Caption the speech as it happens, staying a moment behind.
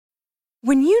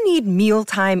When you need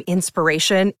mealtime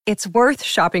inspiration, it's worth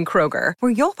shopping Kroger,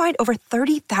 where you'll find over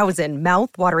 30,000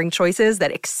 mouth-watering choices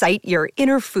that excite your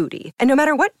inner foodie. And no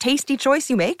matter what tasty choice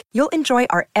you make, you'll enjoy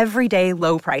our everyday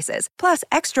low prices, plus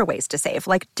extra ways to save,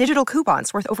 like digital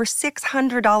coupons worth over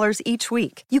 $600 each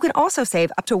week. You can also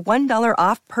save up to $1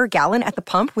 off per gallon at the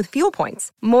pump with fuel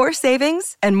points. More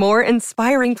savings and more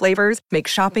inspiring flavors make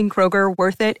shopping Kroger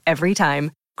worth it every time.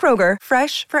 Kroger,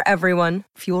 fresh for everyone.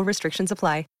 Fuel restrictions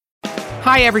apply.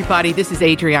 Hi, everybody. This is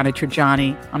Adriana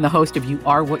Trajani. I'm the host of You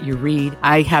Are What You Read.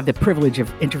 I have the privilege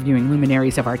of interviewing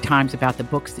luminaries of our times about the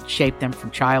books that shaped them from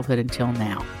childhood until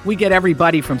now. We get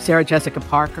everybody from Sarah Jessica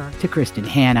Parker to Kristen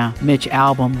Hanna, Mitch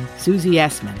Albom, Susie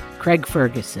Essman, Craig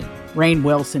Ferguson, Rainn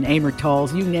Wilson, Amor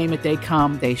Tolls, you name it, they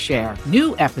come, they share.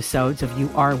 New episodes of You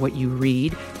Are What You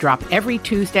Read drop every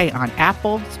Tuesday on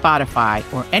Apple, Spotify,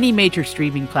 or any major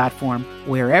streaming platform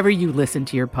wherever you listen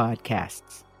to your podcasts.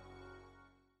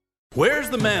 Where's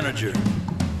the manager?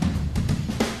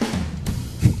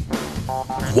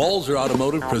 Walzer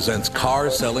Automotive presents Car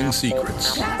Selling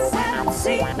Secrets.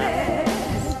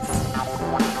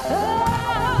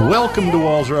 Welcome to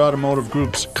Walzer Automotive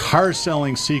Group's Car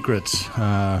Selling Secrets.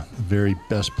 Very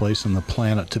best place on the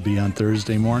planet to be on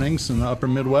Thursday mornings in the upper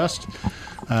Midwest.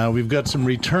 We've got some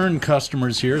return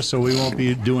customers here, so we won't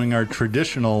be doing our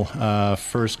traditional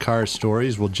first car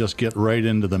stories. We'll just get right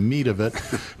into the meat of it.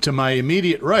 To my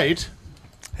immediate right...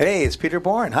 Hey, it's Peter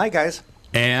Bourne. Hi, guys.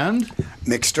 And...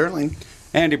 Mick Sterling.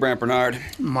 Andy Brandt Bernard.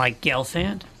 Mike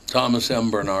Gelfand. Thomas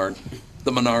M. Bernard.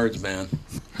 The Menards man.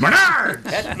 Menard!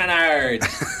 That's Menard.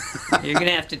 You're going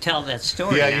to have to tell that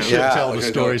story. Yeah, now. you should tell the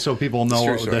story so people know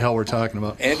what the hell we're talking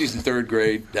about. Andy's in third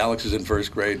grade. Alex is in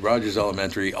first grade. Roger's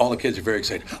elementary. All the kids are very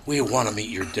excited. We want to meet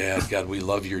your dad. God, we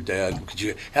love your dad. Could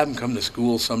you have him come to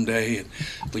school someday? And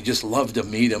we just love to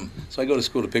meet him. So I go to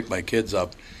school to pick my kids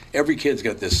up. Every kid's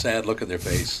got this sad look on their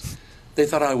face. They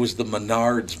thought I was the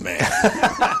Menards man.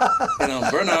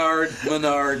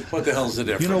 Menard, what the hell's the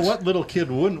difference? You know, what little kid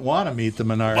wouldn't want to meet the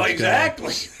Menards guy?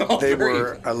 Exactly. They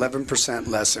were 11%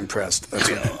 less impressed. That's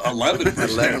 11%.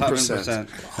 11%.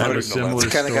 I have a similar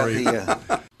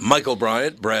story. Michael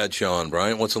Bryant, Bradshaw and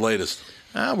Bryant, what's the latest?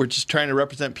 We're just trying to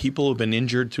represent people who've been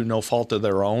injured through no fault of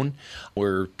their own.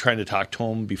 We're trying to talk to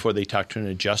them before they talk to an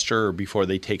adjuster or before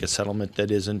they take a settlement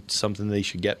that isn't something they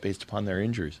should get based upon their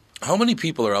injuries. How many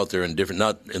people are out there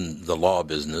not in the law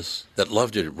business, that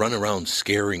love to run around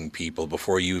scaring people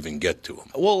before you even get to them?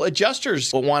 Well,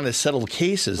 adjusters want to settle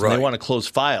cases and they want to close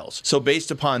files. So based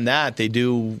upon that, they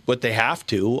do what they have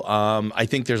to. I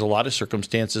think there's a lot of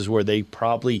circumstances where they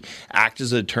probably act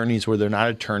as attorneys where they're not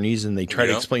attorneys and they try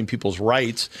to explain people's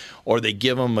rights, or they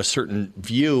give them a certain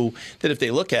view that if they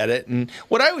look at it. And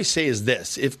what I always say is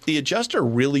this: if the adjuster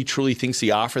really truly thinks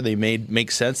the offer they made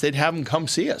makes sense, they'd have them come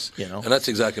see us. And that's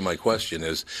exactly my question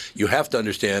is, you have to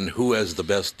understand who has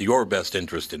your best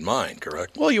interest in mind,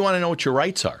 correct? Well, you want to know what your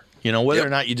rights are. Whether or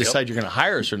not you decide you're going to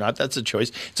hire us or not, that's a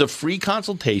choice. It's a free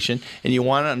consultation, and you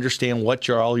want to understand what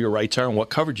all your rights are and what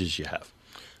coverages you have.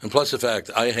 And plus the fact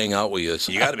I hang out with you,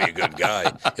 so you got to be a good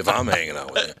guy if I'm hanging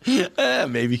out with you.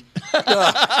 Maybe.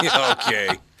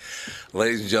 Okay.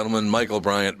 Ladies and gentlemen, Michael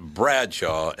Bryant,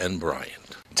 Bradshaw and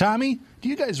Bryant. Tommy, do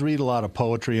you guys read a lot of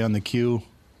poetry on the queue?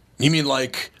 You mean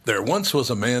like, there once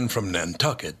was a man from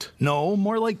Nantucket? No,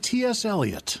 more like T.S.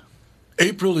 Eliot.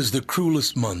 April is the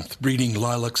cruelest month, breeding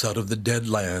lilacs out of the dead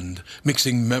land,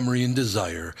 mixing memory and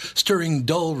desire, stirring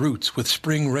dull roots with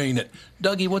spring rain at...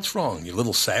 Dougie, what's wrong? You a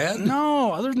little sad?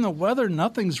 No, other than the weather,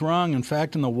 nothing's wrong. In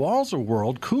fact, in the Walzer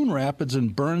world, Coon Rapids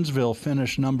and Burnsville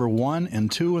finished number 1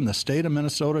 and 2 in the state of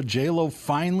Minnesota. J-Lo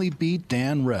finally beat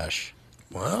Dan Resch.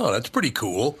 Wow, that's pretty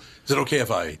cool. Is it okay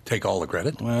if I take all the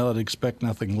credit? Well, I'd expect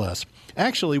nothing less.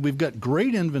 Actually, we've got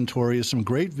great inventory of some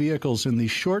great vehicles, and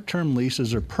these short-term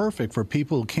leases are perfect for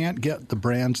people who can't get the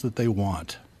brands that they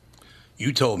want.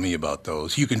 You told me about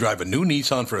those. You can drive a new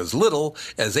Nissan for as little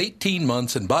as 18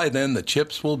 months, and by then the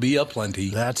chips will be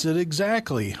aplenty. That's it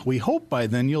exactly. We hope by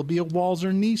then you'll be a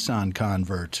Walzer Nissan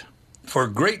convert. For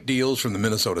great deals from the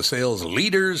Minnesota sales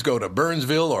leaders, go to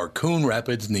Burnsville or Coon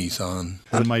Rapids Nissan.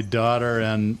 When my daughter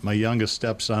and my youngest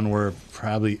stepson were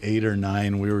probably 8 or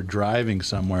 9, we were driving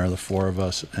somewhere, the four of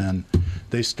us, and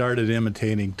they started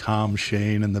imitating Tom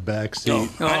Shane in the back seat.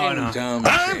 I'm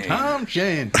Tom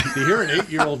Shane. To hear an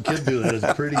 8-year-old kid do that is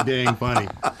pretty dang funny.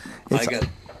 I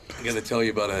got to tell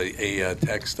you about a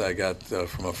text I got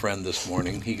from a friend this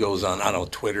morning. He goes on, I don't know,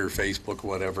 Twitter, Facebook,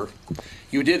 whatever.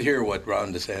 You did hear what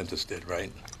Ron DeSantis did,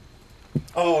 right?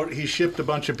 Oh, he shipped a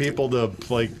bunch of people to,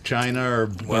 like, China or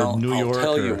New York? I'll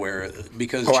tell you where.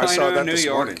 Because I saw China that New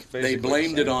York. They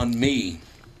blamed it on me.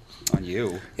 On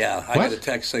you? Yeah, I got a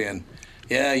text saying,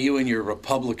 Yeah, you and your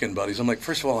Republican buddies. I'm like,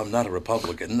 first of all, I'm not a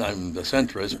Republican. I'm a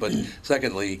centrist. But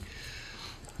secondly,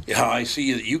 yeah, I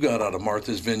see that you got out of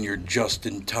Martha's Vineyard just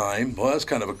in time. Well, that's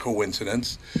kind of a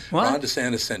coincidence. What? Ron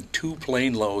DeSantis sent 2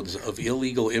 plane loads of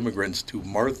illegal immigrants to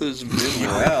Martha's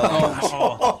Vineyard.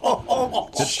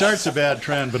 It starts a bad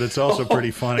trend, but it's also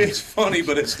pretty funny. It's funny,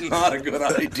 but it's not a good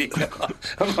idea.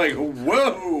 I'm like,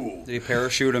 whoa. Did he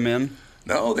parachute him in?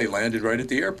 No, they landed right at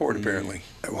the airport, apparently.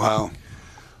 Wow.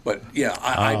 But, yeah,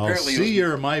 I I'll apparently... see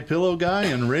your My Pillow guy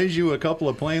and raise you a couple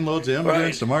of plane loads of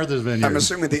immigrants to Martha's Vineyard. I'm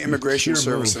assuming the immigration Sheer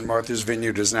service move. in Martha's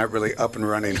Vineyard is not really up and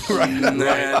running right now.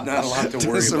 Nah, not a lot to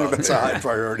worry about. That's a high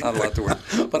priority. Not a lot to worry.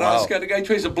 But I just got a guy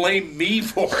tries to blame me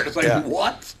for it. It's like,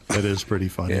 what? It is pretty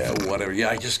funny. Yeah, whatever. Yeah,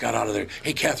 I just got out of there.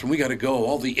 Hey, Catherine, we got to go.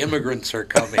 All the immigrants are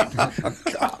coming.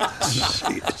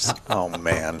 Jeez. Oh,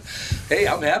 man. Hey,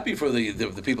 I'm happy for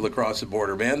the people across the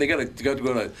border, man. They got to go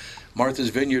to Martha's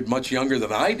Vineyard much younger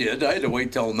than I did. I had to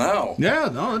wait till now. Yeah,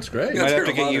 no, that's great. You might have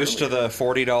to get used to the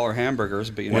 $40 hamburgers,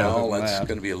 but well, that's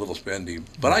going to be a little spendy.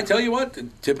 But I tell you what, the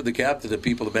tip of the cap to the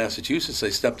people of Massachusetts, they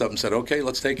stepped up and said, okay,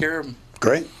 let's take care of them.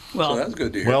 Great. Well, so that's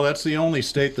good to hear. Well, that's the only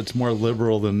state that's more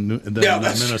liberal than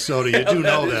Minnesota. You do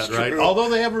know that, right? True. Although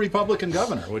they have a Republican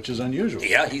governor, which is unusual.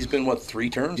 Yeah, he's been, 3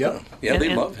 terms Yep. now? Yeah,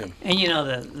 they love him. And,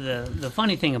 the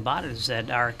funny thing about it is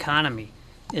that our economy,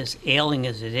 as ailing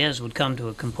as it is, would come to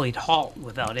a complete halt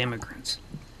without immigrants.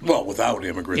 Well, without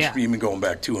immigrants, Yeah. even going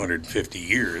back 250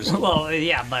 years. Well,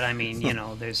 yeah, but I mean,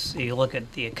 you look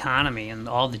at the economy and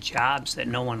all the jobs that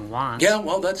no one wants. Yeah,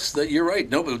 well, you're right.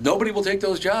 Nobody will take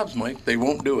those jobs, Mike. They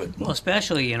won't do it. Well,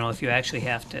 especially, if you actually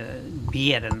have to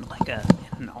be at an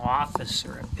office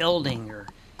or a building or,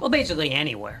 well, basically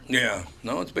anywhere. Yeah,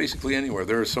 no, it's basically anywhere.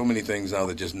 There are so many things now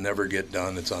that just never get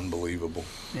done. It's unbelievable.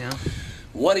 Yeah.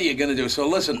 What are you going to do? So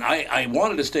listen, I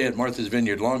wanted to stay at Martha's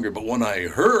Vineyard longer, but when I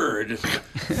heard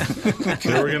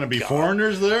There were going to be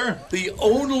foreigners there? the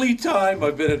only time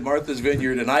I've been at Martha's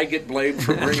Vineyard and I get blamed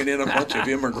for bringing in a bunch of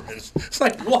immigrants, it's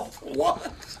like, what?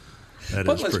 That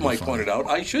But is as pretty Mike funny. pointed out,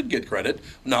 I should get credit.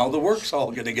 Now the work's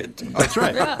all going to get done. That's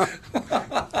right.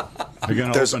 You're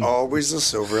going to There's open, always a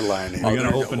silver lining. you're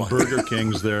gonna open Burger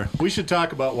Kings there. We should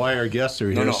talk about why our guests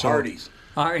are here. No, So- Hardee's.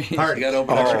 Hardee's. You got to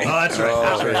open Oh, that's right.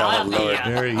 That's right. I'll have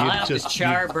Mary, you I'll have just- the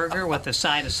char burger with a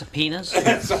side of subpoenas.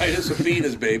 Side of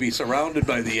subpoenas, baby, surrounded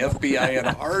by the FBI and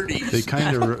Hardee's. They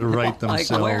kind of write Like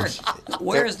themselves.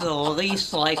 where's the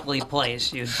least likely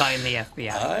place you'd find the FBI?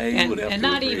 I would have and to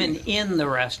not agree. even in the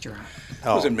restaurant.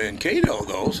 I was in Mankato,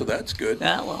 though, so that's good.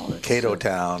 Well, Cato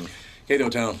Town. Cato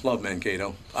Town, love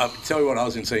Mankato. I'll tell you what, I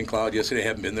was in St. Cloud yesterday. I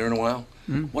haven't been there in a while.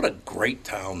 What a great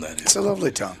town that is. It's a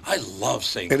lovely town. I love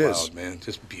St. It Cloud, is. man.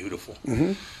 Just beautiful.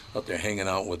 Up there hanging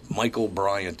out with Michael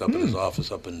Bryant up in his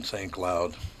office up in St.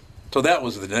 Cloud. So that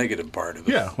was the negative part of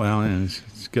it. Yeah, well, it's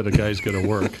got a guy's got to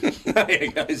work.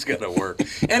 He's got to work.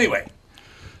 Anyway,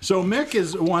 So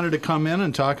Mick wanted to come in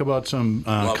and talk about some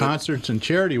Love it. concerts and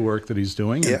charity work that he's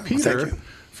doing. Yeah, And Peter, thank you.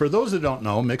 for those that don't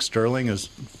know, Mick Sterling is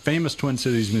famous Twin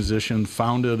Cities musician,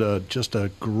 founded just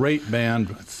a great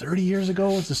band 30 years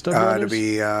ago with the Stub To Brothers?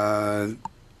 be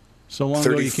So long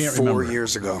ago you can't 34 remember.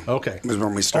 years ago. Okay. Was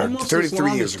when we started. Almost 33 as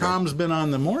long years as ago. Tom's been on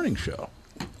the morning show.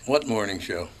 what morning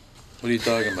show? What are you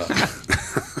talking about?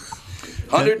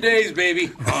 100 days, baby.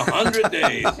 100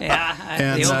 days. yeah,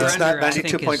 And, the over it's not under I think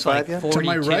is 92.5 like yet? 42. To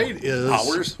my right is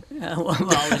Hours?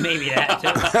 Well, maybe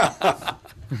that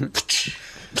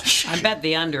too. I bet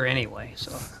the under anyway.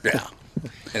 So Yeah.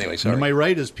 Anyway, To sorry. my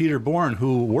right is Peter Bourne,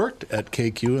 who worked at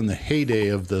KQ in the heyday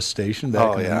of the station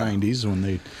back in the 90s when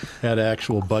they had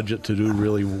actual budget to do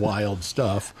really wild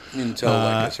stuff. Until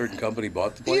like a certain company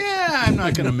bought the place? Yeah, I'm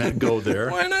not going to go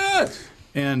there. Why not?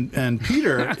 And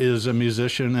Peter is a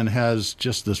musician and has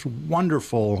just this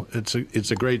wonderful.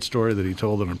 It's a great story that he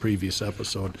told in a previous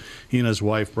episode. He and his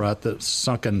wife brought the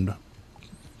sunken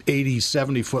 80,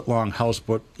 70-foot long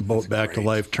houseboat back to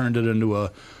life, turned it into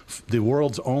the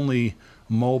world's only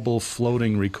mobile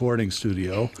floating recording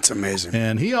studio. It's amazing.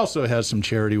 And he also has some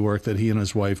charity work that he and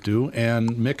his wife do. And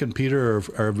Mick and Peter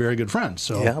are very good friends.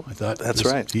 So Yep, I thought that's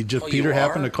right. Peter you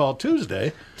happened are? to call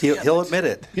Tuesday. He'll admit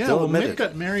it. Yeah, He'll well, admit Mick it.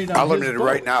 got married on I'll his admit it boat.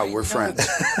 right now. We're friends.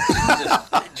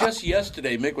 Just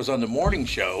yesterday, Mick was on the morning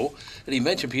show, and he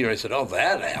mentioned Peter. I said, "Oh,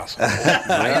 that asshole!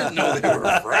 I didn't know they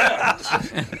were friends."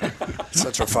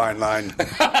 Such a fine line.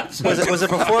 Was it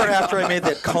before or after I made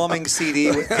that calming CD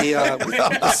with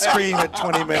the scream at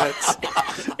 20 minutes?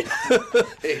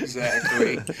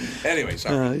 Exactly. Anyway,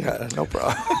 sorry. Yeah, no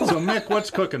problem. So, Mick, what's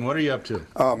cooking? What are you up to?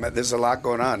 Oh, man, there's a lot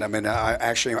going on. I mean,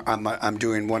 I'm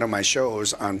doing one of my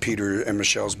shows on Peter and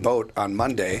Michelle's boat on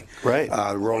Monday. Right.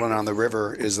 Rolling on the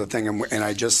River is the thing, and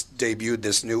I just debuted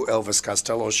this new Elvis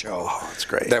Costello show. Oh, that's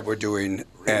great. That we're doing,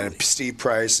 and Steve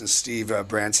Price and Steve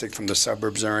Bransick from the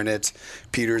Suburbs are in it.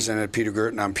 Peter's in it. Peter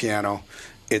Gerton on piano.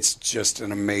 It's just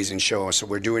an amazing show. So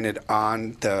we're doing it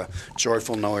on the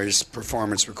Joyful Noise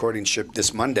Performance Recording Ship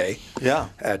this Monday. Yeah.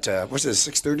 At what's it,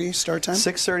 6:30 start time?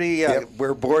 6:30. Yep.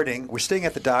 We're boarding. We're staying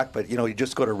at the dock, but you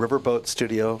just go to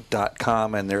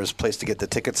riverboatstudio.com and there's a place to get the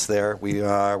tickets there.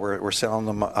 We're selling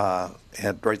them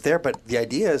right there. But the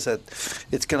idea is that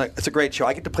it's a great show.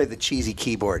 I get to play the cheesy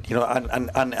keyboard. On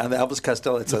the Elvis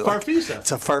Costello. It's a Farfisa.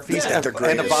 It's a Farfisa Yeah, they're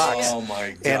and a great. box. Oh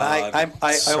my God! And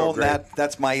I So own great. that.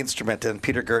 That's my instrument. And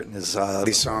Peter Gerton is.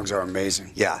 These songs are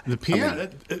amazing. Yeah. The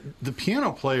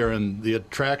piano player and the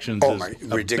attractions Oh is my,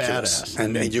 a ridiculous! badass.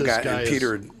 And I mean, you this got guy and is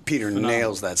Peter phenomenal.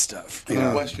 nails that stuff. I have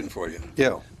a question for you.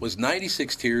 Yeah. Was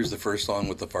 96 Tears the first song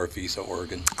with the Farfisa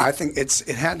organ? I think it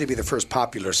had to be the first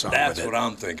popular song. That's with what it.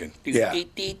 I'm thinking. Yeah. So it's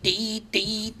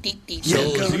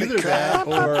either that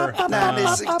or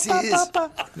 96 Tears.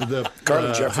 the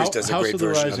Garland Jeffries does a House great of the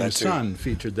version of Rising that, too. Sun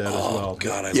featured that as well.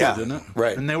 God, I Yeah. love didn't it?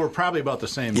 Right. And they were probably about the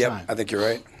same Yep, time. I think you're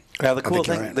right. Yeah, the I cool think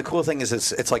you're thing. right. The cool thing is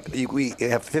it's like we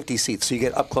have 50 seats, so you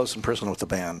get up close and personal with the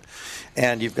band,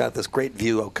 and you've got this great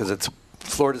view because it's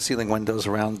floor-to-ceiling windows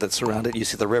that surround it. You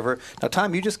see the river. Now,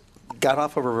 Tom, you just got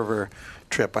off of a river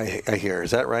trip. I hear.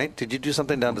 Is that right? Did you do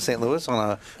something down to St. Louis on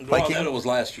a Well, biking? that was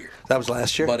last year, That was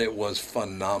last year. but it was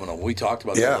phenomenal. We talked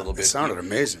about that a Yeah, little bit. it sounded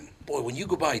amazing. Boy, when you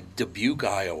go by Dubuque,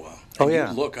 Iowa, Oh, and yeah.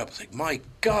 you look up, it's like, my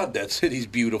God, that city's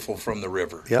beautiful from the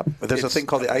river. Yep. There's a It's- thing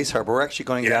called the Ice Harbor. We're actually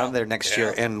going Yeah, down there next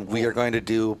year, yeah. and we are going to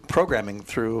do programming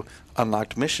through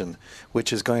Unlocked Mission,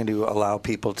 which is going to allow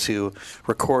people to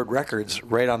record records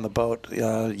right on the boat,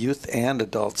 youth and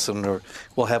adults, and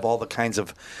we'll have all the kinds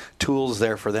of tools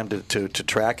there for them to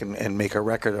track and make a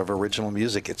record of original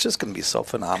music. It's just going to be so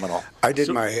phenomenal. I did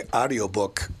my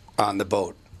audiobook on the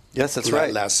boat. Yes, that's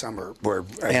right. Last summer, where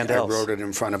I else. wrote it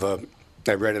in front of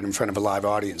I read it in front of a live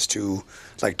audience,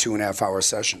 2.5 hour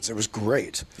sessions. It was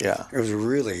great. Yeah. It was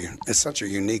it's such a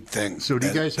unique thing. So do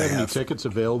you that guys they have any tickets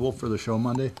available for the show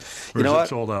Monday? Or You know is what? it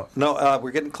sold out? No,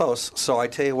 we're getting close. So I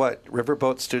tell you what,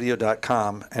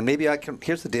 riverboatstudio.com, and maybe I can.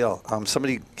 Here's the deal: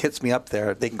 somebody hits me up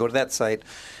there. They can go to that site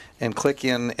and click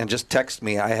in and just text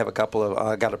me. I have a couple of.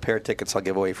 I got a pair of tickets I'll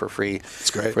give away for free.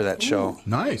 It's great. For that show.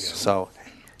 Nice. So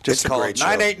just It's a call great it show.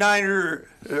 989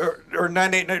 or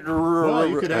 989. Well,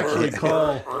 you could actually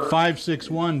call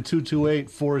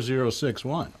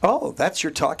 561-228-4061. Oh, that's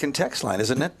your talk and text line,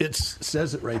 isn't it? It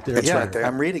says it right there. It's yeah, right there.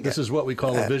 I'm reading This it. is what we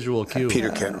call a visual cue. Peter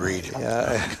can't read.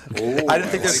 I didn't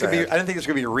think there's like gonna be. that. I didn't think there's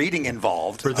gonna be reading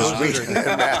involved. For those, for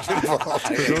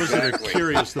those that are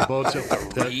curious, the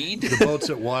boats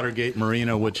at Watergate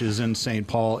Marina, which is in St.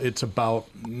 Paul, it's about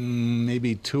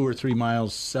maybe 2 or 3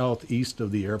 miles southeast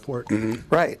of the airport.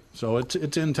 Right. So it's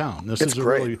in town. This It's is a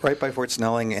great. really Right by Fort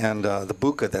Snelling and the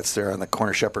Buca that's there on the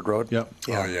corner Shepherd Road. Yep.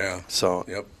 Oh, yeah. So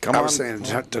Yep. come I on. was saying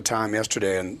to Tom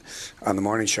yesterday and on the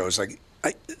morning show, it's like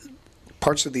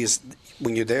parts of these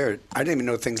when you're there, I didn't even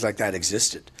know things like that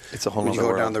existed. It's a whole when you other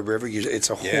go world. down the river, it's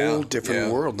a Yeah, whole different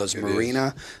yeah, world. There's it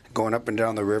marina going up and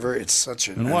down the river. It's such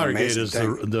an And Watergate amazing is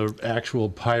thing. the actual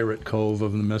pirate cove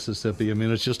of the Mississippi. I mean,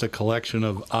 it's just a collection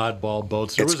of oddball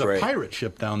boats. There It's was great. a pirate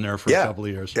ship down there for yeah. a couple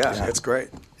of years. Yeah, it's great.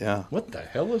 Yeah. What the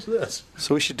hell is this?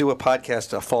 So we should do a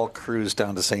podcast, a fall cruise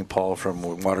down to St. Paul from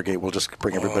Watergate. We'll just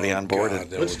bring everybody on board. God, and,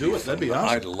 that Let's would do be it. That'd be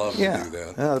phenomenal. awesome. I'd love yeah, to do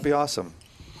that. that'd be awesome.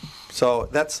 So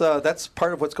that's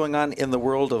part of what's going on in the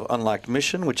world of Unlocked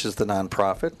Mission, which is the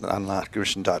nonprofit,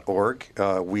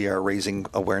 unlockedmission.org. We are raising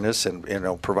awareness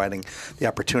and providing the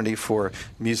opportunity for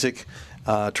music,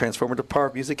 transformative power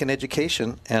of music and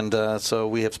education. And so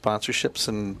we have sponsorships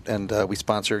and we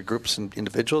sponsor groups and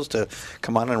individuals to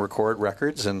come on and record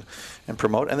records and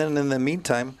promote. And then in the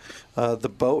meantime, the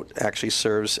boat actually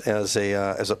serves as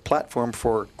a platform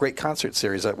for great concert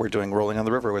series that we're doing, Rolling on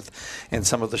the River with, and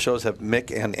some of the shows have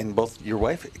Mick and both your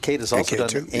wife Kate has also Kate done,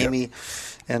 too, Amy, yep.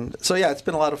 and so yeah, it's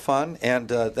been a lot of fun, and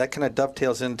that kind of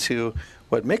dovetails into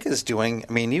what Mick is doing.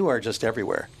 I mean, you are just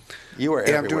everywhere. You are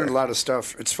Yeah, everywhere. I'm doing a lot of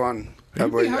stuff. It's fun. Are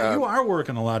you, you are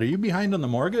working a lot. Are you behind on the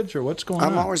mortgage, or what's going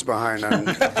on? I'm always behind on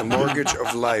the mortgage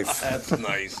of life. That's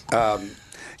nice.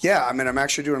 Yeah, I mean, I'm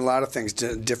actually doing a lot of things,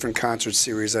 different concert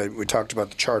series. We talked about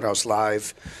the Chart House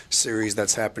Live series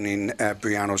that's happening at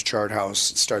Briano's Chart House.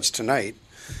 It starts tonight,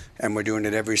 and we're doing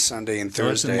it every Sunday and So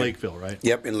it's Thursday. in Lakeville, right?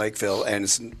 Yep, in Lakeville, and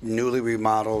it's newly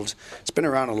remodeled. It's been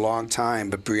around a long time,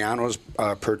 but Briano's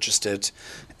purchased it,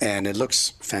 and it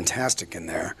looks fantastic in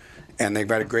there. And they've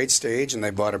got a great stage, and they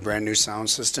bought a brand new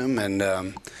sound system, and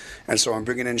so I'm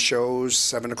bringing in shows,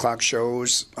 7 o'clock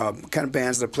shows, kind of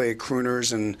bands that play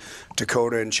crooners and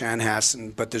Dakota and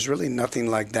Chanhassen, but there's really nothing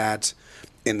like that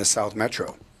in the South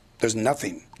Metro. There's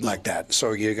nothing like that.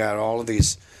 So you got all of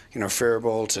these,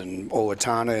 Faribault and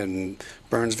Owatonna and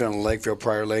Burnsville and Lakeville,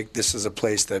 Prior Lake. This is a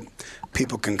place that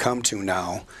people can come to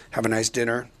now, have a nice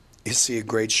dinner, you see a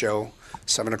great show,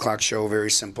 7 o'clock show, very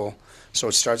simple. So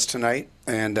it starts tonight,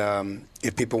 and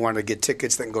if people want to get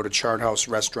tickets, they can go to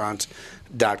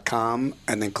charthouserestaurant.com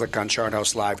and then click on Chart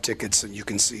House Live tickets, and you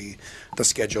can see the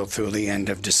schedule through the end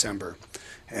of December.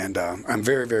 And I'm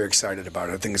very, very excited about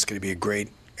it. I think it's going to be a great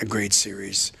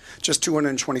series. Just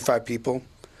 225 people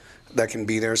that can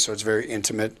be there, so it's very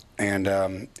intimate, and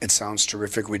it sounds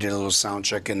terrific. We did a little sound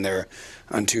check in there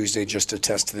on Tuesday just to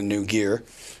test the new gear,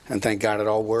 and thank God it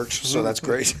all worked, so that's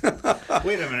great.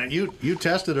 Wait a minute, you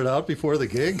tested it out before the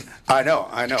gig? I know.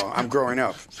 I'm growing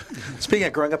up. Speaking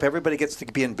of growing up, everybody gets to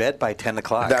be in bed by 10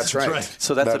 o'clock. That's right.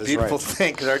 So that's a beautiful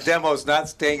thing, because our demo's not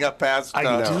staying up past...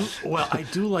 I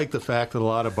do like the fact that a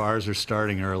lot of bars are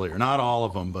starting earlier. Not all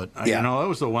of them, but that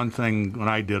was the one thing when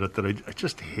I did it that I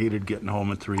just hated getting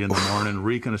home at 3 in the morning,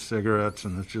 reeking of cigarettes,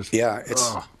 and it's just... Yeah,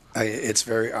 it's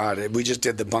very odd. We just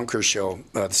did the Bunker show,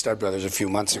 the Stud Brothers, a few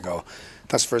months ago.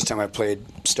 That's the first time I played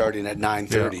starting at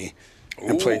 9:30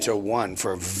 and played till 1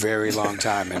 for a very long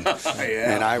time, and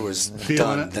I was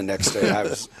done the next day.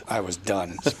 I was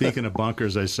done. Speaking of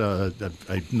bunkers, I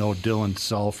know Dylan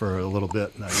Sulfur a little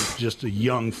bit. He's just a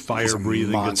young,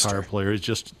 fire-breathing guitar player. He's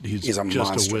just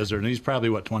a wizard, and he's probably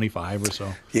 25 or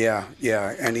so. Yeah,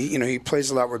 and he plays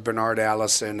a lot with Bernard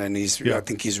Allison, and I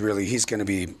think he's going to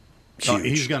be.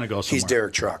 He's going to go somewhere. He's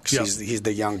Derek Trucks. Yep. He's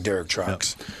the young Derek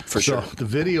Trucks, for sure. So the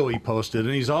video he posted,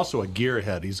 and he's also a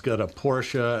gearhead. He's got a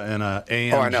Porsche and a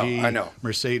AMG I know.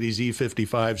 Mercedes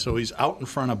E55. So he's out in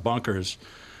front of bunkers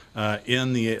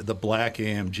in the black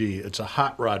AMG. It's a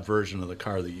hot rod version of the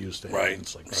car that you used to have. Right.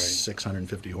 It's like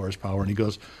 650 horsepower. And he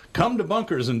goes, come to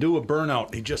bunkers and do a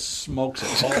burnout. He just smokes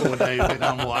it all the way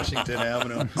down Washington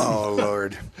Avenue. Oh,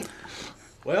 Lord.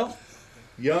 Well...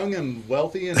 young and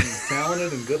wealthy and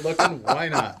talented and good-looking, why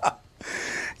not?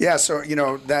 Yeah, so,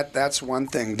 that's one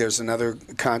thing. There's another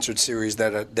concert series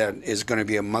that is going to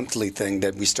be a monthly thing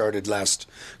that we started last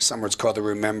summer. It's called the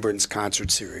Remembrance Concert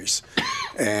Series.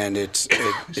 And it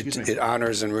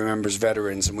honors and remembers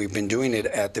veterans. And we've been doing it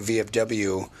at the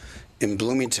VFW in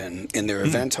Bloomington in their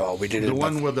event hall. We did the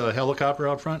one with the helicopter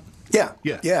out front? Yeah,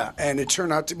 and it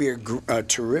turned out to be a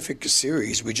terrific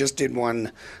series. We just did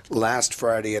one last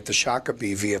Friday at the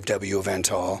Shakopee VFW event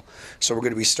hall. So we're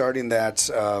going to be starting that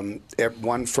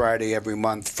one Friday every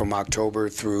month from October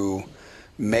through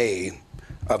May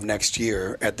of next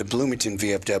year at the Bloomington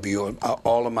VFW.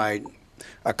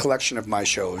 A collection of my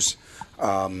shows.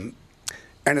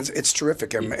 And it's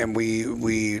terrific, and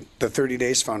we the 30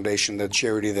 Days Foundation, the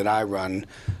charity that I run,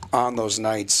 on those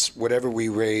nights, whatever we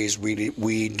raise,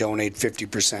 we donate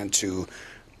 50% to,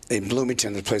 in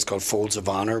Bloomington, a place called Folds of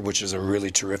Honor, which is a really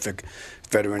terrific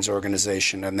veterans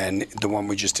organization, and then the one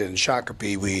we just did in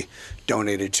Shakopee, we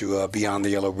donated to Beyond the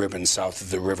Yellow Ribbon, south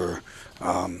of the river.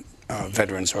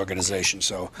 Veterans organization.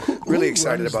 So really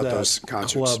excited about those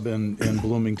concerts. Club in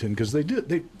Bloomington, because they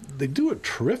do a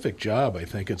terrific job. I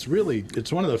think it's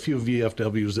one of the few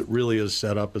VFWs that really is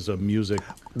set up as a music.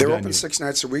 They're venue. open 6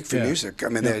 nights a week for music. I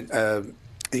mean,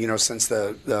 since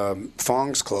the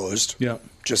Fongs closed.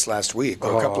 Just last week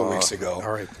or a couple of weeks ago.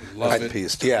 All right, love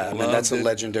it. Yeah, that's a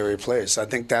legendary place. I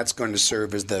think that's going to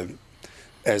serve as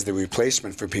the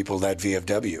replacement for people at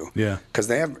VFW. Yeah. Because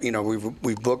they have,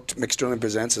 we've booked, McSterling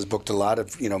Presents has booked a lot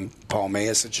of, Paul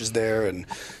Mayasich is there and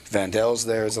Vandel's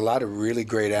there. There's a lot of really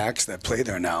great acts that play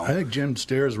there now. I think Jim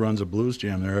Stairs runs a blues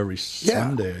jam there every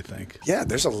Sunday, I think. Yeah,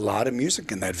 there's a lot of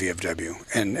music in that VFW.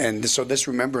 And so this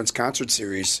Remembrance Concert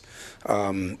Series,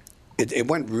 it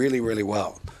went really, really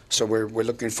well. So we're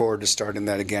looking forward to starting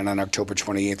that again on October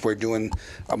 28th. We're doing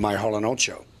my Hall & Oates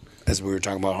show, as we were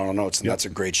talking about Hall & Oates, and that's a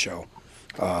great show.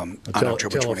 I'll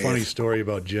tell a funny story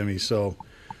about Jimmy. So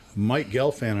Mike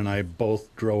Gelfand and I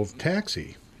both drove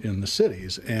taxi in the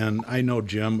cities, and I know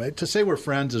Jim. To say we're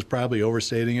friends is probably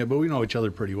overstating it, but we know each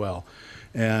other pretty well.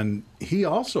 And he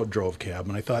also drove cab,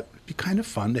 and I thought it'd be kind of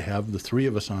fun to have the three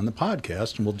of us on the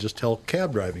podcast, and we'll just tell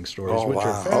cab driving stories, which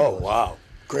are fabulous. Oh, wow.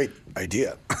 Great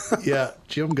idea. Yeah,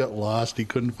 Jim got lost. He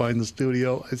couldn't find the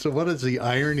studio. I said, what is the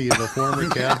irony of a former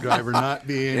cab driver not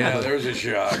being able to... there's a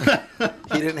shock.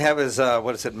 He didn't have his,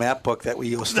 map book that we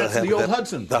used to have. The old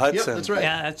Hudson. The Hudson. Yep, that's right.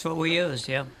 Yeah, that's what we used,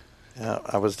 yeah. Yeah,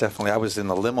 I was in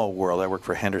the limo world. I worked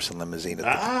for Henderson Limousine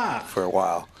for a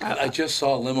while. I just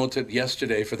saw a limo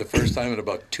yesterday for the first time in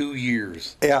about 2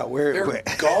 years. Yeah, they're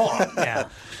gone. Yeah.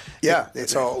 Yeah,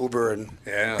 it's all Uber and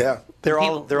yeah. They're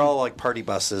all like party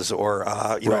buses or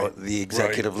the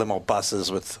executive limo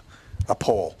buses with a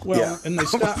pole. Well, and they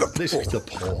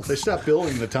stopped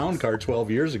building the town car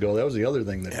 12 years ago. That was the other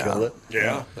thing that killed it.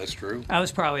 Yeah, that's true. I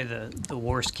was probably the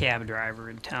worst cab driver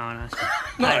in town.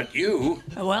 Not you.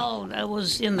 Well, I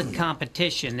was in the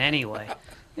competition anyway.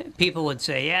 People would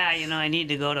say, "Yeah, I need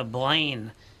to go to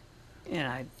Blaine," and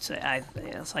I'd say,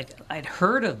 "It's like I'd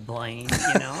heard of Blaine,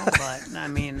 but I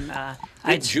mean,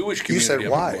 Jewish community." You said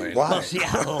why? Blaine. Why?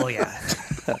 Well, yeah.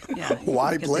 Yeah,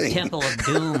 Why Blaine? The Temple of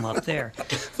Doom up there.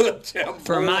 The Temple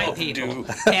For my of people. Doom.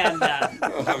 And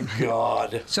Oh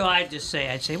God. so I'd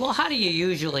say, well, how do you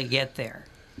usually get there?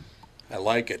 I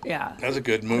like it. Yeah. That's a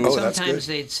good move. Oh, that's Sometimes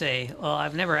good. they'd say, well,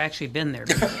 I've never actually been there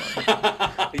before.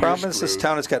 Problem is, this screwed.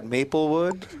 town has got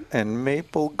Maplewood and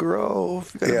Maple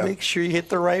Grove. You got to Yeah. make sure you hit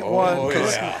the right one.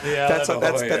 'Cause that's a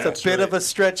bit of a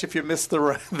stretch if you miss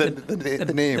the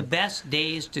name. The best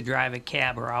days to drive a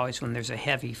cab are always when there's a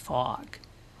heavy fog,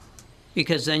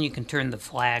 because then you can turn the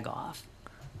flag off.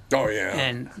 Oh yeah.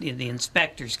 And the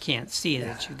inspectors can't see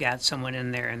that you've got someone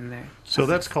in there and there. So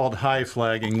that's called high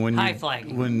flagging when High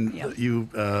flagging, when yeah. you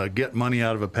get money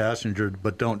out of a passenger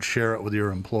but don't share it with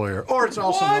your employer, or it's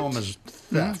also known as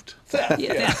theft.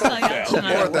 Yeah, that's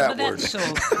another word,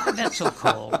 but that's so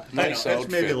cold. Nice That's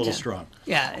maybe a outfit. little strong.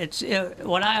 Yeah, it's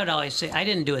what I would always say. I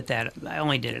didn't do it I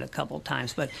only did it a couple of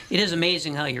times, but it is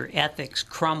amazing how your ethics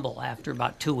crumble after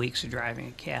about 2 weeks of driving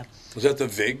a cab. Was that the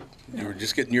VIG? You were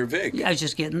just getting your VIG. I was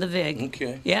just getting the VIG.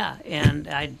 Okay. Yeah, and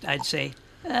I'd say,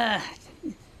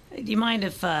 do you mind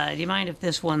if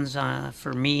this one's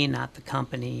for me, not the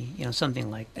company? Something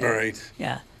like that. All right.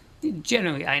 Yeah.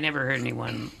 Generally, I never heard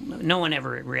no one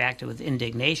ever reacted with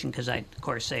indignation because I'd, of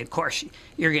course, say, of course,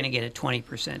 you're going to get a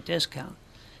 20% discount.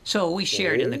 So we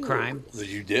shared in the crime.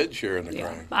 You did share in the Yeah.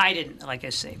 crime. I didn't, like I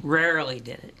say, rarely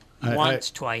did it. Once,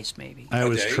 twice, maybe. I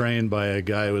was day? trained by a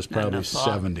guy who was probably enough thought.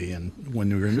 70, and when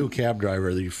you're a new cab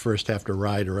driver, you first have to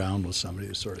ride around with somebody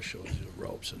who sort of shows you the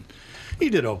ropes. And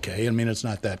he did okay. I mean, it's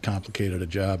not that complicated a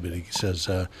job. But he says,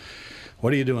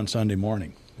 "What are you doing Sunday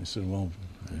morning?" I said, "Well,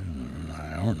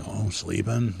 I don't know,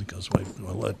 sleeping." He goes,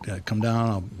 "Well, come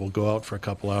down. We'll go out for a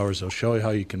couple hours. I'll show you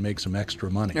how you can make some extra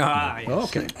money." Yes.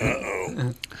 Okay.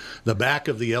 The back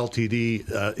of the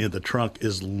LTD in the trunk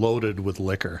is loaded with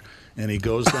liquor. And he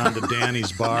goes down to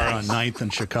Danny's Bar on 9th in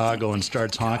Chicago and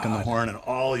starts honking the horn, and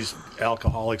all these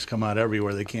alcoholics come out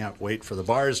everywhere. They can't wait for the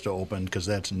bars to open because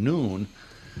that's noon.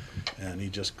 And he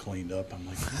just cleaned up. I'm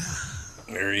like,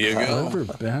 There you go. clever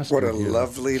bastard. What a you.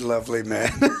 lovely, lovely man.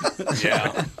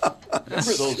 Yeah.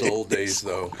 Remember those old days,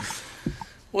 though?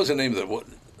 What was the name of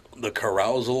the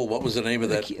carousal? What was the name of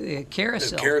that? The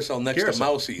carousel. The carousel next to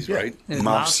Mousie's, right? There's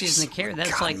Mousies. Mousies and the carousel.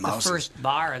 That's God, like Mousies. the first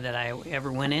bar that I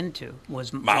ever went into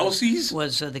was Mousies?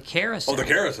 Was the carousel. Oh, the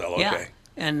carousel. Okay. Yeah,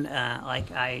 and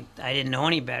I didn't know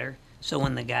any better. So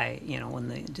when the guy, when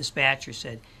the dispatcher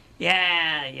said,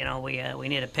 "Yeah, we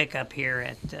need a pickup here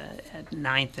at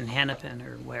 9th and Hennepin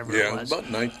or wherever it Yeah, was." about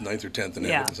 9th or 10th and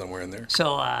Yeah. somewhere in there.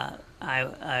 So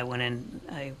I went in.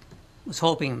 I was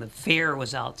hoping the fare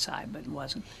was outside, but it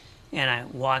wasn't. And I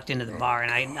walked into the bar,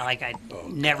 and I'd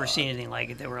never seen anything like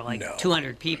it. There were like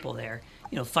 200 people there.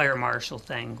 Fire marshal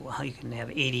thing. Well, you can have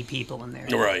 80 people in there.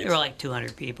 Right. There were like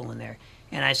 200 people in there.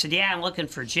 And I said, "Yeah, I'm looking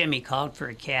for Jim." He called for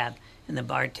a cab, and the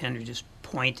bartender just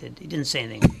pointed. He didn't say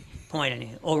anything.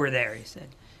 Pointed over there, he said.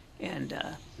 And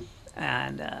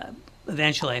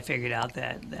eventually I figured out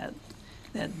that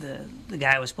the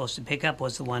guy I was supposed to pick up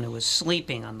was the one who was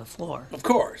sleeping on the floor. Of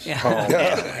course. Yeah.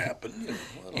 That'll happen.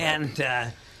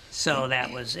 And so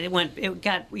that was it. It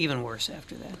got even worse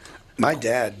after that. My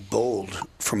dad bowled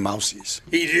for Mousie's.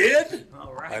 He did?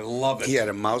 All right. I love it. He had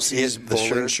a Mousie's The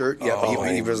bowling shirt? shirt. Yeah, Oh,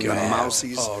 he was in the God.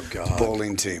 Mousie's Oh, God.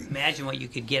 bowling team. Imagine what you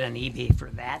could get on eBay for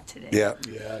that today. Yeah.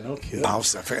 Yeah, no kidding.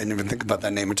 Mouse. I didn't even think about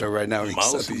that name until right now. He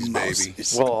said Mousie's, baby.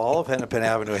 Mousie's. Well, all of Hennepin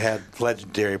Avenue had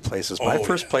legendary places. My Oh,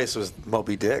 first yeah. place was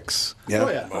Moby Dick's. Yeah. Oh,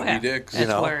 yeah. Moby Dick's. That's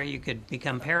know. where you could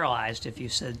become paralyzed if you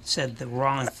said the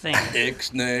wrong thing.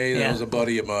 Ixnay, that Yeah. was a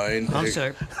buddy of mine. I'm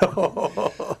sorry.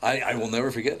 I will never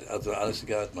forget. Honestly,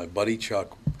 God, my buddy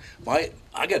Chuck.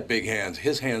 I got big hands.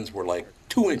 His hands were like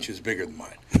 2 inches bigger than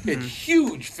mine. He had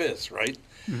huge fists, right?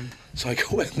 So I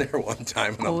go in there one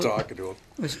time and I'm talking to him.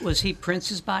 Was he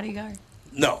Prince's bodyguard?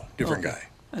 No, different guy.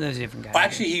 Oh, there's a different guy. Well,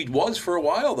 actually, he was for a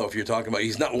while, though, if you're talking about.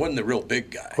 Wasn't the real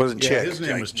big guy. Wasn't Chick. His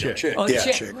name was Chick. Oh, Yeah,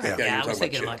 Chick. Chick, Right. yeah. Yeah, I you're was talking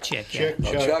thinking about about Chick. Chick,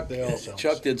 Yeah. Well, Chuck,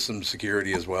 Chuck did some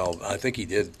security as well. I think he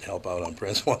did help out on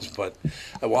Prince once, but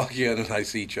I walk in and I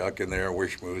see Chuck in there, we're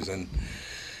schmoozing,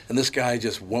 and this guy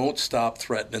just won't stop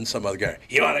threatening some other guy.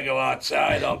 You want to go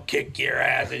outside? I'll kick your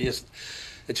ass.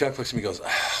 And Chuck looks at me and goes,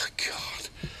 oh, God,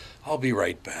 I'll be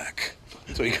right back.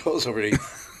 So he goes over and he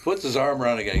puts his arm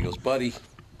around the guy. He goes, buddy,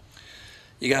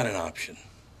 you got an option.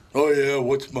 Oh, yeah,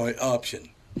 what's my option?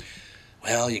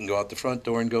 Well, you can go out the front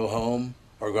door and go home,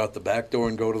 or go out the back door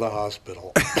and go to the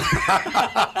hospital.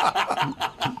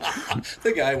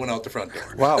 The guy went out the front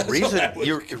door. Wow, So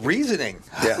you're reasoning.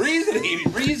 Yeah. He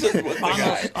reasoned with the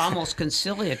guy. Almost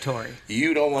conciliatory.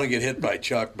 You don't want to get hit by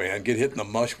Chuck, man. Get hit in the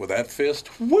mush with that fist.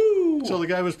 Woo! So the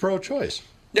guy was pro-choice.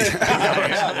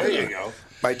 Yeah, there you go.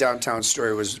 My downtown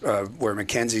story was where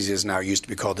Mackenzie's is now. Used to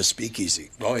be called the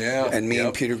Speakeasy. Oh, yeah. And me and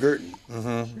Yep. Peter Gerton.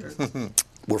 Mm-hmm.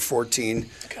 We're 14.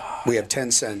 God. We have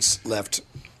 10 cents left.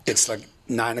 It's like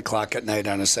 9 o'clock at night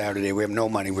on a Saturday. We have no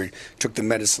money. We took the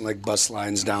Medicine Lake bus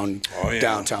lines down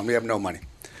downtown. We have no money.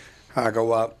 I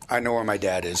go up. I know where my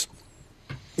dad is.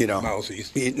 You know, Mousie's.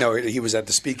 He was at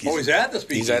the Speakeasy. Oh, he's at the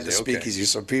Speakeasy. He's at the Okay. Speakeasy.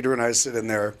 So Peter and I sit in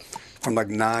there from like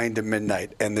 9 to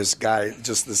midnight, and this guy,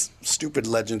 just this stupid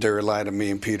legendary line of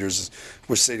me and Peter's,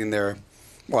 we're sitting there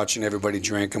watching everybody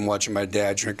drink and watching my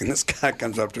dad drink, and this guy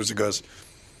comes up to us and goes,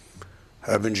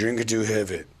 I've been drinking too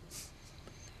heavy.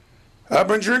 I've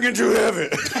been drinking too heavy.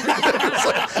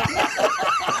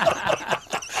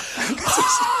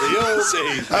 The old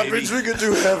days, I've been drinking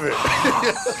too heavy.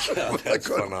 God, that's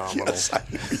phenomenal. Yes, I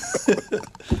knew.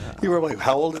 You were like,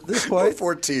 how old at this We're point?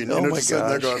 14. Oh, you know, my just sitting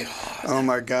there gosh. going, oh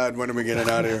my God, when are we getting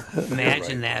out of here?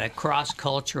 Imagine that, a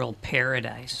cross-cultural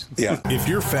paradise. Yeah. If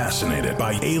you're fascinated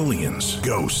by aliens,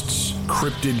 ghosts,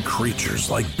 cryptid creatures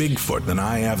like Bigfoot, then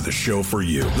I have the show for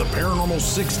you. The Paranormal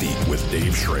 60 with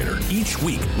Dave Schrader. Each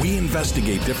week, we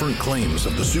investigate different claims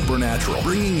of the supernatural,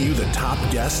 bringing you the top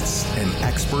guests and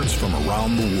experts from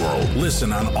around the world.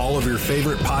 Listen on all of your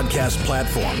favorite podcast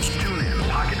platforms. Tune in,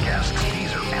 Pocket Cast,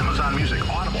 Deezer, Amazon Music,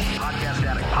 Audible, Podcast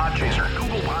Addict, Podchaser,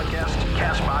 Google Podcasts,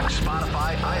 CastBox,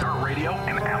 Spotify, iHeartRadio,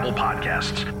 and Apple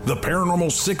Podcasts. The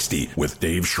Paranormal 60 with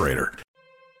Dave Schrader.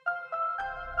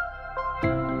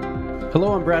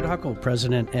 Hello, I'm Brad Huckle,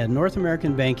 President at North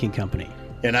American Banking Company.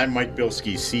 And I'm Mike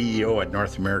Bilski, CEO at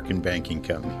North American Banking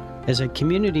Company. As a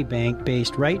community bank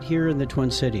based right here in the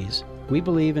Twin Cities, we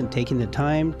believe in taking the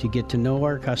time to get to know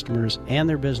our customers and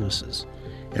their businesses.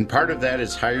 And part of that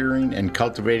is hiring and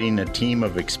cultivating a team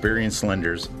of experienced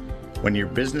lenders. When your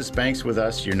business banks with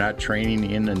us, you're not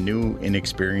training in a new,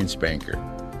 inexperienced banker.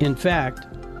 In fact,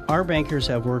 our bankers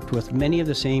have worked with many of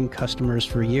the same customers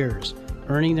for years,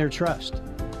 earning their trust.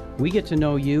 We get to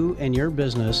know you and your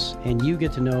business, and you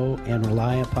get to know and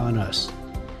rely upon us.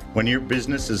 When your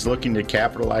business is looking to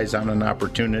capitalize on an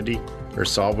opportunity or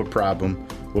solve a problem,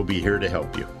 we'll be here to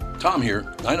help you. Tom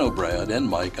here. I know Brad and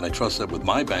Mike, and I trust that with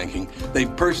my banking,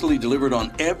 they've personally delivered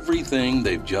on everything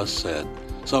they've just said.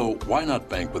 So why not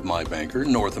bank with my banker,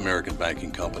 North American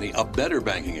Banking Company, a better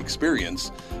banking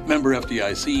experience, member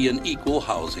FDIC, an equal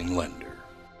housing lender.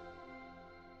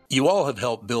 You all have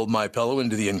helped build MyPillow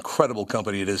into the incredible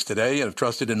company it is today and have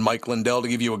trusted in Mike Lindell to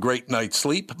give you a great night's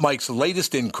sleep. Mike's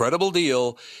latest incredible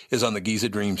deal is on the Giza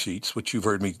Dream Sheets, which you've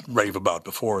heard me rave about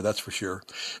before, that's for sure.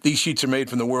 These sheets are made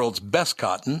from the world's best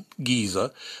cotton,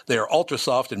 Giza. They are ultra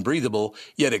soft and breathable,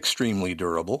 yet extremely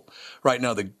durable. Right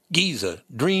now, the Giza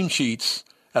Dream Sheets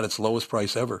at its lowest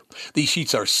price ever. These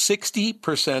sheets are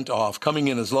 60% off, coming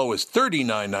in as low as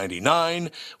 $39.99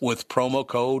 with promo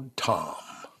code TOM.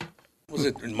 Was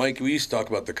it, Mike, we used to talk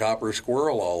about the copper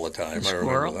squirrel all the time. The squirrel,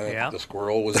 I remember that. yeah. The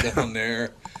squirrel was down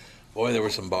there. Boy, there were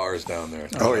some bars down there.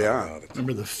 Oh, yeah.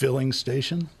 Remember the filling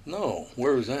station? No,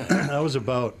 where was that? That was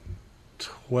about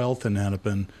 12th and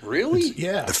Hennepin. Really?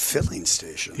 Yeah. The filling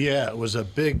station. Yeah, it was a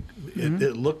big,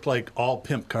 it looked like all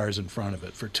pimp cars in front of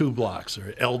it for 2 blocks. There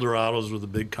were Eldorados with the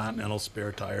big Continental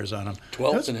spare tires on them.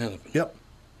 12th and Hennepin. Yep.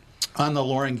 On the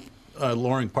Loring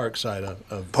Park side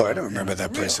of Boy, I don't remember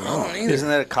that place at all. Isn't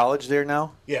that a college there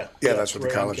now? Yeah. Yeah, that's what the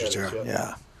right on college is, campus, yeah.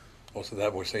 Yeah. Oh, so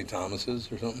that where St. Thomas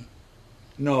is or something?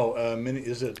 No,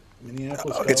 is it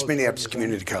Minneapolis? It's College? Minneapolis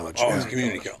Community College. Oh, yeah. it's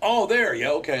community college. Oh, there.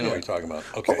 Yeah, okay, I know what you're talking about.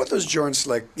 Okay. What about those joints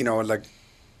like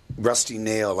Rusty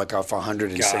Nail, like off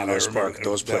 100 in God, St. I Louis remember Park,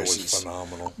 those that places. was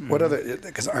phenomenal. What other,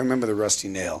 because I remember the Rusty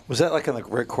Nail. Was that like on the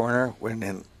right corner when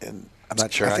I'm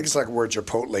not sure. I think it's like where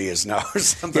Chipotle is now or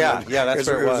something. Yeah, that's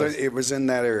where it was. It was in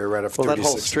that area right off Well, that 36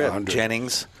 whole strip, 100.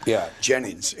 Jennings. Yeah,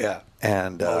 Jennings, yeah.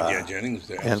 And Oh, yeah, Jennings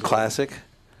there. and Classic.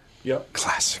 Yep.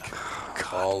 Classic.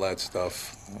 all that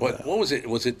stuff. What was it?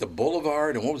 Was it the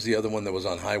Boulevard, and what was the other one that was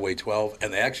on Highway 12?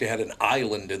 And they actually had an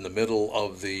island in the middle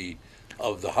of the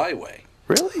highway.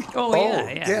 Really? Oh,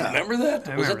 yeah. Remember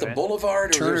that? Was it the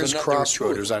Boulevard? Or Turner's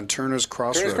Crossroad. It was on Turner's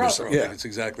Crossroad. Turner's Crossroad. Yeah, That's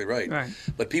exactly right. Right.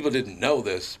 But people didn't know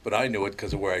this, but I knew it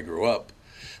because of where I grew up.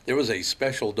 There was a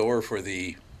special door for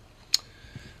the,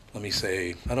 let me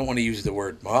say, I don't want to use the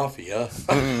word mafia.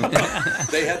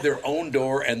 They had their own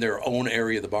door and their own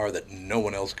area of the bar that no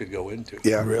one else could go into.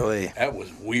 Yeah. Really? That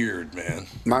was weird, man.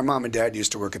 My mom and dad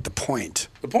used to work at the Point.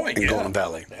 The Point, in yeah. Golden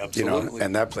Valley. Absolutely.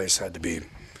 And that place had to be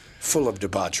full of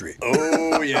debauchery.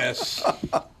 Oh, yes.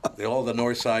 All the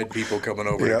North Side people coming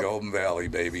over to Golden Valley,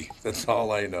 baby. That's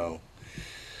all I know.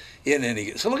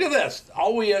 So look at this.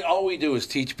 All we do is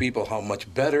teach people how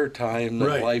much better time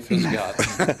that life has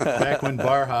gotten. Back when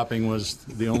bar hopping was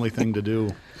the only thing to do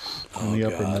in the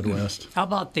upper Midwest. How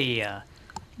about the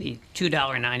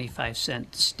 $2.95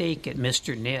 steak at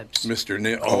Mr. Nibs? Mr.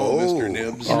 Nibs. Oh, Mr.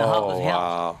 Nibs. In the Hub of Hell.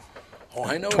 Wow. Oh,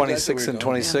 I know. 26 and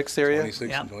 26 area?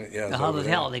 26 and 20, the Hub of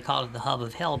Hell. They called it the Hub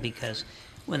of Hell because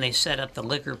when they set up the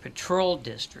Liquor Patrol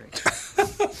District,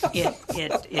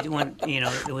 it went,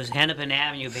 it was Hennepin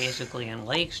Avenue basically and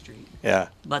Lake Street. Yeah.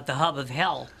 But the Hub of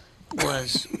Hell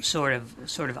was sort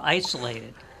of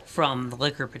isolated from the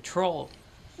Liquor Patrol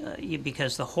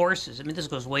because the horses. I mean, this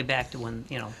goes way back to when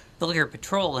the Liquor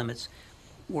Patrol limits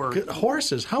were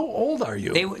horses. How old are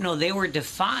you? They were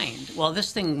defined. Well,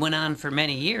 this thing went on for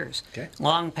many years,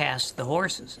 long past the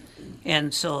horses,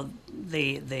 and so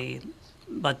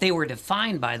but they were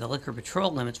defined by the Liquor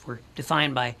Patrol limits. Were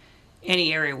defined by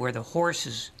any area where the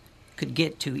horses could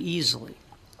get to easily.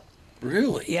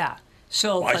 Really? Yeah.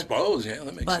 So I suppose, that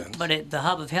makes sense. But the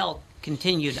Hub of Hell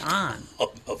continued on.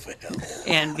 Hub of Hell.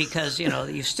 And because,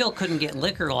 you still couldn't get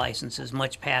liquor licenses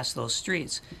much past those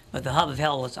streets, but the Hub of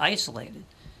Hell was isolated.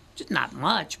 Just not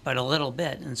much, but a little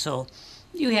bit. And so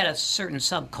you had a certain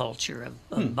subculture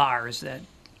of bars that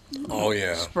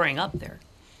sprang up there.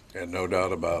 Yeah, no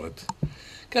doubt about it.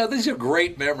 God, these are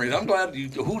great memories. I'm glad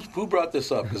who brought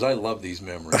this up because I love these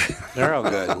memories. They're all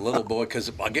good. As a little boy, because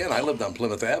again, I lived on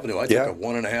Plymouth Avenue. I took a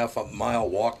 1.5 mile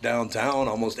walk downtown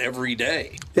almost every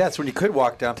day. Yeah, it's when you could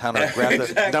walk downtown and grab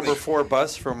the number 4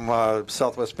 bus from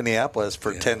Southwest Minneapolis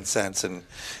for 10 cents and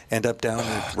end up down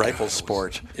in Rifle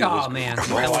Sport. Man, that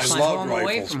was my home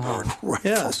away from home.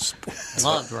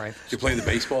 Loved rifles. Did you play the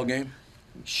baseball game?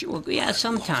 Sure, yeah,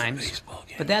 sometimes.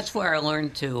 But that's where I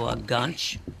learned to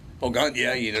gunch. Oh,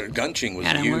 gunching was huge.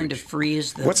 And I learned to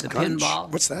freeze the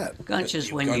pinball. What's that? Gunch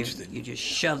is when you just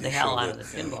shove the hell out of the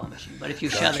pinball machine. But if you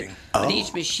shove it, but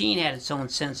each machine had its own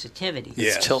sensitivity.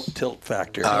 It's tilt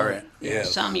factor. All right. Yeah,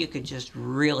 some you could just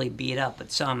really beat up,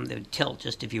 but some they would tilt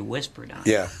just if you whispered on it.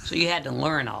 Yeah. So you had to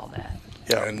learn all that.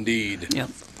 Yeah, indeed.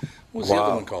 Yep. What was the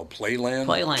other one called? Playland?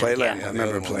 Playland, yeah. I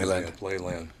remember Playland.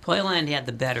 Playland. Playland had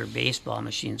the better baseball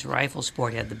machines. Rifle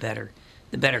Sport had the better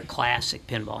classic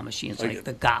pinball machines like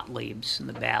the Gottliebs and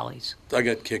the Bally's. I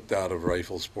got kicked out of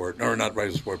Rifle Sport, or not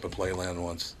Rifle Sport, but Playland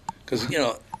once. Because,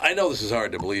 I know this is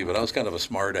hard to believe, but I was kind of a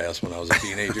smart ass when I was a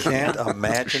teenager. Can't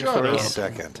imagine for a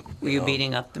second. Were you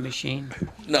beating up the machine?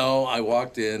 No, I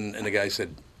walked in, and the guy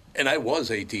said, and I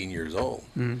was 18 years old,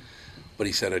 but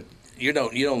he said, you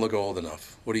don't look old enough.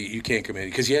 You can't come in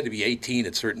because you had to be 18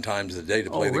 at certain times of the day to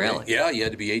play the game. Yeah, you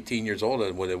had to be 18 years old,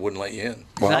 and it wouldn't let you in.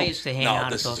 Well, I used to hang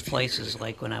out at those places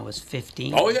like when I was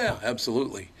 15. Oh yeah,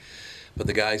 absolutely. But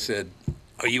the guy said,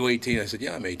 "Are you 18?" I said,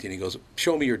 "Yeah, I'm 18." He goes,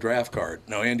 "Show me your draft card."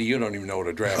 Now, Andy, you don't even know what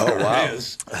a draft card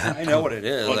is. I know what it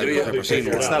is.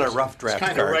 It's not a rough draft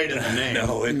card. It's kind of right in the name.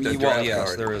 No, it's a draft yes,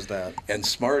 card. there is that. And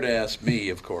smart-ass me,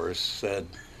 of course, said,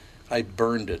 I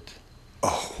burned it.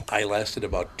 Oh. I lasted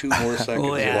about 2 more seconds.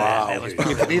 Oh, yeah, wow.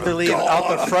 You could either leave out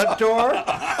the front door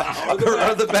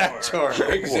or the back door.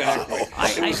 Exactly. Wow.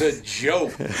 It was a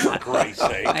joke, for Christ's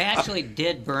sake. I actually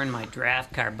did burn my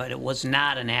draft card, but it was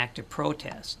not an act of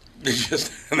protest. It's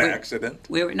just an accident?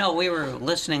 We were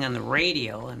listening on the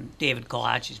radio in David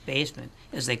Kalachi's basement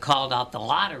as they called out the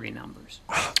lottery numbers.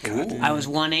 Ooh. I was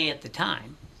 1A at the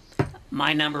time.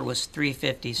 My number was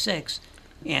 356.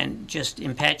 And just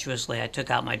impetuously, I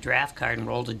took out my draft card and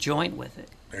rolled a joint with it.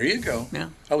 There you go. Yeah.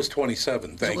 I was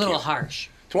 27. Thank you. It's a little harsh.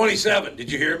 27.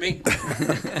 Did you hear me?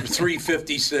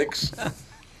 356.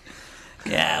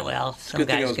 Yeah, well, some good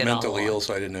guys thing I was get mentally ill,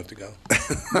 so I didn't have to go.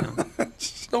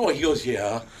 No, he goes,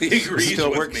 yeah. He agrees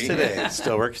Still with works me. today.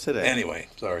 Still works today. Anyway,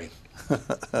 sorry.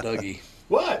 Dougie.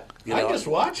 What? I'm just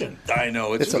watching. I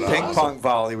know. It's a ping pong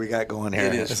volley we got going here.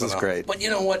 It is. This is great. But you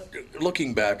know what?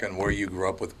 Looking back on where you grew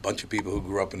up with a bunch of people who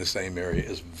grew up in the same area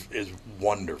is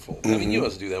wonderful. I mean, you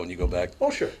always do that when you go back.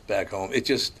 Oh, sure. Back home. It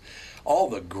just all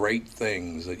the great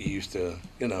things that you used to,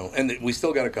 and we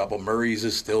still got a couple. Murray's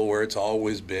is still where it's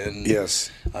always been.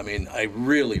 Yes. I mean, I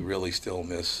really, really still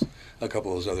miss a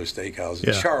couple of those other steakhouses.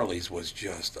 Yeah. Charlie's was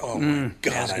just, oh my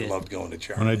God, I good. loved going to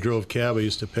Charlie's. When I drove cab, I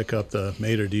used to pick up the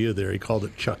maitre d' there. He called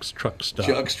it Chuck's Truck Stop.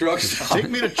 Chuck's Truck Stop. Take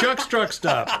me to Chuck's Truck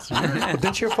Stop.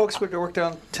 Didn't your folks work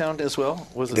downtown as well?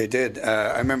 Was it? They did.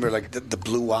 I remember like the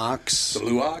Blue Ox. The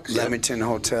Blue Ox? Leamington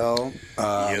Hotel.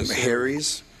 Yes, sir.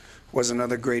 Harry's was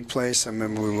another great place. I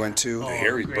remember we went to. The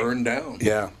Harry's great. burned down.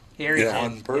 Yeah. Harry's Yeah.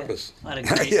 On purpose. A lot of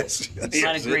great, Yes.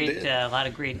 a lot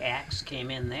of great acts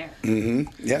came in there.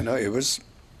 Mm-hmm. Yeah, no, it was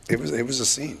a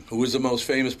scene. Who was the most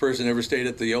famous person ever stayed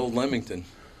at the old Leamington?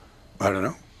 I don't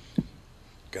know.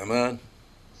 Come on.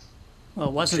 Well,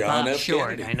 it wasn't John Bob F. Short.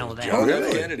 Kennedy. I know that. John really?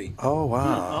 F. Kennedy. Oh,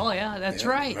 wow. Oh yeah, that's Yeah,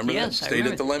 right. remember that? Yes, I Stayed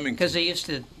at the Leamington. because they used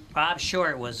to. Bob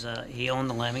Short was he owned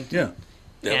the Leamington. Yeah.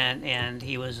 Yep. And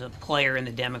he was a player in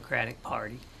the Democratic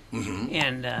Party, Mm-hmm.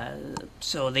 and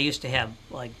so they used to have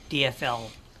like DFL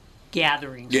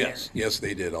gatherings Yes,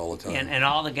 they did all the time. there, and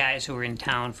all the guys who were in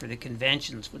town for the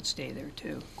conventions would stay there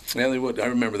too. Yeah, they would. I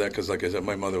remember that because, like I said,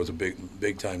 my mother was a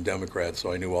big time Democrat,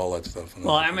 so I knew all that stuff.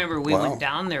 Well, I remember we Wow. went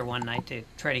down there one night to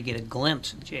try to get a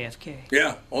glimpse of JFK.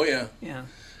 Yeah. Oh, yeah. Yeah,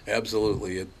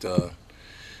 Absolutely.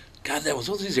 God,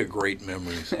 these are great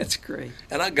memories. that's great.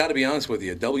 And I got to be honest with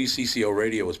you, WCCO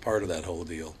radio was part of that whole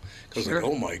deal. Because Sure.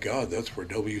 oh my God, that's where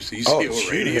WCCO Oh, it's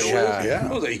radio huge. was. Yeah.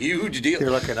 That was a huge deal. You're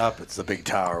looking up. It's the big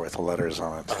tower with the letters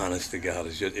on it. Honest to God,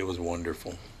 it was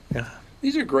wonderful. Yeah.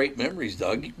 These are great memories,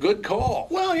 Doug. Good call.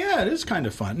 Well, yeah, it is kind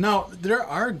of fun. Now, there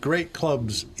are great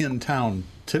clubs in town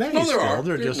today. No, there still. are.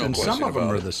 They're There's just, no and some question of them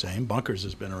about are it. the same. Bunkers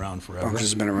has been around forever. Bunkers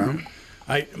has been around.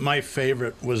 My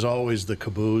favorite was always the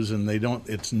Caboose, and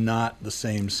it's not the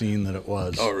same scene that it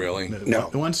was. Oh, really? No.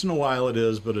 Once in a while it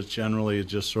is, but it's generally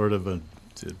just sort of a.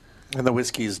 And the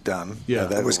whiskey's done. Yeah,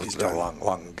 that the whiskey's was done done.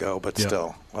 long ago, but Yeah.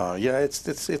 still,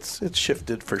 it's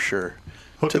shifted for sure.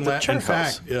 Hook to and the Ladder. In Chart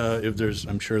House. fact, if there's,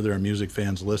 I'm sure there are music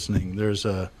fans listening. There's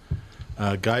a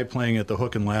guy playing at the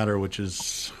Hook and Ladder, which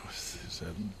is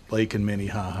Blake and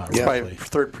Minnehaha. It's by roughly.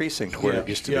 Third Precinct where it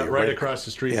used to be. right across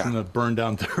the street Yeah. from the burned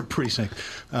down Third Precinct.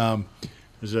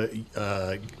 There's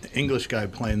a English guy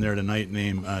playing there tonight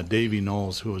named Davey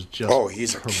Knowles, who was just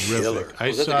He's a horrific. killer. I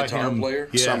Was that the saw guitar him. player?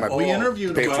 Yeah, Saw him at we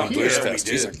interviewed him Bayfront out Blues here, Fest.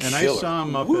 He's a and I killer. saw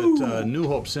him up at New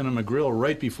Hope Cinema Grill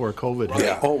right before COVID hit.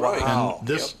 Yeah. Oh, wow.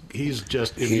 And he's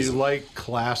just, if you like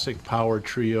classic power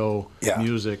trio Yeah.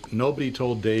 music, nobody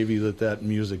told Davey that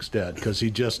music's dead because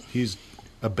he's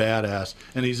a badass,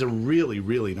 and he's a really,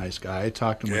 really nice guy. I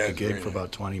talked to him Yeah, at the gig very for nice.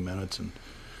 about 20 minutes, and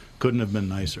couldn't have been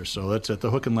nicer. So that's at the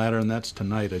Hook and Ladder, and that's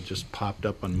tonight. It just popped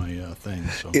up on my thing.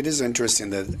 So It is interesting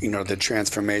that the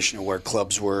transformation of where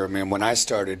clubs were. I mean, when I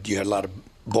started, you had a lot of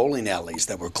bowling alleys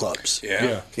that were clubs. Yeah.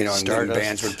 And then Stardust,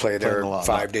 bands would play there playing a lot.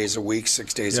 5 days a week,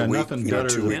 6 days yeah, a week, nothing better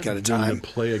 2 weeks at a than time. to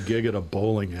play a gig at a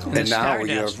bowling alley. And now you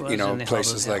Stardust have was in the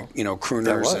places Hub of like Hell. That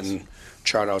Crooners was. and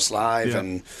Charthouse Live Yeah.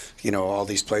 and all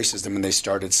these places. I mean, they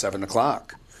start at 7:00.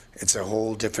 It's a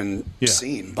whole different Yeah.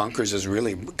 scene. Bunkers is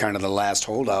really kind of the last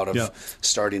holdout of Yeah.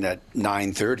 starting at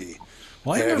 9:30.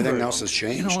 Well, I Everything remember, else has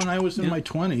changed. when I was in my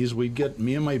 20s,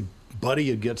 me and my buddy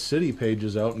would get city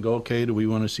pages out and go, okay, do we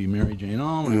want to see Mary Jane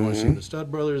Allman? Do we want to see the Stud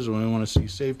Brothers? Do we want to see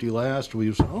Safety Last?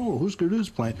 We say, who's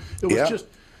playing? It was Yeah. just,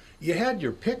 you had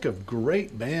your pick of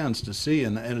great bands to see,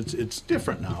 and it's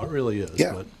different now. It really is.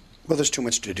 Yeah. But, Well, there's too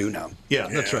much to do now. yeah,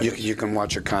 that's right. You can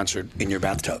watch a concert in your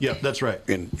bathtub. Yeah, that's right.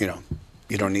 And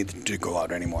you don't need to go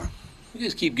out anymore. You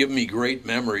just keep giving me great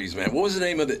memories, man. What was the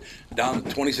name of it? Down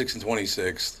 26th and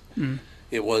 26th.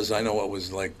 It was, I know it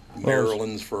was like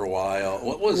Maryland's for a while.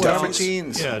 What was Duffy that?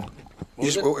 Jeans. Yeah, What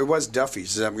was it? It was Duffy's.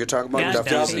 Is that what you're talking about? Yeah,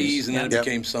 Duffy's? Duffy's, and then it Yep.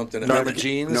 became something. Norma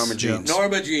Jeans. Norma Jeans.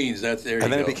 Norma Jeans. That's there. And you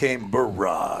then go. it became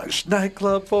Barrage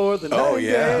Nightclub for the Oh, 90s.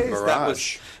 yeah, That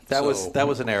Barrage.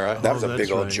 was an era. That was a that's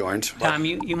big old right. joint. Tom,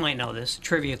 you might know this.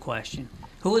 Trivia question.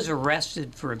 Who was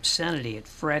arrested for obscenity at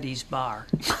Freddy's Bar?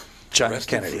 John Arrested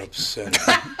Kennedy. for obscenity.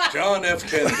 John F.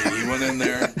 Kennedy. He went in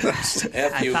there. F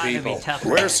I you thought it'd people. be tough.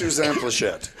 Where's Suzanne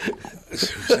Plachette?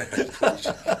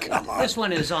 Come on. This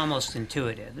one is almost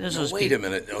intuitive. This was Wait a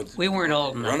minute. We weren't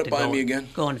old enough Run it to by go, me again.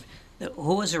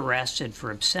 Who was arrested for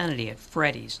obscenity at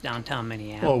Freddy's downtown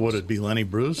Minneapolis? well, would it be Lenny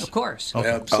Bruce? Of course. Okay.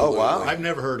 Absolutely. Oh, wow. I've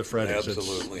never heard of Freddy's.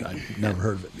 Absolutely. I've never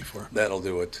heard of it before. That'll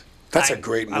do it. That's a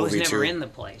great movie, I was never too. in the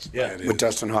place. Yeah, it With is.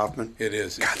 Dustin Hoffman. It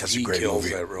is. God, that's He a great kills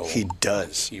movie. that role. He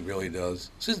does. He really does.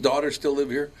 Does his daughter still live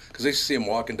here? Because I used to see him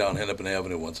walking down Hennepin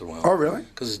Avenue once in a while. Oh, really?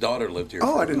 Because his daughter lived here.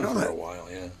 Oh, for, I didn't know for that. a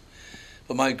while, yeah.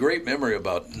 But my great memory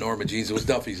about Norma Jean's, it was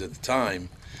Duffy's at the time.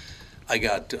 I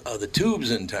got the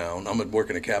Tubes in town. I'm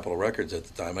working at Capitol Records at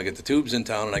the time. I got the Tubes in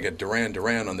town, and I got Duran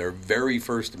Duran on their very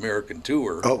first American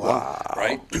tour. Oh, wow.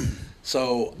 Right?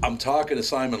 So I'm talking to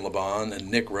Simon LeBon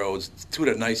and Nick Rhodes, two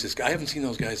of the nicest guys. I haven't seen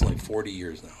those guys in like 40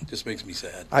 years now. It just makes me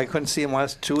sad. I couldn't see them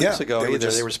last 2 weeks ago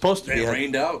either. They were supposed to be. It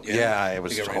rained out. Yeah, it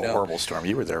was They a got rained out. horrible storm.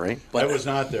 You were there, right? But I was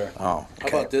not there. Oh, How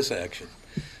about this action?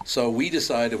 So we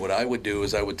decided what I would do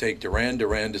is I would take Duran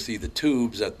Duran to see the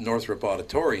Tubes at Northrop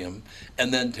Auditorium,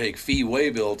 and then take Fee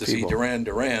Waybill to see Duran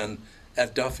Duran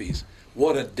at Duffy's.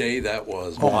 What a day that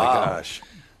was! Oh my gosh!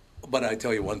 But I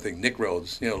tell you one thing, Nick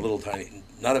Rhodes, little tiny,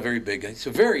 not a very big guy. He's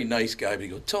a very nice guy, but he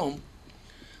goes, Tom,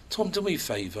 do me a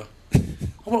favor. I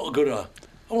want to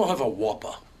have a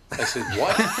Whopper. I said,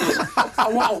 what? He goes, I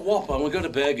want a Whopper. I want to go to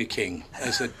Burger King. I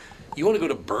said, you want to go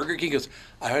to Burger King? He goes,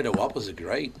 I heard the Whoppers are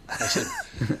great. I said,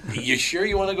 you sure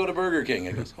you want to go to Burger King?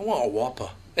 I goes, I want a Whopper.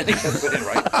 And he kept saying,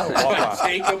 right? So I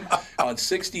take him on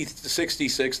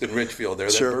 66th in Richfield there.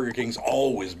 Sure. That Burger King's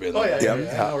always been Oh, there. yeah,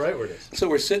 yeah. I know right where it is. So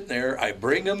we're sitting there. I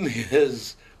bring him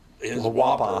his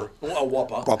Whopper. A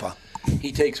Whopper. Whopper.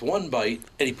 He takes one bite,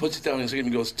 and he puts it down and he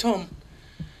goes, Tom,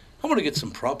 I want to get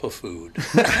some proper food.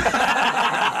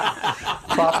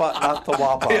 Proper, not the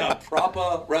Whopper. Yeah,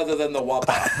 proper rather than the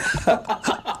Whopper.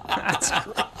 That's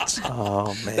great.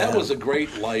 Oh, man. That was a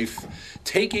great life.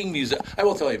 I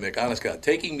will tell you, Mick, honest God,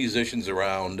 taking musicians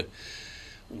around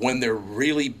when they're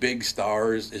really big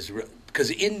stars is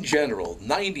because in general,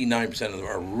 99% of them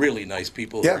are really nice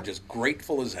people who are just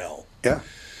grateful as hell. Yeah.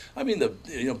 I mean,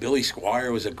 Billy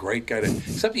Squire was a great guy,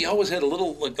 except he always had a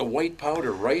little, like the white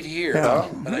powder right here. Yeah.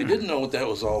 And I didn't know what that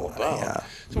was all about. Yeah.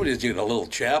 Somebody was doing a little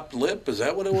chapped lip. Is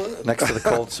that what it was? Next to the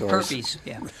cold sores. Herpes,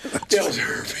 yeah. Yeah, it was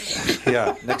herpes.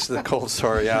 Yeah, next to the cold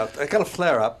sore. Yeah, I got a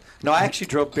flare up. No, I actually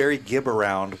drove Barry Gibb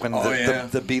around when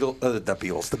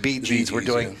the Bee Gees were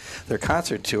doing their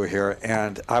concert tour here,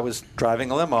 and I was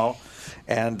driving a limo,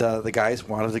 and the guys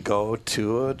wanted to go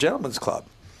to a gentleman's club.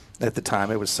 At the time,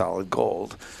 it was Solid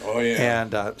Gold. Oh, yeah.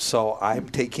 And so I'm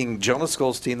taking Jonas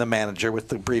Goldstein, the manager, with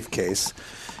the briefcase,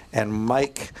 and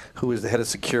Mike, who was the head of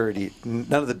security.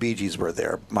 None of the Bee Gees were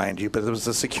there, mind you, but it was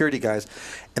the security guys.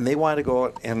 And they wanted to go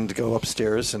out and go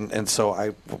upstairs, and so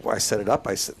I set it up.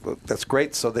 I said, well, that's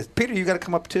great. So they, Peter, you got to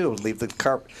come up too, leave the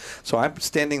car. So I'm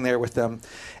standing there with them,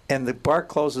 and the bar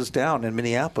closes down in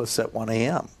Minneapolis at 1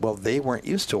 a.m. Well, they weren't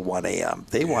used to 1 a.m.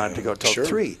 They wanted to go till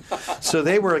 3. So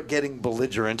they were getting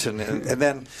belligerent, and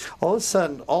then all of a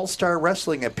sudden, All-Star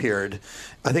Wrestling appeared.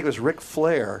 I think it was Ric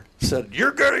Flair said,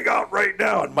 "You're getting out right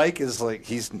now." And Mike is like,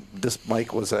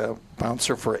 Mike was a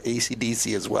bouncer for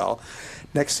AC/DC as well.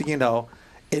 Next thing you know,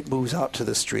 it moves out to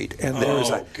the street, and there's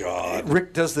God.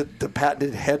 Rick does the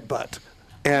patented headbutt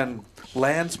and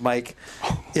lands Mike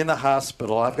in the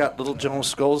hospital. I've got little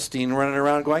Jonas Goldstein running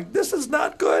around going, "This is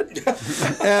not good."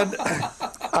 And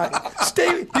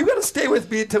you got to stay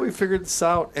with me until we figure this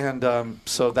out. And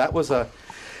so that was a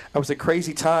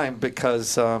crazy time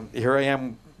because here I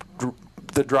am,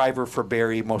 the driver for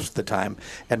Barry most of the time,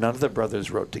 and none of the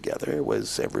brothers rode together. It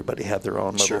was everybody had their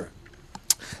own little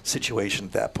situation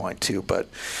at that point too. But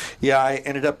yeah, I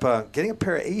ended up getting a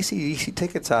pair of AC/DC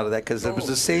tickets out of that because it was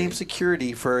the same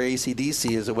security for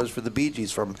AC/DC as it was for the Bee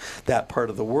Gees from that part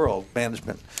of the world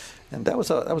management. And that was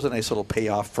a nice little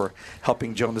payoff for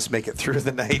helping Jonas make it through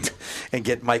the night and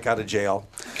get Mike out of jail.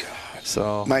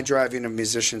 So my driving of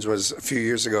musicians was a few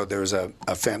years ago. There was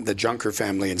the Junker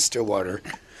family in Stillwater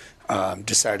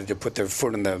decided to put their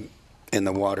foot in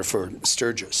the water for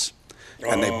Sturgis,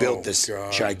 and they built this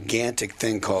gigantic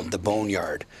thing called the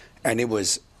Boneyard, and it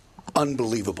was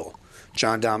unbelievable.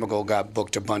 John Domago got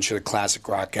booked a bunch of the classic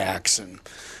rock acts,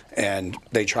 and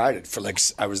they tried it for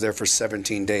I was there for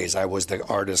 17 days. I was the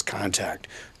artist contact.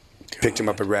 Picked him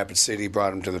up at Rapid City,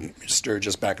 brought him to the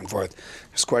Sturgis, back and forth.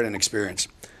 It was quite an experience.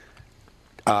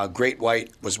 Great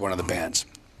White was one of the bands.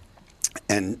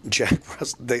 And Jack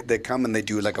Russell, they come and they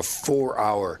do like a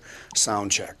 4-hour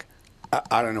sound check.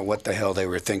 I don't know what the hell they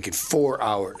were thinking. 4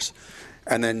 hours.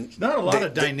 And then not a lot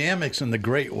of dynamics in the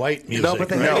Great White music. No, but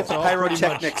they have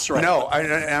pyrotechnics, right? No,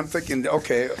 I'm thinking,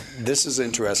 okay, this is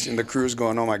interesting. The crew's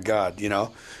going, oh my God,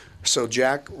 So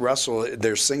Jack Russell,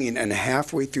 they're singing, and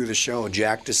halfway through the show,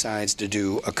 Jack decides to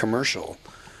do a commercial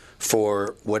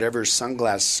for whatever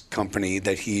sunglass company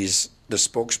that he's the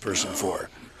spokesperson for.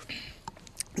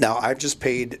 Now, I've just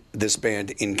paid this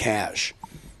band in cash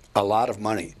a lot of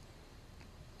money.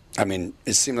 I mean,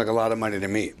 it seemed like a lot of money to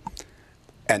me.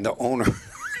 and the owner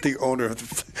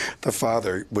the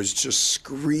father was just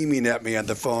screaming at me on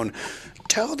the phone,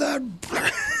 tell that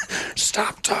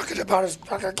stop talking about his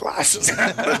fucking glasses.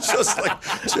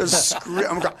 just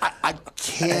scream. I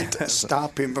can't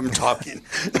stop him from talking.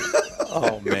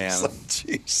 Oh man,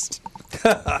 jeez.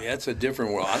 Yeah, it's a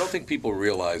different world. I don't think people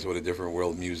realize what a different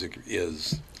world music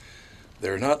is.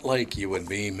 They're not like you and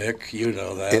me, Mick. You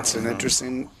know that. It's an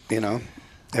interesting,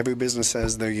 every business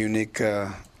has their unique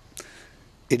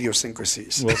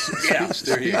idiosyncrasies. Well, yes,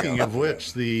 there you speaking go. of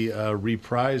which, the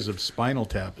reprise of Spinal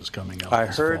Tap is coming out. I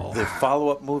this heard fall. the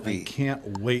follow-up movie. I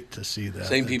can't wait to see that.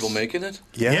 Same people making it?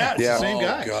 Yeah, it's the same Oh,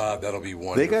 guy. God, that'll be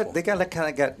wonderful. They kind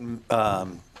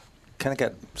of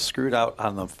got screwed out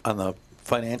on the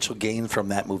financial gain from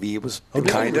that movie. It was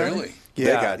Kind of. Really?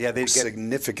 Yeah, They they get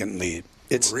significantly.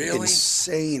 It's Really?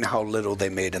 insane how little they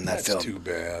made in that That's film. too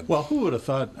bad. Well, who would have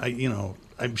thought?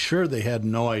 I'm sure they had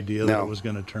no idea that No. it was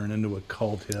going to turn into a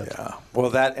cult hit. Yeah.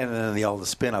 Well, that and then all the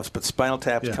spin-offs. But Spinal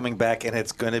Tap's coming back, and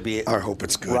it's going to be I hope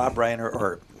it's good. Rob Reiner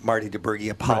or Marty DeBerge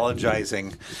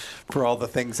apologizing for all the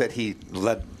things that he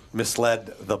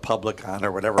misled the public on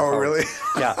or whatever. Oh, really?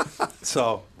 Yeah.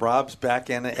 So Rob's back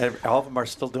in it. All of them are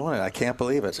still doing it. I can't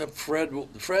believe it. Except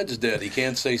Fred's dead. He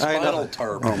can't say I know. Spinal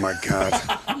Tap. Oh my God!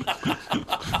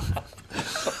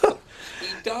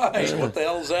 He died. What the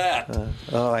hell's that?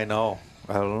 Oh, I know.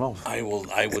 I don't know. I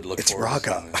would look It's forward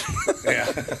Raga. to seeing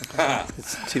it. Yeah.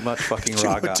 It's too much fucking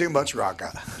raga. Too much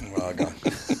Raga. Raga.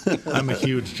 I'm a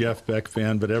huge Jeff Beck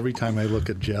fan, but every time I look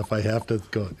at Jeff, I have to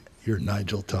go, "You're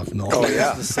Nigel Tufnell." Oh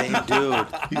yeah, The same dude.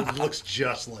 He looks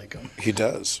just like him. he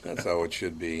does. That's how it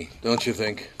should be, don't you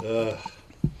think?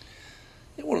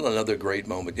 Another great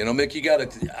moment. Mick, you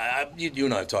got to. You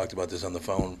and I have talked about this on the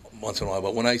phone once in a while,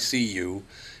 but when I see you,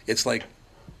 it's like,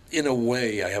 in a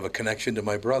way, I have a connection to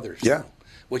my brothers. Yeah.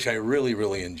 Which I really,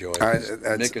 really enjoy.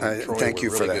 Mick and Troy Thank were you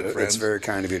for really that. good friends. It's very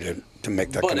kind of you to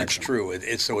make that But connection. it's true.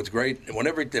 It's great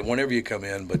whenever you come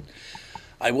in. But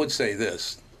I would say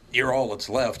this: you're all that's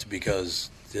left because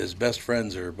his best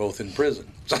friends are both in prison.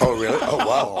 Oh really? Oh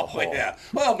wow. Oh, yeah.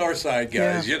 Well, Northside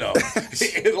guys,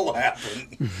 it'll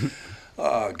happen.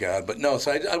 Oh God, but no.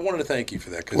 So I wanted to thank you for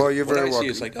that because Well, you're when very I see welcome.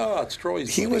 it's like, it's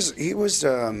Troy's. He buddy. was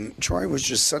Troy was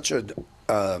just such a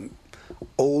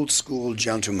old school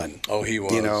gentleman. Oh, he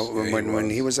was. Yeah, when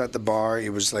he was at the bar, he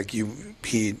was like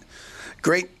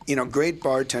great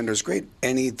bartenders, great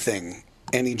anything,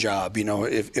 any job.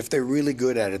 If they're really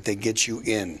good at it, they get you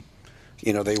in.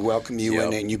 They welcome you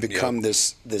in, and you become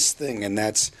this thing, and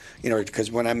that's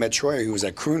because when I met Troy, he was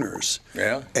at Crooners.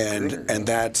 Yeah. And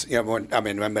that's I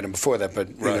met him before that,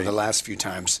 but the last few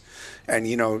times, and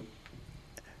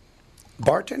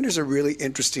bartenders are really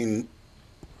interesting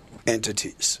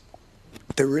entities.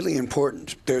 They're really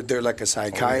important. They're like a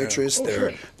psychiatrist.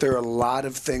 They're a lot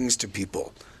of things to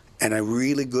people, and a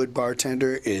really good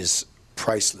bartender is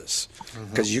priceless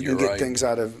because you can get things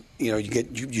out of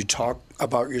you talk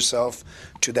about yourself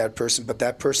to that person, but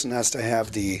that person has to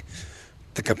have the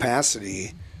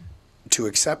capacity to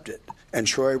accept it. And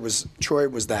Troy was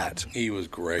that. He was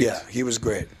great. Yeah, he was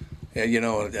great. And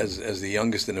as the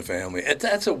youngest in the family,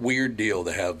 that's a weird deal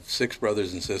to have 6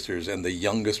 brothers and sisters, and the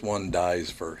youngest one dies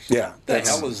first. Yeah, the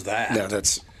hell is that?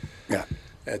 Yeah,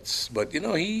 But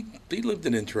he lived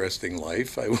an interesting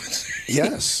life, I would say.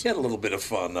 Yes, he had a little bit of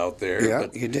fun out there. Yeah,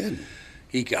 but he did.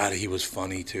 He was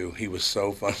funny too. He was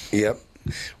so funny. Yep.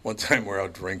 One time we're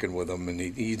out drinking with him, and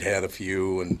he'd had a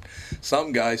few, and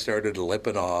some guy started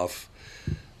lipping off.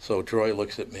 So Troy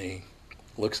looks at me,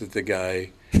 looks at the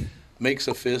guy, makes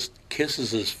a fist,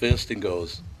 kisses his fist, and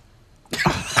goes.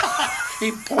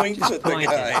 He points at the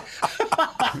guy.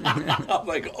 I'm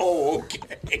like,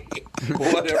 okay,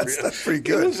 whatever. That's pretty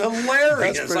good. It was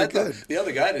hilarious. That's pretty good. The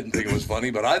other guy didn't think it was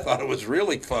funny, but I thought it was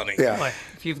really funny. Yeah. Boy,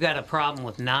 if you've got a problem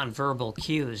with nonverbal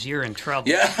cues, you're in trouble.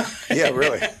 Yeah. Yeah,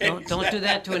 really. Don't do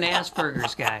that to an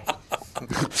Asperger's guy.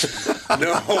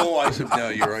 No, I said, no,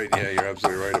 you're right. Yeah, you're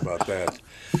absolutely right about that.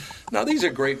 Now, these are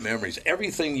great memories.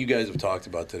 Everything you guys have talked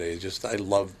about today is just, I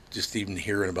love just even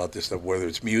hearing about this stuff, whether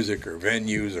it's music or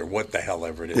venues or what the hell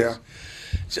ever it is. Yeah.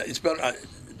 So it's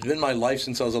been my life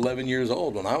since I was 11 years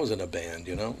old when I was in a band,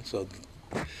 So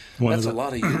that's a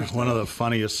lot of years. One of the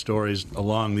funniest stories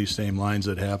along these same lines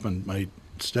that happened, my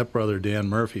stepbrother Dan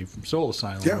Murphy from Soul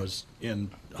Asylum was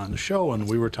on the show, and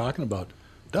we were talking about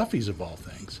Duffy's of all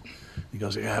things. He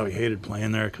goes, yeah, we hated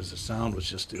playing there because the sound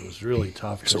was it was really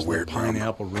tough. It's a weird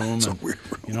pineapple room. It's a and, weird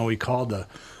room. We called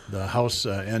the house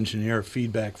engineer,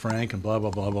 Feedback Frank, and blah, blah,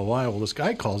 blah, blah, blah. Well, this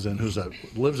guy calls in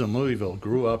lives in Louisville,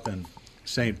 grew up in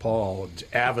St. Paul,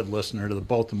 avid listener to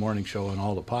both the morning show and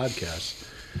all the podcasts.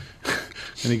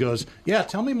 And he goes, yeah,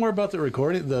 tell me more about the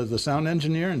recording, the sound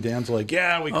engineer. And Dan's like,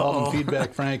 yeah, we call him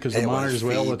Feedback Frank because the monitors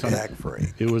were all the time.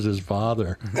 It was his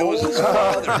father. It was his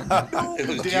father. It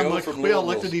was Dan, Joe like, from we all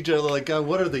Louisville. looked at each other like,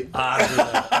 what are the odds of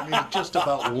that? I mean, just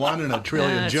about 1 in a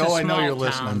trillion. It's Joe, a I know small you're town.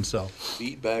 listening. So,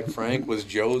 Feedback Frank was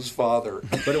Joe's father.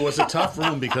 but it was a tough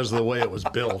room because of the way it was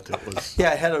built. It was.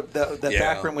 Yeah, it had that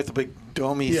back room with the big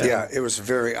domey thing. Yeah, it was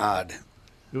very odd.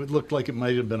 It looked like it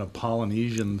might have been a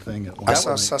Polynesian thing at one I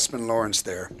point. saw Sussman Lawrence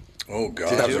there. Oh,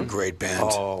 God. That was a great band.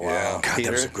 Oh, wow. Yeah. God, Peter,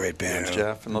 that was a great band.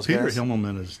 Jeff, and those Peter guys.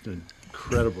 Himmelman is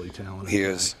incredibly talented. He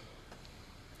is.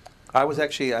 I was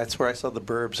actually, that's where I saw the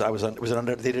Burbs.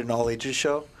 They did an all ages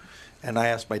show. And I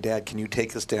asked my dad, can you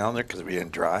take us down there? Because we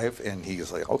didn't drive. And he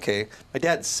was like, okay. My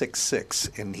dad's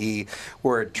 6'6", and he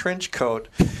wore a trench coat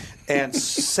and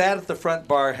sat at the front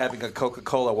bar having a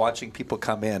Coca-Cola watching people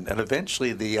come in. And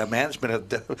eventually the management of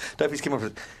Duffy's came over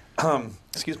and said,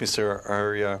 excuse me, sir,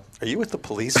 are you with the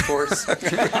police force?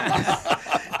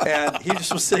 And he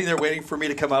just was sitting there waiting for me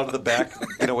to come out of the back,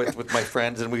 with my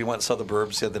friends. And we went and saw the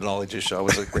Burbs, had the knowledge show. It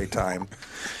was a great time.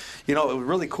 It was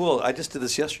really cool. I just did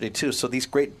this yesterday, too. So these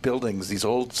great buildings, these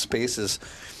old spaces,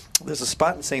 there's a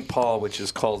spot in St. Paul which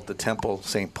is called the Temple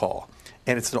St. Paul.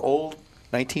 And it's an old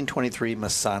 1923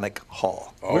 Masonic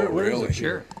hall. Oh, really?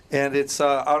 Sure. And it's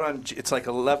out on, it's like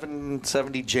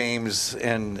 1170 James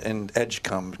and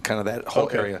Edgecombe, kind of that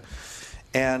whole area.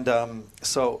 And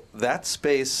so that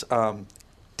space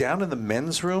down in the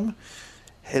men's room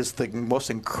has the most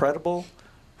incredible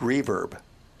reverb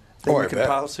that you can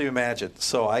possibly imagine.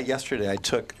 So yesterday I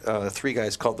took 3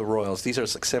 guys called the Royals. These are like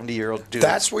 70-year-old dudes.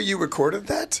 That's where you recorded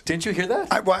that? Didn't you hear that?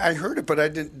 I heard it, but I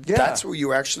didn't. Yeah. That's where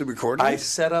you actually recorded it? I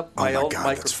set up my old God,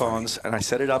 microphones, and I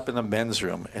set it up in the men's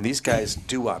room. And these guys,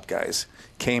 doo-wop guys,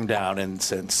 came down and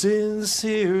said,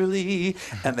 sincerely.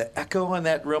 And the echo in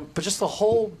that room, but just the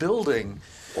whole building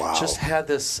just had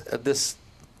this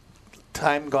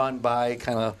time gone by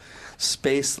kind of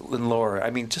space and lore. I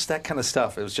mean, just that kind of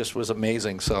stuff. It was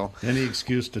amazing. So any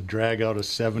excuse to drag out a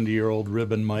 70-year-old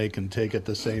ribbon mic and take it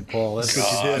to St. Paul. That's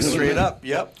what you did. Straight up.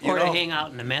 Yep. Or to hang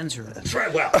out in the men's room. That's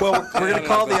right. Well, we're going to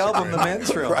call the album The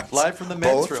Men's Room. Right. Live from the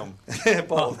men's Both? room.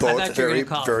 Both I thought you were very, going to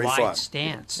call very it Wide fun.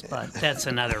 Stance, but that's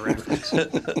another reference.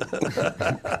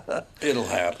 It'll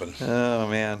happen. Oh,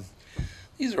 man.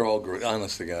 These are all great.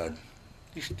 Honest to God.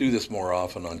 You should do this more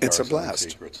often on It's a Car Selling blast.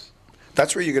 Secrets.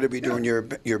 That's where you're going to be doing your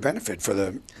benefit for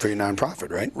your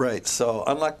nonprofit, right? Right. So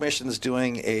Unlocked Mission is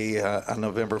doing on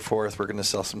November 4th. We're going to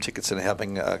sell some tickets and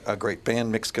having a great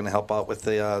band mix going to help out with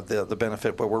the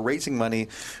benefit. But we're raising money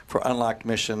for Unlocked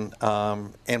Mission,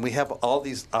 and we have all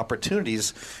these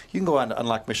opportunities. You can go on to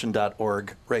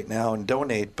unlockedmission.org right now and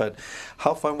donate. But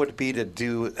how fun would it be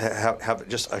to have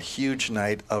just a huge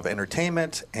night of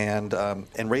entertainment and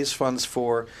raise funds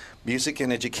for music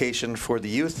and education for the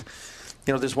youth?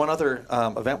 There's one other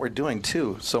event we're doing,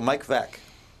 too. So Mike Veck,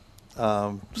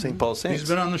 St. Paul Saints. He's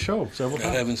been on the show several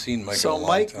times. I haven't seen Mike So in a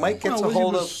long time. Mike gets he a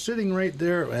hold was of... sitting right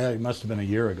there. It must have been a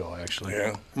year ago, actually.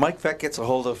 Yeah. Mike Veck gets a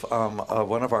hold of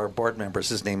one of our board members.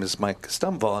 His name is Mike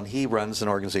Stumval, and he runs an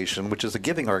organization, which is a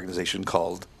giving organization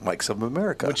called Mikes of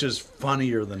America. Which is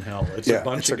funnier than hell. It's Yeah, a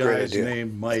bunch it's a of great guys idea.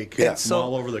 named Mike Yeah. from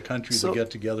all over the country to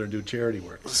get together and do charity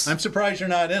work. I'm surprised you're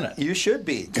not in it. You should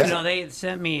be. They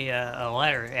sent me a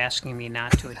letter asking me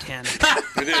not to attend.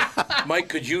 You did. Mike,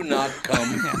 could you not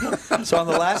come? So on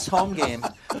the last home game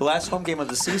of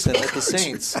the season at the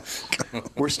Saints,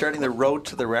 we're starting the road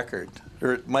to the record.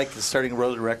 Or Mike is starting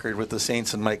road to the record with the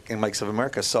Saints and Mikes of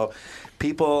America. So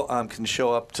people can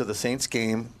show up to the Saints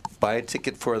game, buy a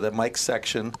ticket for the Mike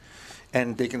section,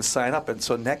 and they can sign up. And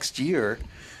so next year,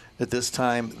 at this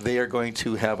time, they are going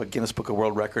to have a Guinness Book of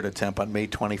World Record attempt on May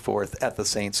 24th at the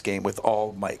Saints game with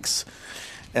all mics.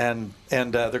 And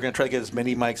they're going to try to get as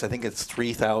many mics. I think it's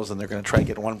 3,000. They're going to try to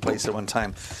get one place at one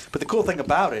time. But the cool thing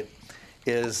about it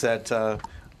is that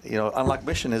Unlocked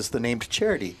Mission is the named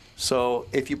charity. So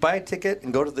if you buy a ticket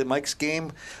and go to the Mike's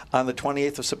game on the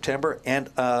 28th of September and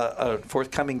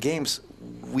forthcoming games,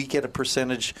 we get a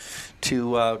percentage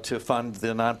to fund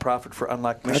the nonprofit for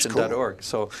unlockedmission.org. Cool.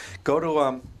 So go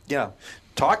to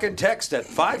talk and text at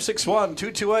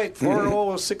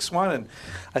 561-228-4061, and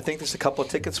I think there's a couple of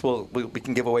tickets we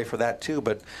can give away for that too.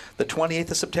 But the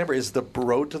 28th of September is the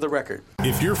road to the record.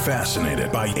 If you're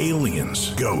fascinated by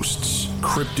aliens, ghosts,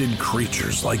 cryptid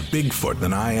creatures like Bigfoot,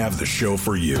 then I have the show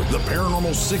for you. The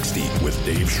Paranormal 60 with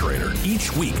Dave Schrader.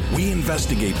 Each week, we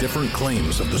investigate different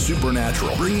claims of the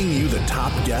supernatural, bringing you the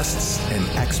top guests and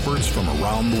experts from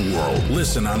around the world.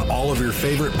 Listen on all of your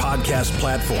favorite podcast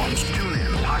platforms. Tune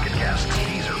in, Pocket Cast,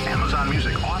 Deezer, Amazon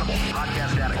Music, Audible,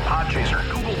 Podcast Addict, Podchaser,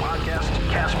 Google Podcasts,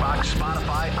 Castbox,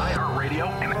 Spotify,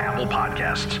 iHeartRadio, and Apple Apple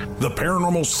Podcasts. The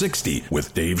Paranormal 60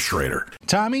 with Dave Schrader.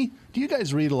 Tommy, do you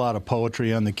guys read a lot of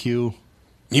poetry on the queue?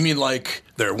 You mean like,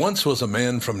 there once was a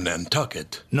man from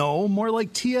Nantucket? No, more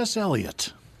like T.S.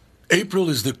 Eliot. April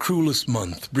is the cruelest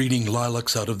month, breeding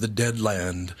lilacs out of the dead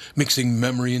land, mixing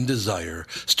memory and desire,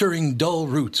 stirring dull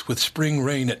roots with spring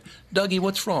rain. Dougie,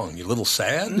 what's wrong? You a little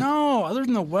sad? No, other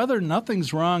than the weather,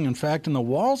 nothing's wrong. In fact, in the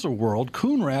Walser world,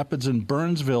 Coon Rapids and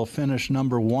Burnsville finished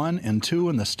number 1 and 2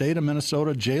 in the state of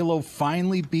Minnesota. J-Lo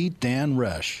finally beat Dan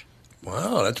Resch.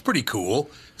 Wow, that's pretty cool.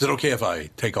 Is it okay if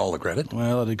I take all the credit?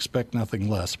 Well, I'd expect nothing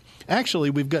less. Actually,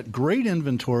 we've got great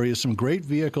inventory of some great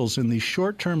vehicles, and these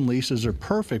short-term leases are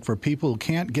perfect for people who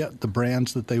can't get the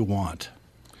brands that they want.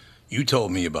 You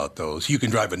told me about those. You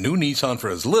can drive a new Nissan for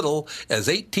as little as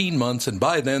 18 months, and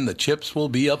by then the chips will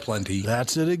be aplenty.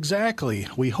 That's it exactly.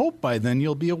 We hope by then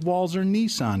you'll be a Walser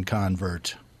Nissan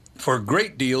convert. For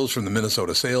great deals from the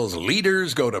Minnesota sales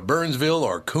leaders, go to Burnsville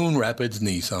or Coon Rapids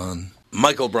Nissan.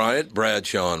 Michael Bryant,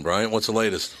 Bradshaw and Bryant, what's the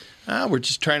latest? We're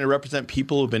just trying to represent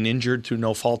people who've been injured through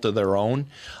no fault of their own.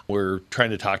 We're trying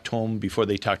to talk to them before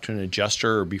they talk to an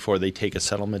adjuster or before they take a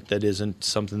settlement that isn't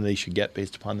something they should get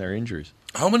based upon their injuries.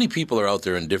 How many people are out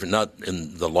there in different, not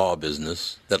in the law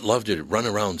business, that love to run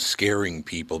around scaring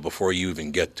people before you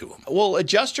even get to them? Well,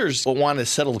 adjusters want to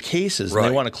settle cases, Right.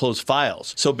 and they want to close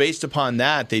files. So based upon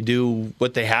that, they do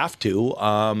what they have to.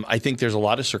 I think there's a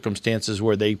lot of circumstances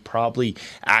where they probably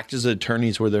act as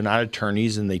attorneys where they're not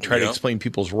attorneys, and they try to explain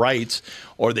people's rights,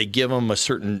 or they give them a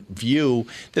certain view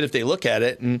that if they look at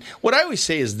it. And what I always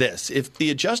say is this: if the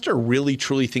adjuster really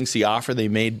truly thinks the offer they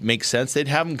made makes sense, they'd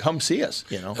have them come see us.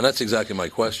 You know, And that's exactly my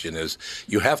question is,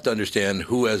 you have to understand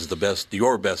who has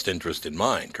your best interest in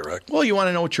mind, correct? Well, you want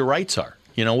to know what your rights are.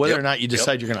 You know, whether or not you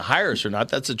decide you're going to hire us or not,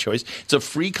 that's a choice. It's a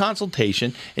free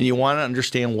consultation, and you want to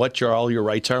understand what all your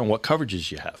rights are and what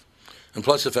coverages you have. And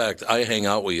plus the fact I hang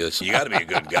out with you, so you got to be a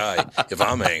good guy if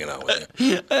I'm hanging out with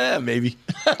you. Maybe.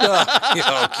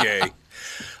 Okay.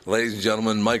 Ladies and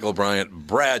gentlemen, Michael Bryant,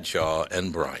 Bradshaw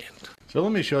and Bryant. So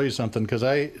let me show you something, because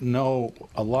I know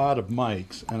a lot of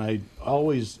mics, and I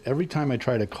always, every time I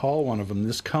try to call one of them,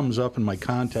 this comes up in my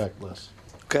contact list.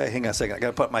 Okay, hang on a second. I got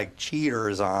to put my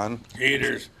cheaters on.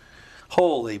 Cheaters.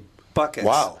 Holy buckets.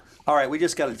 Wow. All right, we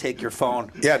just got to take your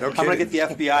phone. Yeah, no I'm going to kidding.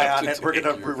 get the FBI on it. We're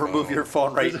going to remove your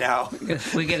phone right now.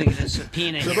 We got to get a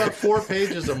subpoena. It's about 4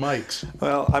 pages of mics.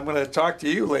 Well, I'm going to talk to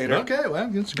you later. Okay, well,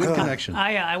 it's a good connection.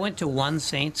 I went to one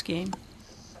Saints game.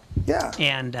 Yeah.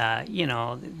 And,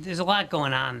 there's a lot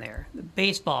going on there. The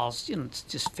baseball's, it's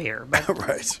just fair. But,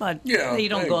 Right. But Yeah, you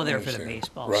don't I go there for the understand.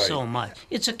 baseball Right. so much.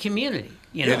 It's a community,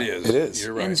 you know. It is. It is.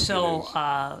 You're right. And so,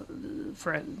 it is.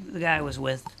 for the guy I was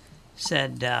with,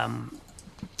 said,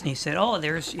 he said, "Oh,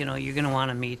 there's, you're going to want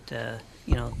to meet,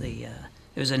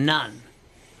 there's a nun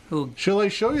who." Shall I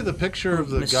show you the picture of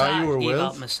the guy you were gave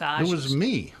out with? massages. It was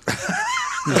me.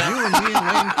 It was you and me and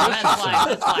Wayne That's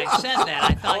Christensen. why I said that.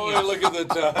 I thought Look at the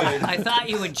time. I thought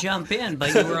you would jump in,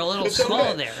 but you were a little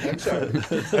slow there. I'm sorry.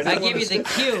 I give you the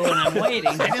cue, and I'm waiting.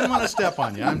 I didn't want to step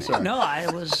on you. I'm sorry. No,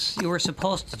 you were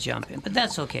supposed to jump in, but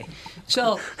that's okay.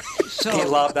 So He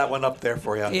lobbed that one up there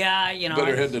for you. yeah,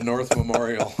 Better head to North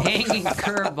Memorial. hanging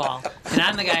curveball, and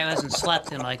I'm the guy who hasn't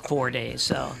slept in like 4 days.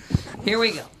 So here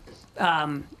we go.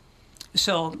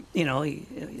 So you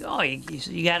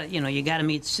got to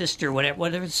meet sister,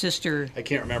 whatever sister. I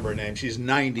can't remember her name. She's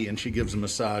 90 and she gives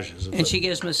massages. And she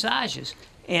gives massages,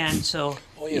 and so.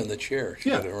 Oh, yeah, in the chair. She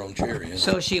got her own chair. Yeah.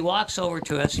 So she walks over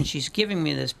to us and she's giving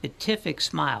me this beatific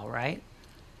smile, right?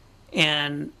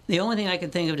 And the only thing I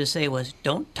could think of to say was,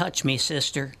 "Don't touch me,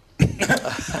 sister."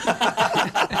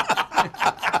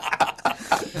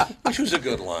 Which was a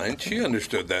good line. She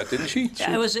understood that, didn't she?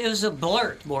 Yeah, it was a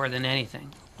blurt more than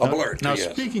anything. A blurt. Now,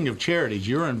 yes. speaking of charities,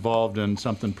 you're involved in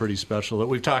something pretty special that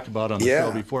we've talked about on the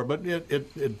show before, but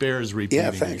it bears repeating.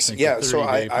 Yeah, thanks. I think, Yeah, the so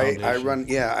 30 Day I Foundation. run,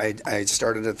 I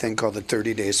started a thing called the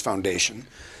 30 Days Foundation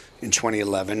in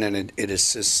 2011, and it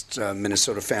assists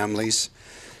Minnesota families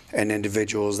and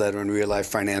individuals that are in real life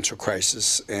financial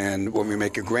crisis. And when we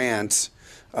make a grant,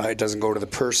 it doesn't go to the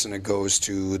person, it goes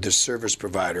to the service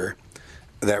provider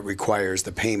that requires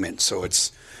the payment. So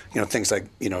it's, things like,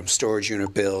 storage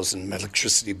unit bills and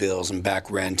electricity bills and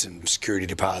back rent and security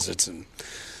deposits and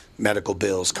medical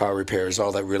bills, car repairs,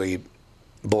 all that really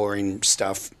boring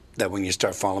stuff that when you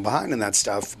start falling behind in that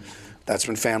stuff, that's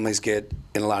when families get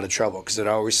in a lot of trouble, because it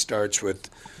always starts with,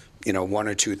 1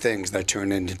 or 2 things that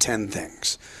turn into 10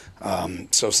 things.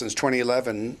 So since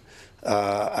 2011,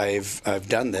 I've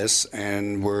done this,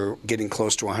 and we're getting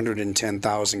close to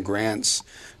 110,000 grants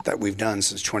that we've done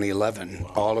since 2011,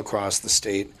 all across the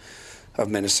state of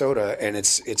Minnesota, and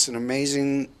it's an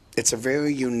amazing, it's a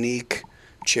very unique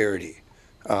charity.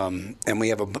 And we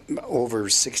have over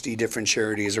 60 different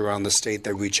charities around the state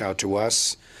that reach out to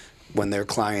us when their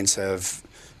clients have,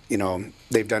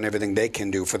 they've done everything they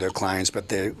can do for their clients, but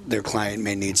their client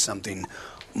may need something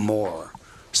more.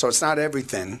 So it's not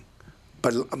everything,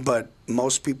 but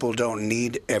most people don't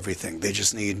need everything. They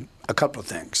just need a couple of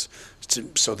things.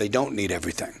 So they don't need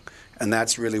everything. And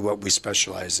that's really what we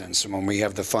specialize in. So when we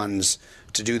have the funds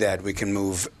to do that, we can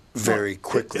move very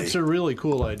quickly. It's a really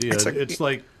cool idea. It's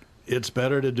like it's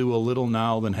better to do a little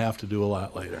now than have to do a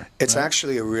lot later. It's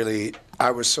actually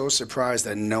I was so surprised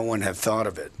that no one had thought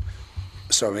of it.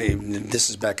 So this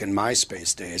is back in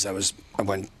MySpace days. I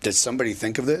went, did somebody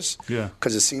think of this? Yeah.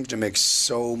 Because it seems to make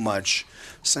so much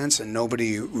sense, and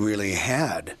nobody really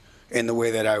had in the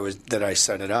way that I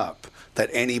set it up. That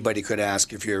anybody could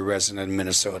ask if you're a resident of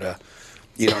Minnesota.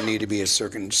 You don't need to be a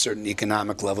certain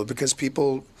economic level, because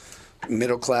people,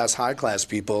 middle class, high class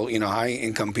people, high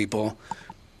income people,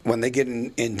 when they get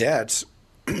in debt,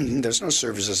 there's no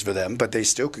services for them, but they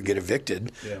still could get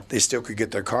evicted. Yeah. They still could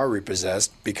get their car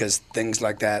repossessed, because things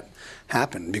like that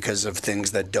happen because of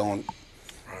things that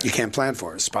you can't plan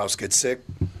for. A spouse gets sick,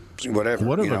 whatever.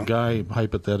 What if a guy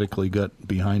hypothetically got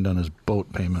behind on his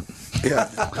boat payment? Yeah.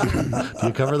 Do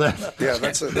you cover that? Yeah,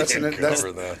 that's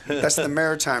the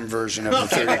maritime version of the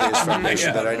 30 Days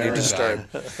Foundation that I need to start.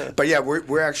 But yeah,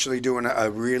 we're actually doing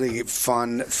a really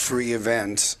fun, free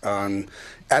event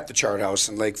at the Chart House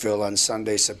in Lakeville on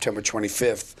Sunday, September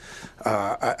 25th.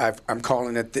 I'm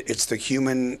calling it's the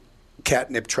human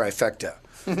catnip trifecta.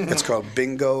 It's called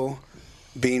Bingo,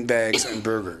 Beanbags, and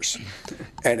Burgers.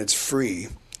 And it's free,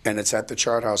 and it's at the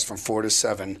Chart House from 4 to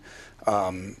 7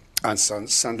 on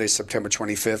Sunday, September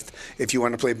 25th. If you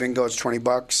want to play bingo, it's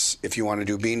 $20. If you want to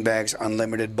do beanbags,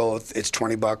 unlimited both, it's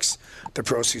 $20. The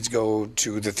proceeds go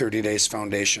to the 30 Days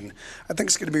Foundation. I think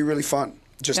it's going to be really fun.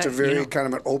 Just a very kind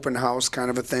of an open house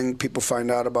kind of a thing. People find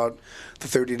out about the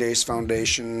 30 Days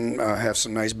Foundation, have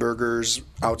some nice burgers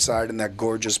outside in that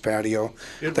gorgeous patio.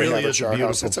 It really is a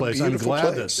beautiful place. I'm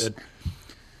glad that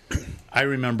I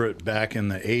remember it back in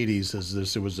the 80s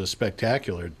as it was a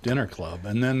spectacular dinner club,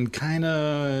 and then kind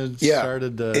of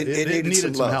started to... It needed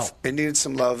some help. It needed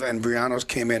some love, and Briano's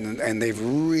came in, and they've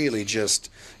really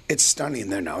just... It's stunning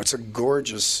there now. It's a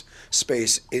gorgeous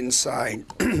space inside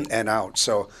and out.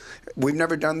 So we've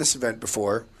never done this event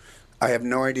before. I have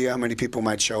no idea how many people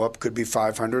might show up. Could be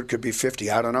 500, could be 50.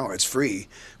 I don't know. It's free.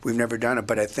 We've never done it.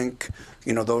 But I think,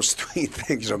 those three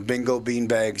things, bingo,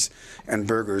 beanbags, and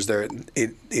burgers,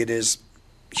 it is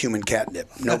human catnip.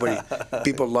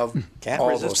 People love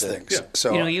all those things. Yeah.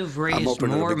 So you've raised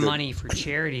more money for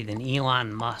charity than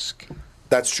Elon Musk.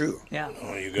 That's true. Yeah.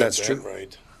 Oh, you got that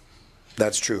right.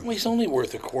 That's true. Well, he's only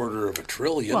worth $250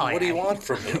 billion. Well, what do you want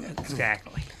from him?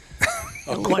 Exactly.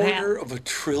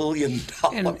 $250 billion.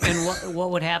 And what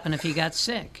would happen if he got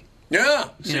sick? Yeah.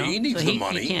 He needs the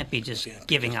money. He can't be just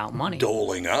giving out money.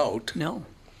 Doling out. No.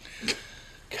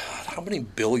 God, how many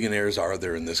billionaires are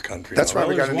there in this country? That's why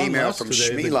we got an email from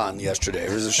Schmilan yesterday.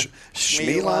 It was a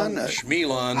Schmilan?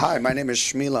 Schmilan. Hi, my name is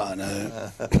Schmilan.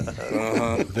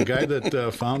 The guy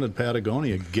that founded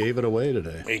Patagonia gave it away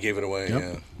today. He gave it away,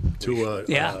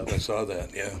 I saw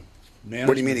that, yeah.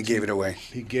 What do you mean he gave it away?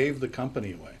 He gave the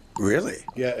company away. Really?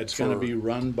 Yeah, it's going to be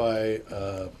run by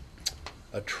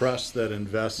a trust that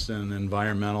invests in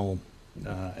environmental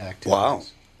activities. Wow.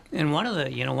 And one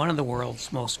of the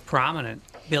world's most prominent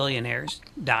billionaires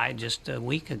died just a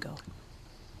week ago.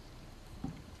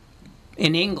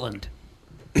 In England.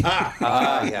 Yeah,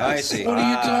 I see. What are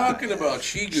you talking about?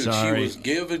 She was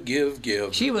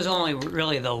give. She was only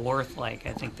really worth I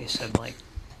think they said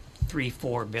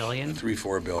 $3-4 billion.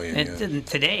 $3-4 billion. And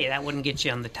today that wouldn't get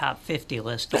you on the top 50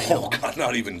 list. Oh God,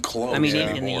 not even close. I mean,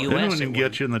 in the U.S. It wouldn't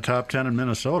get you in the top 10 in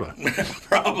Minnesota.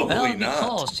 Probably not.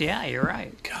 Close. Yeah, you're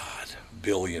right. God,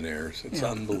 billionaires. It's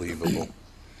unbelievable.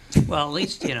 Well, at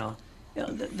least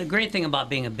the great thing about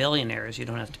being a billionaire is you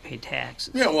don't have to pay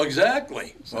taxes. Yeah, well,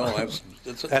 exactly. Well,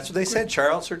 that's what they said.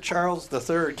 Charles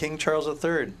III, King Charles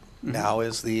III, now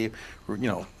is the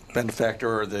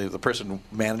benefactor or the person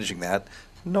managing that.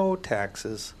 No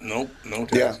taxes. Nope, no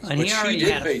taxes. Yeah. And but she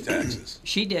did pay taxes.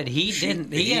 She did. He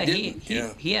didn't.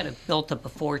 He had built up a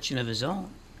fortune of his own.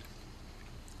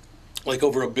 Like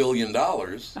over $1 billion.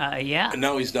 Yeah. And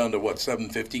now he's down to what,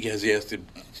 750 because he has to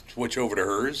switch over to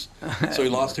hers. So he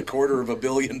lost $250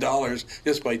 million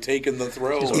just by taking the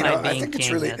throw. I think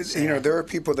it's really, there are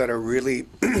people that are really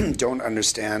don't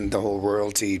understand the whole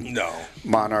royalty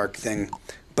monarch thing,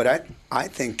 but I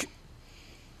think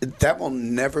that will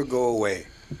never go away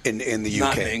in the UK.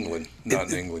 Not in England.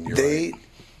 Not in England. You're right.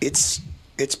 It's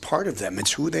It's part of them.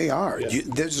 It's who they are. Yeah.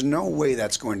 There's no way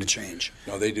that's going to change.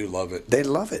 No, they do love it. They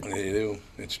love it. They do.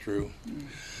 It's true.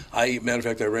 Matter of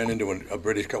fact, I ran into a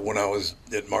British couple when I was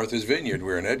at Martha's Vineyard. We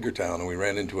were in Edgartown, and we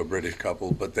ran into a British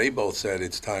couple, but they both said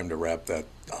it's time to wrap that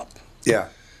up. Yeah.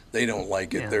 They don't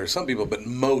like it. Yeah. There are some people, but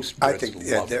most Brits I think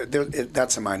love it.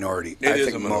 that's a minority. It I is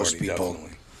think a minority, most people.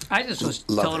 definitely. I just was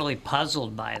love totally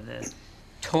puzzled by the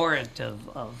torrent of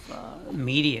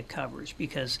media coverage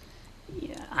because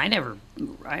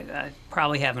I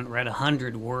probably haven't read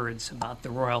 100 words about the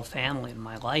royal family in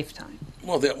my lifetime.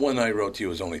 Well, that one I wrote to you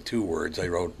was only 2 words.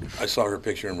 I saw her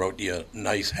picture and wrote you a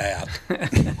nice hat.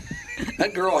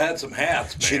 That girl had some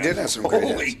hats, man. She did have some great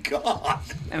Holy God.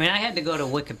 I mean, I had to go to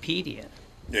Wikipedia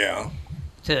Yeah.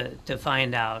 to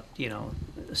find out,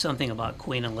 something about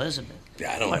Queen Elizabeth.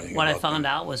 Yeah, I don't know anything What I about found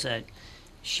out was that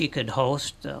she could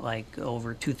host like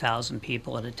over 2,000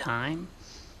 people at a time.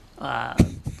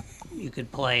 You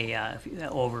could play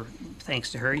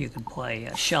thanks to her, you could play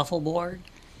shuffleboard.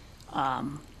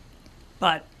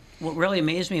 But what really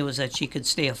amazed me was that she could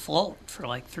stay afloat for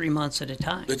like 3 months at a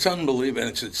time. It's unbelievable.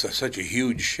 And it's such a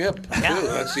huge ship, Yeah. too.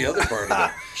 That's the other part of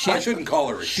it. I shouldn't call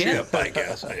her a ship, I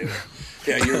guess.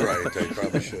 Yeah, you're right. I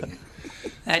probably shouldn't.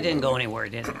 That didn't go anywhere,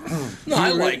 did it?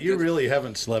 No, you really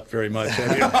haven't slept very much,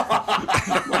 have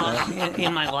you? Well,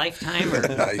 in my lifetime? Or?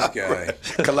 Nice guy.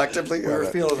 Collectively? We're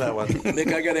feeling that one. Nick,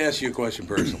 I got to ask you a question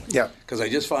personally. Yeah. Because I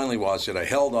just finally watched it. I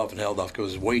held off because it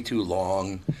was way too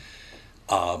long.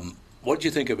 What did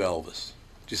you think of Elvis?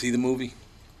 Did you see the movie?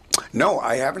 No,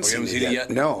 I haven't Oh, you seen haven't it seen it yet. yet?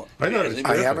 No, I thought it was I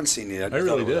terrific. haven't seen it yet. I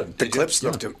really did. The clips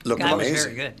looked Guy was amazing.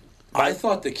 very good. I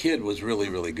thought the kid was really,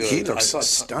 really good. He looks I thought,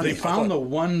 stunning. They found the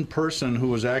one person who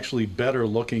was actually better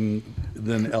looking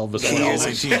than Elvis He was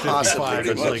is in impossibly 1955.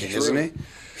 good It's like, looking, isn't he?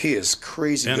 He is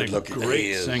crazy and good a looking. great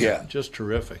He is. singer, Yeah. just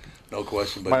terrific. No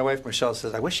question. But My wife Michelle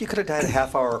says, "I wish he could have died a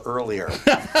half hour earlier."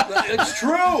 it's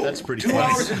true. That's pretty 2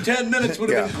 funny. hours and 10 minutes would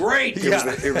have been great. It was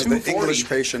the 2:40. English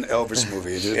Patient Elvis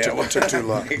movie. It took too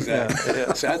long.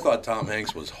 Exactly. See, I thought Tom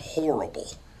Hanks was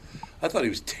horrible. I thought he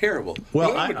was terrible.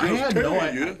 Well, I had no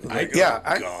idea.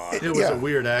 God. It was a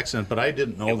weird accent, but I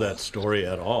didn't know that story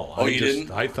at all. Oh, you didn't?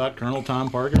 I thought Colonel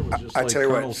Tom Parker was just I like tell you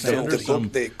Colonel what, Sanders,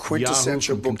 the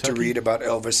quintessential Yahoo from book to Kentucky. read about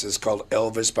Elvis is called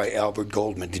Elvis by Albert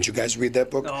Goldman. Did you guys read that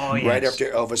book? Oh, yes. Right after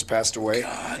Elvis passed away?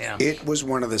 Yeah. It was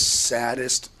one of the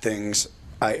saddest things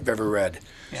I've ever read.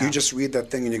 Yeah. You just read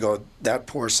that thing and you go, that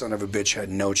poor son of a bitch had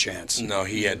no chance. No,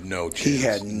 he had no chance. He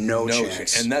had no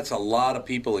chance. And that's a lot of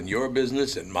people in your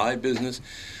business and my business.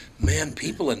 Man,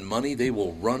 people in money, they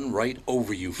will run right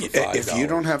over you for $5. If you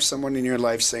don't have someone in your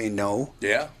life saying no,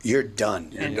 yeah, you're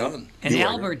done. you're done. And You are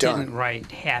Albert done. didn't write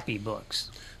happy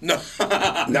books. No,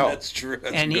 No. that's true.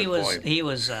 That's And a he good was point.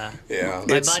 Yeah.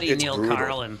 My It's buddy Neil brutal.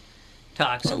 Carlin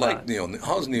talks I about. like Neil.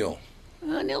 How's Neil?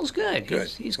 Neil's good. Good.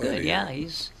 He's Glad to good. hear Yeah,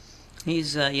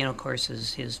 he's of course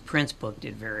his Prince book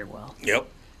did very well. Yep.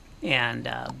 And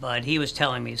but he was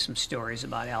telling me some stories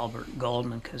about Albert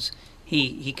Goldman because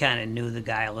he kind of knew the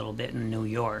guy a little bit in New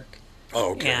York.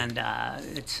 Oh, okay. And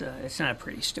it's not a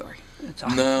pretty story. It's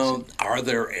awful. No, are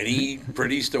there any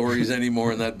pretty stories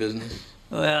anymore in that business?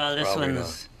 Well, this Probably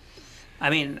one's.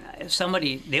 I mean, if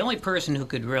the only person who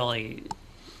could really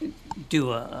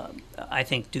do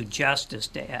do justice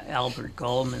to Albert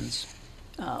Goldman's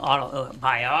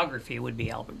biography would be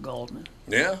Albert Goldman.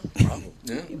 Yeah, probably.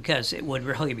 Yeah. Because it would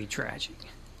really be tragic.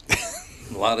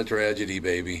 A lot of tragedy,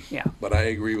 baby. Yeah. But I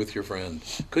agree with your friend.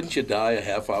 Couldn't you die a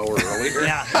half hour earlier?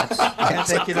 Yeah. Can't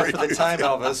thank you enough for the time,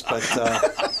 Elvis, but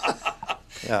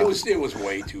yeah. It was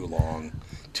way too long.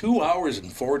 2 hours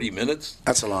and 40 minutes.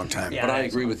 That's a long time. Yeah, But I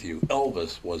that's agree with you.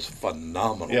 Elvis was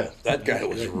phenomenal. Yeah. That guy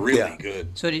was really Yeah. good.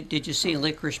 So did you see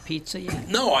Licorice Pizza yet?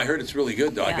 No, I heard it's really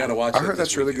good, though. I Yeah. got to watch I it. heard this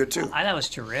that's really weekend. good too. I thought it was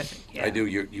terrific. Yeah. I do.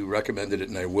 You recommended it,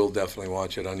 and I will definitely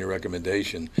watch it on your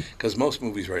recommendation because most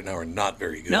movies right now are not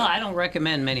very good. No, I don't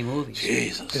recommend many movies.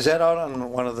 Jesus. Is that out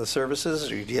on one of the services,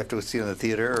 or do you have to see it in the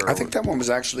theater? Or I think that one was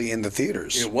actually in the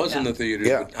theaters. It was in Yeah. the theaters,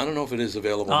 Yeah. but I don't know if it is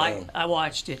available Well, now. I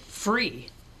watched it free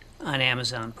on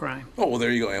Amazon Prime. Oh, well,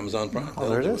 there you go, Amazon Prime. Oh,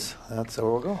 there it That'll do is. That's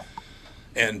where we'll go.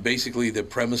 And basically, the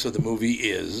premise of the movie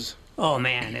is Oh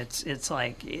man, it's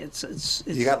like it's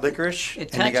You got licorice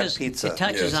it and you got touches pizza. it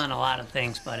touches Yes. on a lot of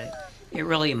things, but it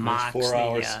really mocks 4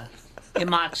 hours. it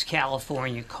mocks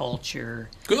California culture.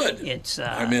 good. It's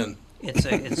I'm in.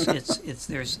 It's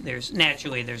there's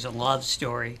naturally there's a love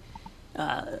story,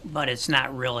 but it's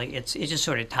not really. It just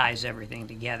sort of ties everything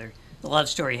together. The love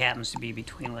story happens to be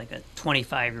between like a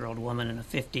 25-year-old woman and a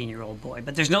 15-year-old boy,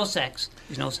 but there's no sex.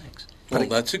 There's no sex. Well,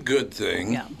 that's a good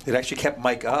thing. Yeah. It actually kept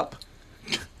Mike up.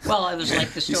 Well, it was like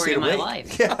the story of my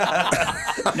life.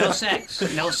 No sex.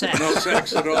 No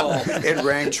sex at all. It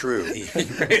rang true.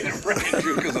 It rang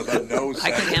true because of the no sex.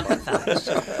 I could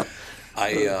empathize.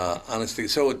 I honestly,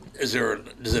 so does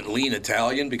it lean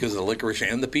Italian because of the licorice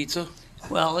and the pizza?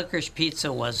 Well, Licorice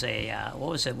Pizza was a, what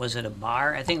was it? Was it a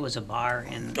bar? I think it was a bar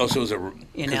in Oh, so it was in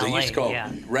because they LA, used to call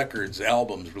yeah. records,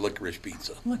 albums, Licorice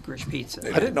Pizza. Licorice Pizza.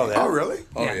 I didn't know that. Oh, really?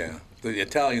 Oh, yeah. The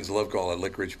Italians love calling it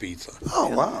Licorice Pizza. Oh,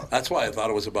 wow. That's why I thought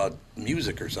it was about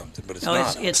music or something, but it's No,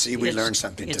 not. See, we learned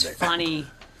something it's today. It's funny,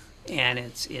 and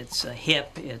it's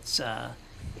hip. It's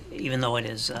even though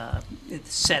it's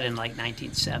set in like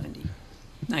 1970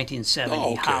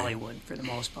 Oh, okay. Hollywood for the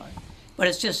most part. But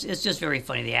it's just very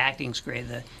funny. The acting's great.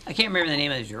 I can't remember the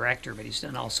name of the director, but he's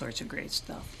done all sorts of great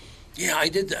stuff. Yeah, I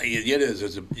did. It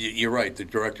is. You're right. The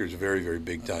director's a very, very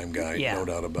big time guy. Yeah. No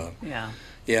doubt about it. Yeah.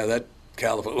 Yeah, that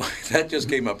California. That just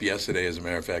came up yesterday. As a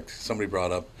matter of fact, somebody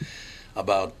brought up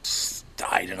about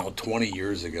 20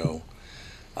 years ago.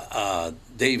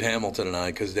 Dave Hamilton and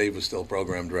I, because Dave was still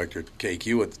program director at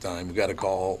KQ at the time, we got a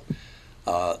call.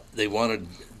 They wanted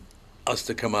us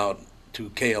to come out to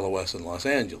KLOS in Los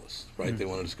Angeles, right? They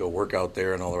wanted us to go work out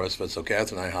there and all the rest of it. So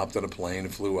Kath and I hopped on a plane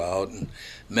and flew out and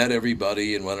met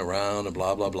everybody and went around and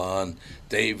blah, blah, blah. And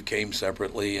Dave came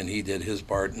separately and he did his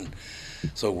part. And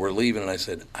so we're leaving, and I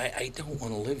said, I don't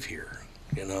want to live here.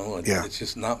 You know, it's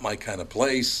just not my kind of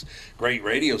place. Great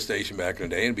radio station back in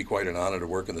the day. It'd be quite an honor to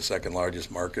work in the second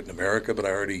largest market in America, but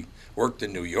I already worked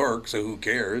in New York, so who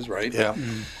cares, right? Yeah.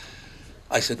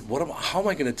 I said, how am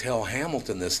I going to tell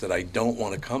Hamilton this, that I don't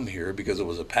want to come here, because it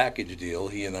was a package deal.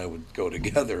 He and I would go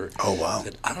together. Oh, wow. I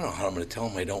said, I don't know how I'm going to tell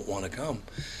him I don't want to come.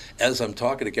 As I'm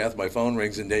talking to Kath, my phone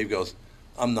rings, and Dave goes,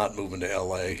 I'm not moving to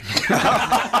L.A.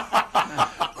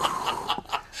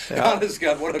 Honest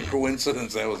God, what a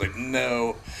coincidence. I was like,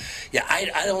 no. Yeah,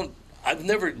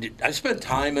 I've spent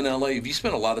time in L.A. Have you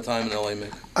spent a lot of time in L.A.,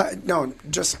 Mick? No,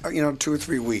 just 2 or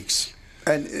 3 weeks.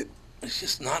 And it's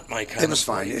just not my kind of It was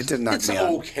fine. place. It didn't knock it's me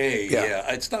out. okay,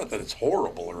 yeah. It's not that it's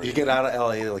horrible or anything. You get out of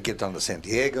LA, you'll get down to San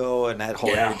Diego, and that whole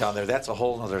area down there, that's a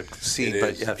whole other scene. It But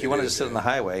is. yeah, if you wanted to sit on the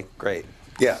highway, great.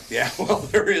 Yeah. Yeah, well,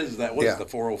 there is that. What is Yeah. the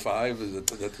 405?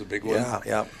 That's the big one?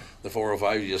 Yeah. The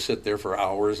 405, you just sit there for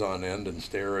hours on end and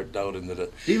stare out into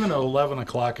the... Even at 11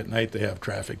 o'clock at night, they have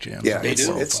traffic jams. Yeah, They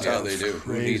do. it's Yeah, tough. they do.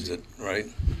 Who needs it, right?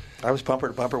 I was bumper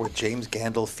to bumper with James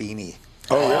Gandolfini.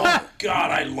 Oh, God,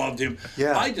 I loved him.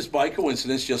 Yeah. I just, by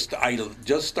coincidence, I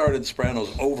just started Sopranos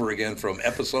over again from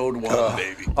episode 1,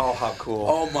 baby. Oh, how cool.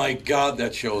 Oh, my God,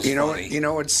 that show's funny.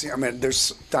 There's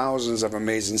thousands of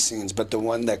amazing scenes, but the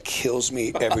one that kills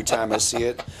me every time I see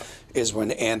it is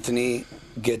when Anthony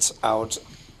gets out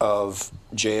of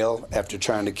jail after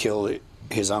trying to kill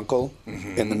his uncle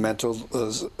in the mental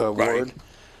ward.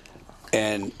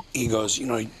 And he goes,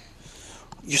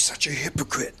 you're such a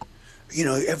hypocrite.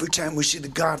 Every time we see The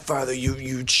Godfather,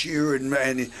 you cheer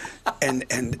and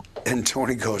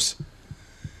Tony goes,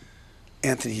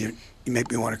 Anthony, you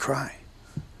make me want to cry.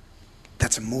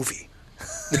 That's a movie.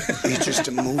 It's just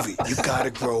a movie. You got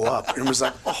to grow up. And it was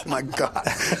like, oh my God,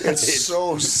 it's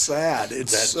so sad.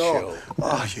 It's that so.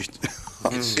 show.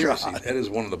 Seriously, that is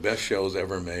one of the best shows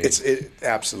ever made.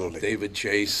 Absolutely. David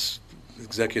Chase,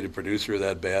 executive producer of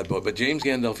that bad boy. But James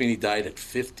Gandolfini died at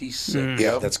 56.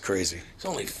 Yeah, that's crazy. He's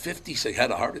only 56.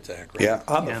 Had a heart attack, right? Yeah.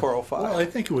 On the 405. Well, I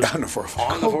think it was on the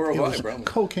 405. On the 405, it was probably.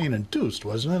 cocaine induced,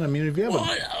 wasn't it? I mean, if you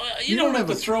have You don't have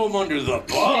to throw him under the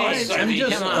bus. I mean,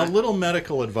 just come a on. little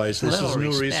medical advice. This Little is new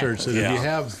respect. research that if Yeah. you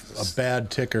have a bad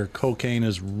ticker, cocaine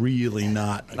is really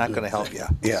not Not going to help you.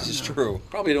 Yeah. This is true.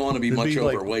 Probably don't want to be It'd much be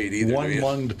like overweight either. do you?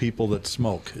 one-lunged people that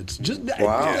smoke. It's just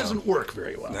Wow. it doesn't work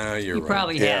very well. No, you're You right.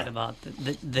 probably Yeah. had about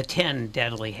the 10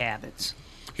 deadly habits.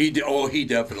 He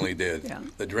definitely did. Yeah.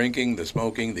 The drinking, the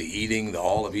smoking, the eating,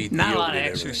 all of eating. Not a lot of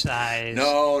exercise.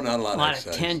 No, not a lot A of lot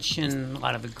exercise. of tension, a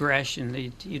lot of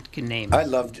aggression. You can name it. I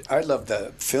loved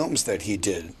the films that he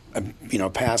did,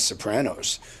 past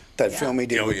Sopranos. That film he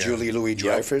did Oh, with yeah. Julie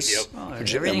Louis-Dreyfus, Yep. Oh, which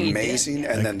is everything he did. amazing.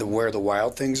 And then Where the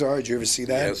Wild Things Are. Did you ever see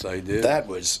that? Yes, I did. That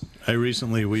was I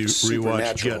recently rewatched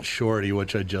Supernatural. Get Shorty,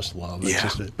 which I just love. Yeah.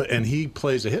 And he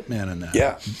plays a hitman in that.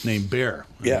 Yeah. Named Bear.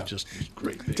 Yeah. Just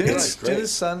great. Did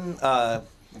his son,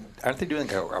 aren't they doing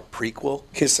a prequel?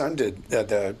 his son did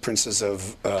the Princess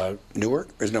of Newark.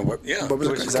 Or no, what, Yeah. what was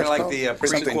It it? was Is kinda that like called? the,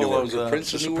 Something prequel Newark. Was it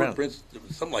Prince of Sopranos. Newark?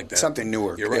 Something like that. Something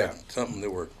Newark, You're right. yeah. Something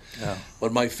Newark. Yeah.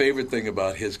 But my favorite thing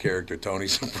about his character, Tony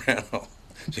Soprano,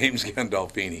 James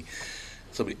Gandolfini,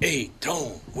 somebody, hey,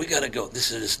 Tone, we got to go.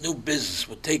 This is this new business.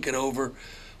 We'll take it over.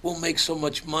 We'll make so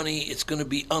much money. It's going to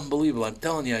be unbelievable. I'm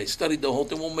telling you, I studied the whole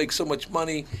thing. We'll make so much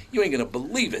money. You ain't going to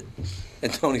believe it.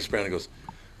 And Tony Soprano goes,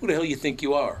 Who the hell you think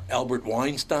you are? Albert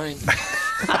Weinstein? He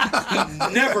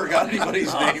never got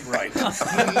anybody's name right.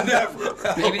 Never.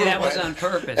 Maybe that was on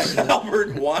purpose.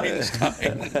 Albert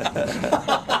Weinstein.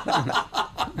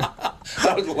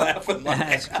 I was laughing.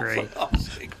 That's great.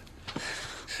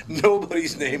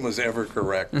 Nobody's name was ever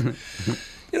correct.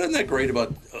 Isn't that great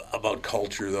about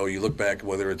culture, though? You look back,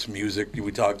 whether it's music,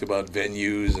 we talked about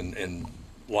venues and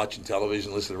watching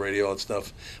television, listening to radio, all that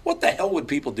stuff. What the hell would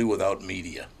people do without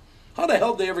media? How the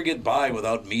hell did they ever get by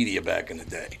without media back in the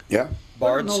day? Yeah.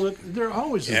 Bards. No, there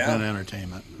always has been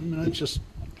entertainment. I mean, it's just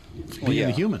being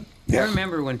a human. I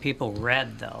remember when people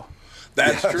read, though.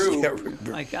 That's true.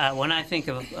 Like when I think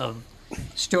of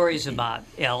stories about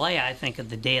L.A., I think of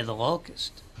the Day of the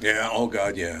Locust. Yeah, oh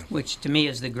God, yeah. Which to me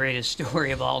is the greatest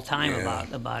story of all time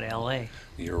about L.A.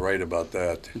 You're right about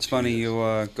that. It's funny,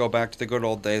 you go back to the good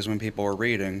old days when people were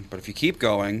reading, but if you keep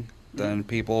going, then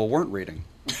people weren't reading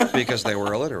because they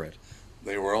were illiterate.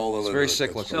 They were all illiterate. It's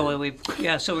very cyclical.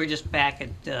 So we're just back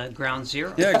at ground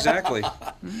zero. Yeah, exactly.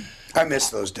 I miss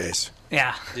those days.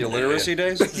 Yeah. The illiteracy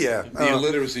days? Yeah. The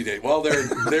illiteracy days. Well,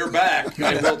 they're back.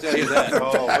 I will tell you that.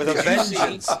 With a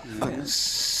vengeance.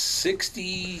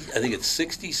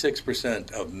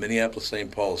 66% of Minneapolis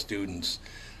St. Paul students,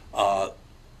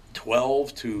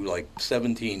 12 to like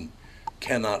 17,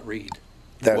 cannot read.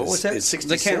 What was that?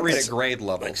 They can't read at grade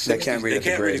level. They can't read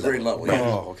at grade level. Yeah.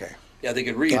 Oh, okay. Yeah, they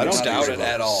can read. I don't doubt it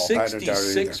at all.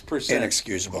 66%.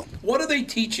 Inexcusable. What are they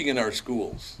teaching in our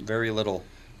schools? Very little.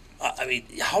 I mean,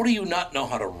 how do you not know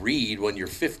how to read when you're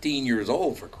 15 years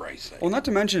old, for Christ's sake? Well, not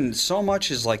to mention, so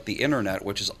much is like the internet,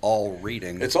 which is all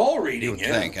reading. It's all reading, you would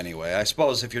think, anyway. I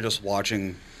suppose if you're just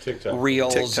watching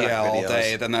reels all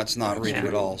day, then that's not reading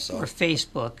at all. So. Or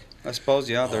Facebook. I suppose,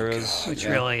 there is. Which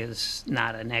really is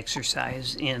not an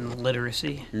exercise in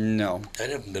literacy. No. I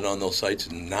haven't been on those sites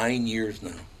in 9 years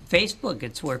now. Facebook,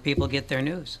 it's where people get their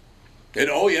news.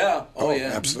 Oh yeah,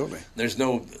 absolutely. There's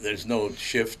no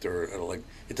shift or like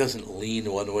it doesn't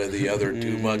lean one way or the other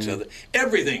too much.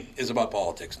 Everything is about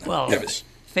politics now. Well,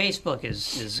 Facebook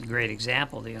is a great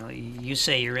example. You know, you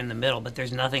say you're in the middle, but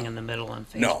there's nothing in the middle on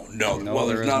Facebook. No. Well,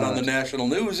 there's not on the national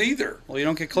news either. Well, you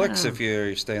don't get clicks if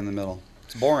you stay in the middle.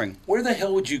 It's boring. Where the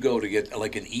hell would you go to get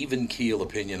like an even keel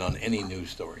opinion on any news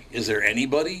story? Is there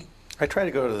anybody? I try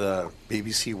to go to the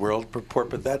BBC World Report,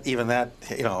 but that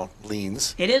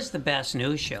leans. It is the best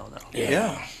news show, though.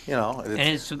 Yeah.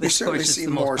 You certainly see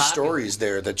more stories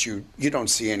there that you don't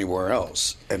see anywhere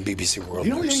else at BBC World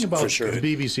News. The only thing about for sure. the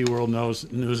BBC World News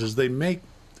is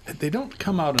they don't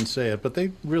come out and say it, but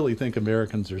they really think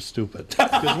Americans are stupid.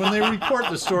 Because when they report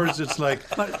the stories, it's like,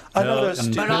 but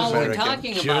all we're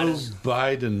talking about Joe is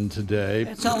Biden today.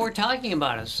 That's all we're talking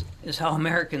about is how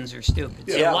Americans are stupid.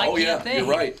 So Yeah, why can't they? You're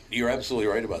right. You're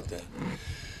absolutely right about that.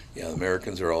 Yeah,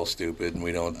 Americans are all stupid, and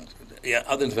we don't. Yeah,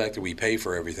 other than the fact that we pay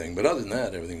for everything, but other than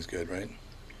that, everything's good, right?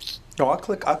 No, I'll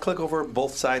click over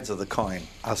both sides of the coin.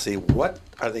 I'll see what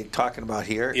are they talking about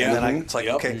here, Yeah. and then it's like,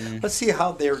 okay, let's see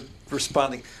how they're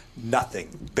responding. Nothing,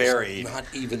 buried, Not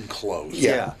even close.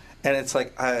 Yeah. And it's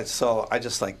like, so I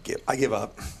just I give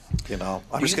up.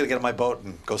 I'm just going to get on my boat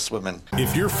and go swimming.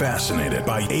 If you're fascinated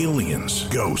by aliens,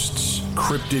 ghosts,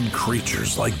 cryptid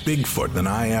creatures like Bigfoot, then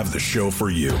I have the show for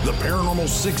you. The Paranormal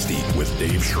 60 with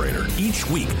Dave Schrader. Each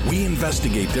week, we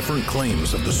investigate different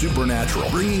claims of the supernatural,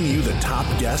 bringing you the top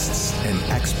guests and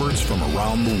experts from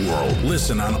around the world.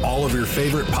 Listen on all of your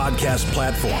favorite podcast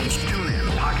platforms. Tune in,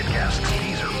 Pocket Cast,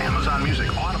 Deezer, Amazon Music,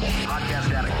 Audible,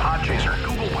 Podcast Addict, Podchaser,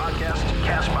 Google Podcasts,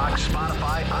 CastBox,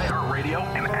 Spotify, iHeartRadio,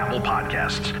 and Apple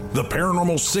Podcasts. The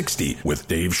Paranormal 60 with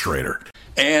Dave Schrader.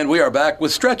 And we are back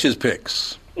with Stretch's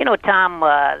picks. You know, Tom,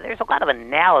 there's a lot of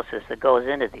analysis that goes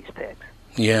into these picks.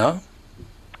 Yeah.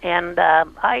 And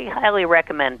I highly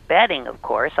recommend betting, of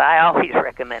course. I always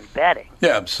recommend betting.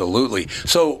 Yeah, absolutely.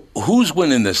 So who's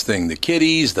winning this thing? The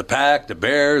Kitties, the Pack, the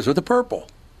Bears, or the Purple?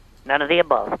 None of the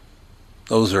above.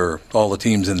 Those are all the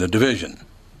teams in the division.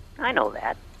 I know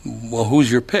that. Well,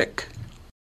 who's your pick?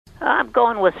 I'm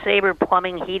going with Sabre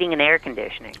Plumbing, Heating, and Air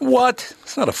Conditioning. What?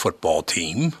 It's not a football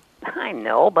team. I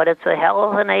know, but it's a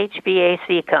hell of an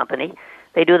HVAC company.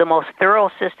 They do the most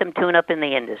thorough system tune-up in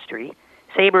the industry.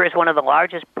 Sabre is one of the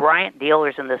largest Bryant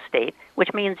dealers in the state,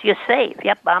 which means you save.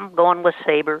 Yep, I'm going with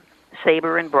Sabre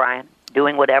and Bryant,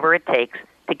 doing whatever it takes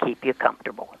to keep you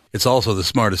comfortable. It's also the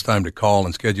smartest time to call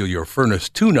and schedule your furnace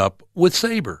tune-up with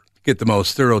Sabre. Get the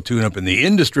most thorough tune-up in the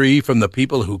industry from the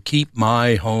people who keep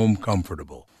my home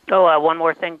comfortable. Oh, one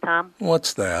more thing, Tom.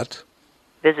 What's that?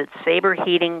 Visit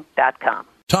saberheating.com.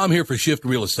 Tom here for Shift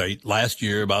Real Estate. Last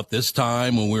year, about this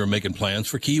time when we were making plans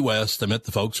for Key West, I met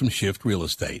the folks from Shift Real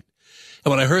Estate.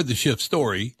 And when I heard the Shift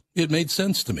story, it made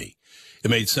sense to me. It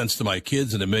made sense to my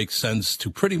kids, and it makes sense to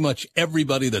pretty much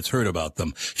everybody that's heard about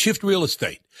them. Shift Real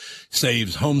Estate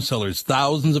saves home sellers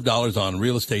thousands of dollars on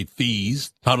real estate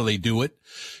fees. How do they do it?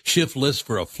 Shift lists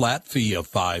for a flat fee of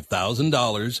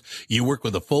 $5,000. You work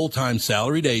with a full-time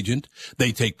salaried agent.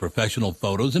 They take professional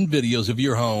photos and videos of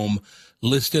your home,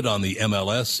 list it on the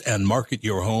MLS, and market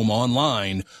your home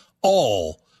online,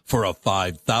 all for a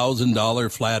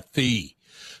 $5,000 flat fee.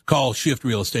 Call Shift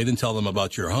Real Estate and tell them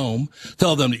about your home.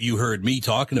 Tell them that you heard me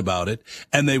talking about it,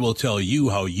 and they will tell you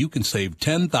how you can save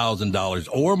 $10,000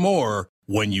 or more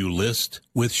when you list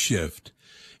with Shift.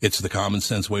 It's the common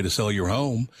sense way to sell your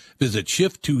home. Visit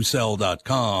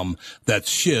shift2sell.com. That's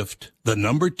shift, the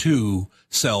number 2,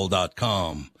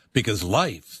 sell.com. Because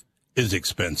life is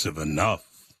expensive enough.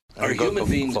 Are human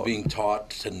beings being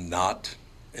taught to not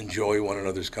enjoy one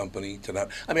another's company?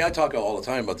 I talk all the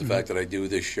time about the fact that I do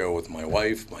this show with my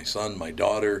wife, my son, my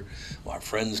daughter. Our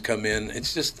friends come in.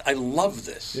 It's just, I love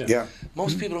this. Yeah.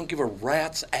 Most people don't give a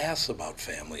rat's ass about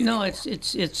family. No, anymore.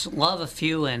 it's love a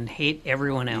few and hate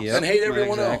everyone else. And hate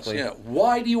everyone else. Yeah.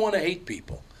 Why do you want to hate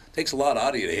people? It takes a lot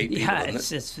out of you to hate people. Yeah,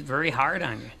 it's very hard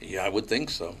on you. Yeah, I would think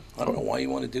so. I don't know why you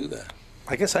want to do that.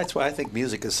 I guess that's why I think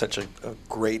music is such a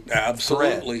great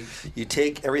Absolutely. thread. You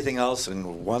take everything else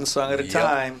and one song at a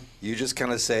time, you just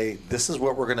kind of say, this is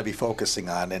what we're going to be focusing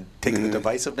on, and take the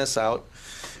divisiveness out.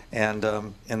 And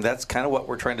that's kind of what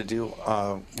we're trying to do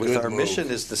with our mission,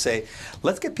 is to say,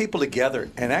 let's get people together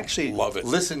and actually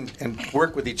listen and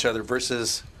work with each other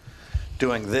versus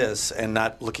doing this and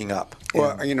not looking up.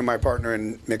 Well, my partner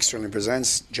in Mick Sterling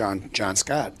Presents, John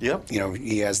Scott. Yep.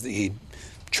 He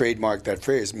trademarked that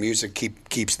phrase, music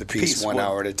keeps the peace 1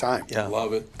 hour at a time. Yeah.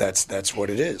 Love it. That's what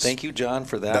it is. Thank you, John,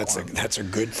 for that. That's a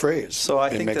good phrase. So I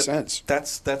think it makes sense.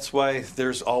 That's why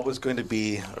there's always going to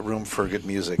be a room for good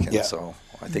music, and so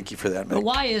I thank you for that, Mick. But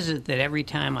why is it that every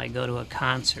time I go to a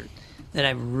concert that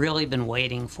I've really been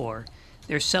waiting for,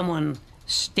 there's someone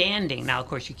standing? Now, of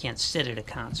course, you can't sit at a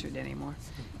concert anymore.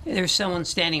 There's someone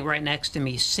standing right next to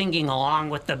me singing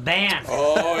along with the band.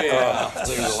 Oh, yeah.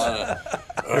 There's a lot of...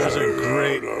 There's a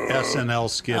great SNL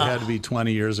skit, had to be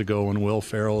 20 years ago when Will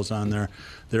Ferrell was on there.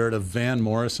 They're at a Van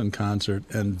Morrison concert,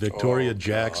 and Victoria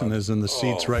Jackson is in the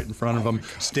seats right in front of them,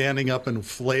 standing up and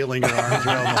flailing her arms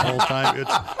around the whole time.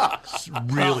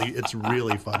 It's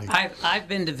really funny. I've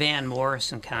been to Van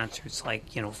Morrison concerts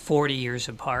 40 years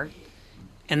apart,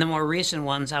 and the more recent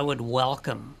ones I would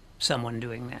welcome someone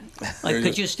doing that.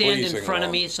 Could you stand in front of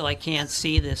me so I can't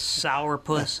see this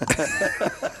sourpuss?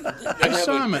 I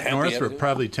saw him at Northrop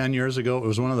probably 10 years ago. It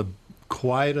was one of the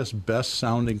quietest,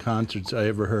 best-sounding concerts I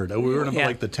ever heard. We were in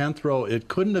the 10th row. It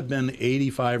couldn't have been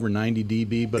 85 or 90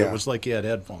 dB, but it was like he had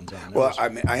headphones on. Well,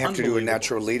 I have to do a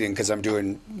natural lead-in because I'm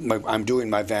doing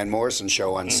my Van Morrison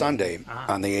show on Sunday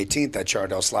on the 18th at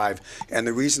Chardell's Live, and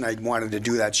the reason I wanted to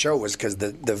do that show was because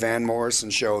the Van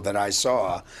Morrison show that I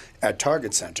saw at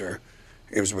Target Center,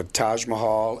 it was with Taj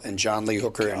Mahal and John Lee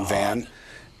Hooker and Van.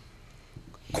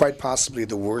 Quite possibly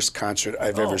the worst concert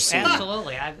I've ever seen.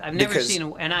 Absolutely. I've never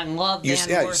seen and I love Van Morrison.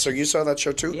 Yeah, so you saw that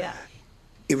show too? Yeah.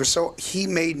 It was he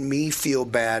made me feel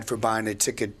bad for buying a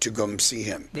ticket to go see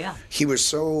him. Yeah. He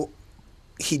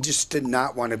just did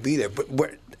not want to be there.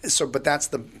 But that's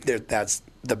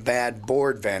the bad,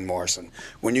 bored Van Morrison.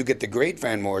 When you get the great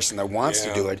Van Morrison that wants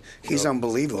to do it, he's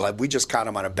unbelievable. We just caught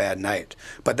him on a bad night.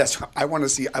 But I want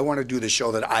to do the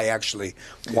show that I actually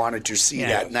wanted to see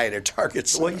that night at Target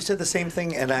Center. Well, you said the same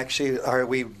thing, and actually,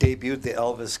 we debuted the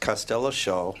Elvis Costello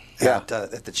show at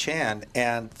the Chan,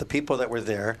 and the people that were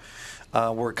there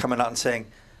were coming out and saying,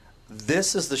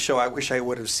 "This is the show I wish I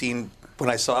would have seen." When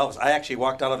I saw Elvis, I actually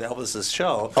walked out of Elvis's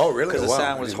show. Oh, really? Because the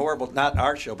sound was horrible. Not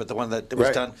our show, but the one that was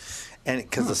done. And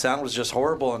because the sound was just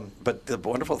horrible. But the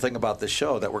wonderful thing about this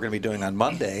show that we're going to be doing on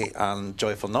Monday on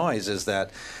Joyful Noise is that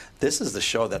this is the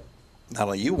show that not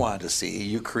only you wanted to see,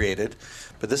 you created,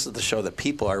 but this is the show that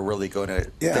people are really going to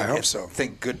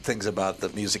think good things about the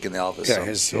music in the Elvis.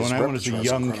 Yeah, so when I went as a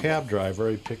young cab driver,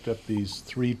 I picked up these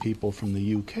 3 people from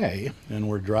the UK, and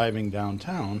we're driving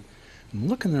downtown, and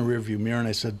look in the rearview mirror, and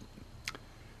I said,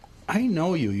 "I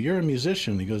know you. You're a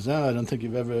musician." He goes, "Oh, I don't think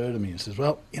you've ever heard of me." He says,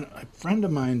 "Well, a friend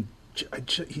of mine,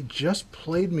 he just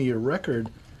played me your record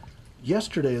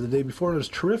yesterday or the day before, and it was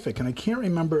terrific. And I can't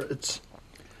remember.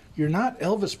 You're not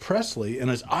Elvis Presley." And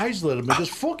his eyes lit up. And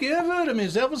just, "Fuck you, ever heard of me?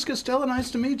 It's Elvis Costello.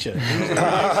 Nice to meet you." He was the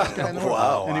nicest guy in the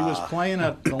world. And he was playing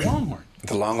at the Longhorn.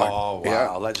 The Longhorn. Oh,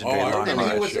 wow. Legendary Longhorn. And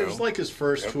it was like his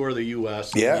first tour of the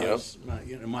U.S. Yeah.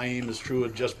 My Aim Is True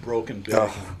had just broken big.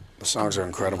 Oh, the songs are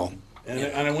incredible.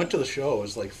 And I went to the show. It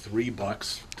was like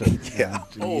 $3 to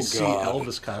see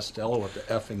Elvis Costello with the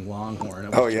effing Longhorn.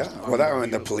 Oh yeah, well that when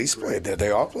the Police played there,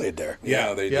 they all played there.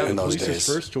 Yeah, they did. Yeah, in the those Police's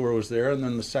days. first tour was there, and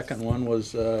then the second one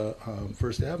was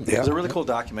First Avenue. There's a really cool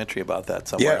documentary about that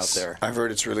somewhere out there. I've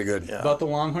heard it's really good. About the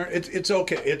Longhorn. It's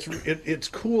okay. It's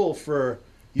cool for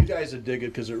you guys to dig it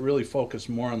because it really focused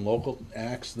more on local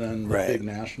acts than the big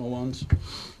national ones.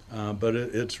 But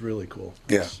it's really cool.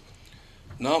 Yeah.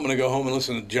 Now I'm going to go home and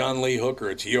listen to John Lee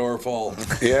Hooker. It's your fault.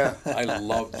 Yeah. I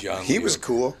loved John Lee He was Hooker.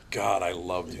 cool. God, I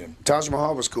loved him. Taj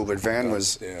Mahal was cool, but Van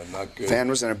was not good. Van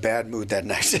was in a bad mood that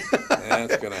night.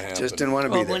 That's going to happen. Just didn't want to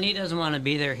be Well, there. when he doesn't want to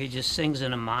be there, he just sings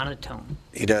in a monotone.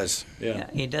 He does. Yeah.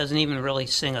 He doesn't even really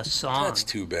sing a song. That's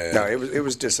too bad. No, it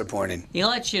was disappointing. He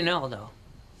lets you know, though.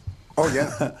 Oh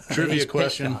yeah. Trivia He's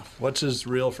question: pissed off. what's his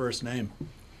real first name?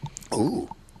 Ooh.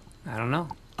 I don't know.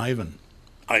 Ivan.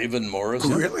 Ivan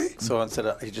Morrison. Really? So instead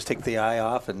of you just take the I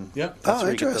off and that's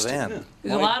where you get the Van.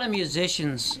 There's a lot of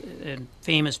musicians and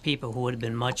famous people who would have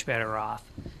been much better off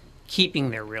keeping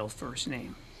their real first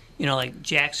name. You know, like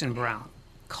Jackson Brown,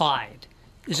 Clyde.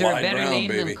 Is there a Clyde better Brown, name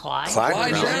baby. than Clyde?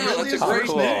 Clyde Brown. That's a great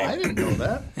name. I didn't know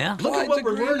that. Yeah. Look at Clyde's what a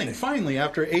we're great learning name. finally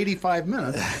after 85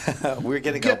 minutes. We're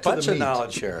getting Get a to bunch the of meat.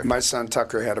 knowledge here. My son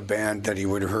Tucker had a band that he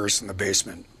would rehearse in the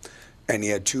basement, and he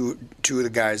had two of the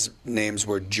guys' names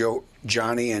were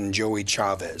Johnny and Joey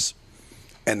Chavez,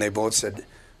 and they both said,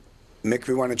 "Mick,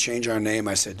 we want to change our name."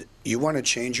 I said, "You want to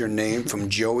change your name from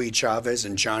Joey Chavez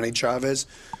and Johnny Chavez?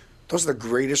 Those are the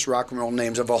greatest rock and roll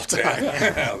names of all time.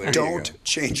 There you Don't go.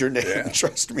 change your name.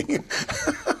 Trust me."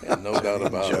 Yeah, no doubt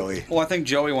about Joey. it. Well, I think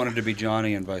Joey wanted to be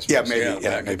Johnny and vice Yeah, versa. maybe.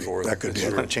 back and maybe. forth. That could be.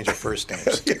 That's We're it. going to change our first names.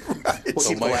 Right. We'll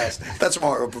keep the last name. That's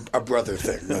more of a brother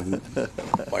thing.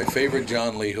 My favorite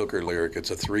John Lee Hooker lyric, it's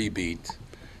a 3-beat,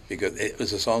 because it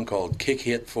was a song called Kick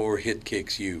Hit 4 Hit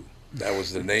Kicks You. That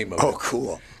was the name of it. Oh,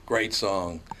 cool. Great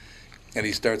song. And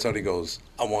he starts out, he goes,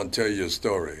 I want to tell you a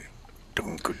story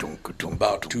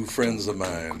about two friends of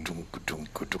mine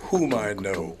whom I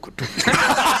know.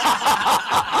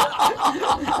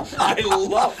 I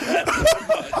love that so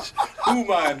much.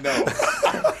 Whom I know.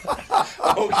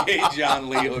 Okay, John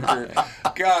Lee Hooker.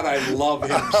 God, I love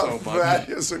him so much. That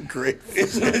is a great.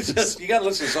 It's just, you got to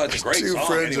listen to the song. It's a great Two song.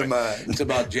 friends of anyway. mine. It's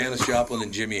about Janis Joplin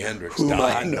and Jimi Hendrix. Whom I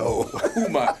dying. know.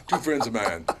 Two friends of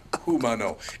mine. Whom I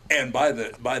know. And by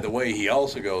the way, he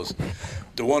also goes,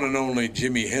 the one and only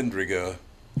Jimi Hendriga.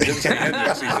 He doesn't say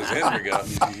Hendrix, he says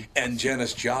Hendriga. And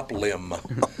Janis Joplin.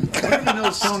 He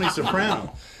knows Tony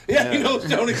Soprano. Yeah, he knows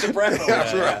Tony Soprano.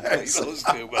 That's Yeah, right. he knows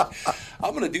too. But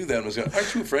I'm going to do that. I'm gonna say,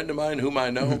 aren't you a friend of mine whom I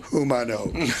know? Whom I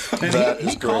know. And That he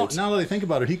is great. now that I think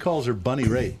about it, he calls her Bunny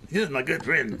Raitt. He's my good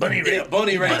friend, Bunny Raitt. Yeah,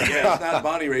 Bunny Raitt. Yeah, it's not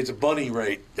Bonnie Raitt, it's a Bunny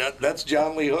Raitt. That's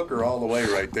John Lee Hooker all the way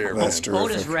right there, man. That's terrific.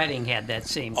 Otis Redding had that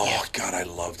same Oh, gift. God, I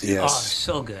loved him. Oh, Yes.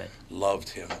 so good. Loved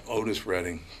him. Otis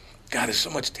Redding. God, there's so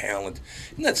much talent.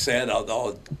 Isn't that sad, all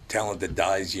the talent that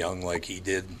dies young like he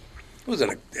did? Was it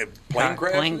a plane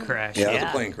crash? Plane crash, Yeah, it was yeah.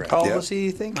 a plane crash. How old Yeah. was he,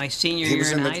 you think? My senior He year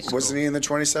was in in high the, school. wasn't he in the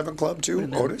 27 Club too,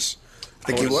 Otis? I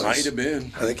think he Otis was. might have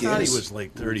been. I think he I thought is. he was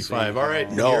like 35. All right,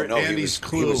 No, here, no, he Andy's was-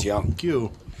 clue. he was young.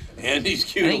 Q. Andy's I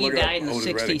cute. think he Look at died in Otis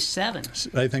Redding. 67.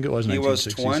 I think it was He was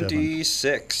 1967.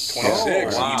 26.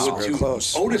 26. Oh, wow. He was Very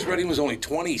close. Otis Redding was only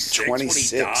 26 when he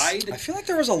 26. died. I feel like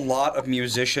there was a lot of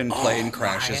musician plane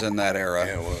crashes in that era.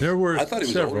 Yeah, well, There were I thought he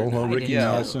was several. older. Well, I Ricky didn't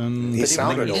know. Nelson. He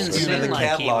sounded He didn't older. sing in the like he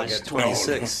catalog was at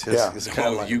 26. Yeah. His Oh,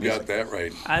 catalog you music. got that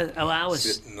right. I was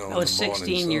Sitting on I was the morning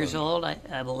 16 years sun. old,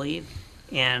 I believe,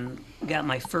 and got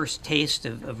my first taste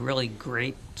of really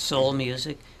great soul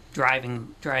music driving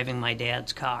my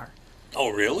dad's car. Oh,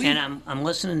 really? And I'm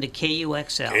listening to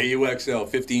KUXL. KUXL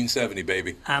 1570,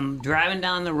 baby. I'm driving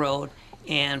down the road,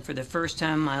 and for the first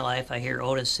time in my life, I hear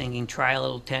Otis singing "Try a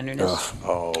Little Tenderness." Had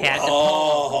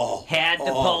to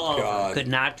pull over. God. Could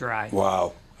not drive.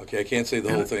 Wow. Okay, I can't say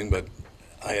the whole thing, but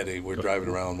we're driving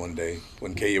around one day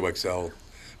when KUXL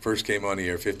first came on the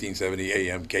air, 1570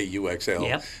 AM KUXL,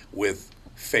 Yep. with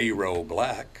Pharaoh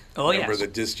Black. Oh, Remember yes. the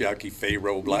disc jockey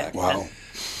Pharaoh Black? Wow.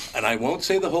 And I won't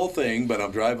say the whole thing, but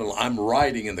I'm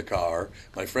riding in the car.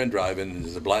 My friend driving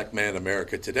is a black man,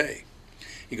 America Today.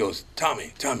 He goes,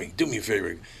 Tommy, do me a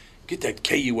favor. Get that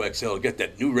KUXL, get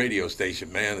that new radio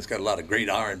station, man. It's got a lot of great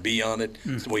R&B on it.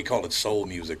 It's the way he called it soul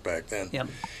music back then. Yep.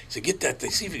 He said, get that,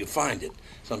 see if you can find it.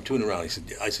 So I'm tuning around.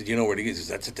 I said, you know where it is? He says,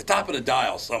 that's at the top of the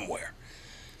dial somewhere.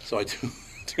 So I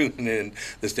tune in.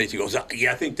 The station goes,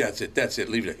 yeah, I think that's it,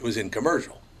 leave it. It was in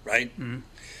commercial, right? Mm-hmm.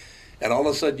 And all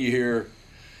of a sudden you hear,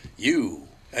 you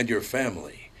and your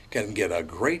family can get a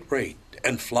great rate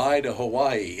and fly to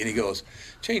Hawaii. And he goes,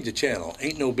 change the channel.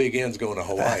 Ain't no big ends going to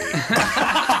Hawaii.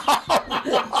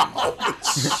 Wow.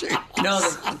 No,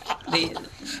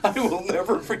 I will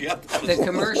never forget that. the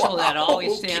commercial that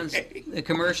always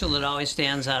Okay.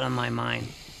 stands out in my mind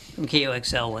from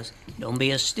KUXL was, "Don't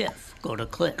be a stiff, go to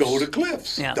Cliffs." Go to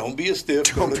Cliffs. Yeah. Don't be a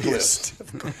stiff. Go to Cliffs.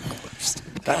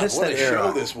 God, what a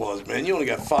show this was, man! You only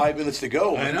got 5 minutes to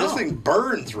go. I Man. know. This thing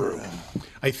burned through.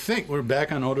 I think we're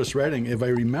back on Otis Redding. If I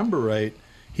remember right,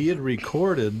 he had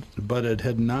recorded, but it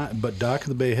had not. But Dock of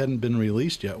the Bay hadn't been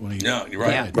released yet when he. No, you're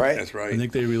right. Yeah. Right. That's right. I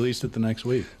think they released it the next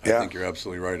week. I think you're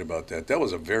absolutely right about that. That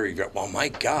was a well, my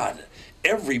God,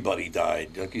 everybody died.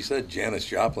 Like you said, Janis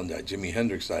Joplin died, Jimi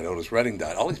Hendrix died, Otis Redding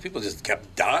died. All these people just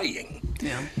kept dying.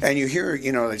 Yeah. And you hear,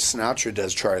 like Sinatra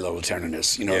does Tri-Level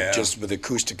Tenderness, Yeah. just with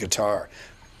acoustic guitar.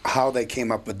 How they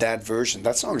came up with that version.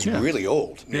 That song's really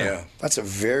old. Yeah. That's a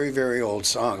very, very old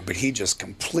song, but he just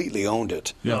completely owned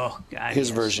it. Oh, God. His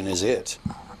yes. version is it.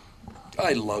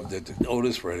 I loved it.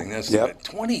 Otis Redding. That's Yep.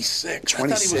 26. I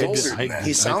thought he 26. was older than that. He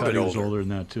I sounded thought he was older. older than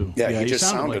that too. Yeah, he just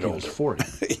sounded sounded like he was older.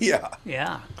 40. Yeah.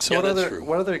 Yeah. So Yeah, what that's other true.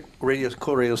 what other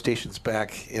cool radio stations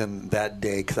back in that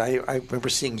day? Because I remember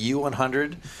seeing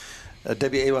U100,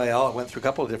 WAYL. It went through a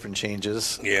couple of different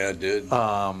changes. Yeah, it did.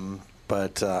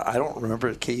 But I don't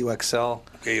remember KUXL.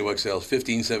 KUXL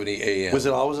 1570 AM. Was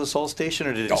it always a soul station,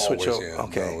 or did it always, switch over? yeah.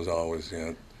 Okay. No, it was always,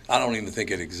 yeah. I don't even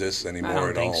think it exists anymore I don't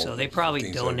at think all. so. They probably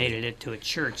 1570. donated it to a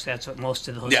church. That's what most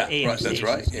of those Yeah, AM right, that's stations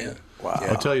right, do. yeah. Wow.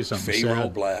 Yeah. I'll tell you something Pharaoh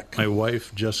sad. Black. My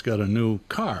wife just got a new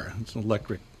car. It's an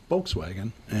electric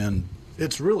Volkswagen, and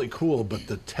it's really cool. But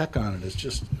the tech on it is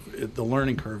just the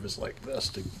learning curve is like this.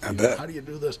 I bet. How do you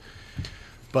do this?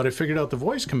 But I figured out the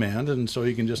voice command, and so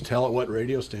you can just tell it what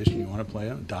radio station you want to play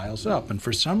it, and it dials up. And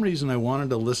for some reason, I wanted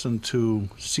to listen to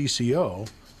CCO,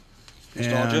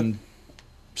 Nostalgia? and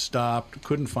stopped,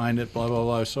 couldn't find it, blah, blah,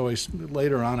 blah. So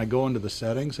later on, I go into the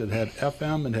settings. It had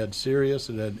FM, it had Sirius,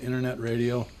 it had internet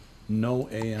radio, no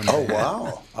AM. Oh,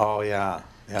 wow. Oh yeah,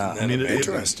 yeah. I mean,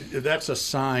 Interesting. That's a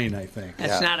sign, I think.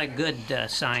 That's not a good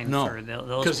sign No, for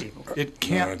those because people. it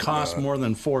can't it's cost not. more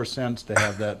than 4 cents to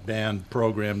have that band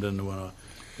programmed into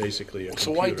basically a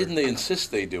So why computer. didn't they insist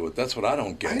they do it? That's what I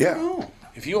don't get. Yeah.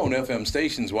 If you own FM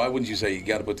stations, why wouldn't you say you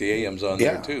got to put the AMs on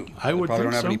Yeah. there too? I would Probably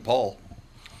think don't have so. any pull.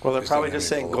 Well, they're Just probably don't just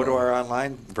have saying any go to pull. our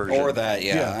online version. Or that,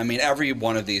 yeah. Yeah. I mean, every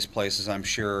one of these places, I'm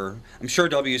sure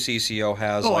WCCO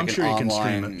has Oh, like I'm an sure you can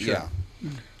online. stream it, sure. Yeah.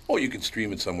 Oh, you can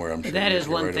stream it somewhere. I'm But sure. that is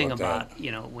You're one right thing that. about,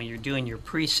 when you're doing your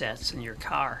presets in your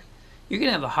car, you're going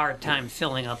to have a hard time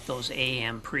filling up those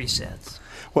AM presets.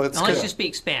 Well, it's Unless 'cause- you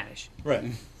speak Spanish. Right.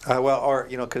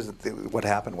 Because what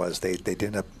happened was they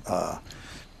didn't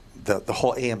the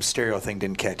whole AM stereo thing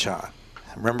didn't catch on.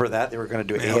 Remember that they were going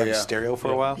to do AM yeah. stereo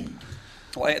for a while.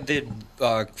 Well, the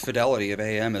fidelity of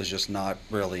AM is just not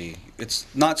really. It's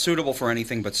not suitable for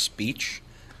anything but speech,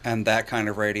 and that kind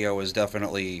of radio is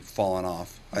definitely fallen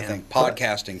off. I think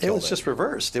podcasting killed it. It was just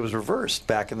reversed. It was reversed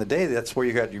back in the day. That's where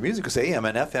you got your music. Because AM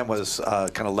and FM was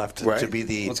kind of left to be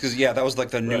the. Well, it's because that was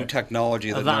like the new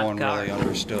technology that no one really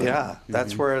understood. Yeah,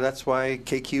 that's why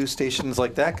KQ stations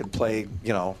like that could play.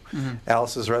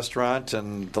 Alice's Restaurant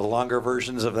and the longer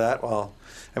versions of that. Well,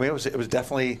 I mean, it was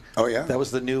definitely. Oh yeah. That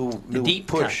was the new deep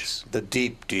push. cuts. The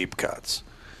deep cuts.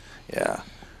 Yeah.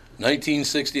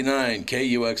 1969,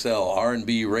 KUXL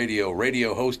R&B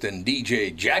radio host and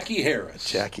DJ Jackie Harris.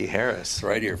 Jackie Harris. It's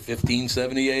right here,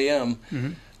 1570 AM.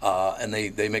 And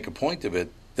they make a point of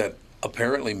it that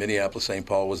apparently Minneapolis-St.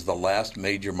 Paul was the last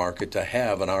major market to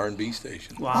have an R&B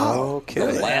station. Wow. Okay.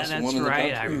 The Yeah, last that's one in the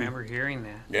right. I country. remember hearing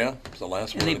that. Yeah, it's the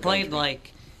last And one they in the played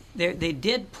country. they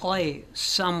did play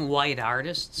some white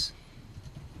artists,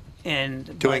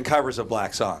 and Doing but covers of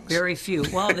black songs. very few.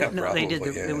 Well, they did. Probably,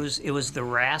 yeah. It was the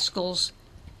Rascals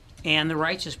and the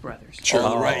Righteous Brothers. Sure,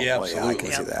 Oh, right, yeah, well, absolutely. I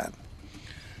can see that.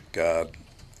 God,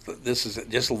 this is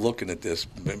just looking at this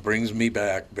it brings me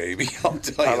back, baby. I'll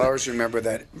tell you. I'll always remember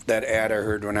that ad I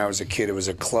heard when I was a kid. It was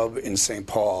a club in St.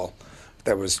 Paul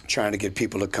that was trying to get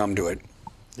people to come to it.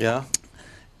 Yeah.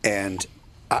 And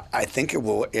I think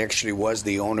it actually was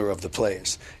the owner of the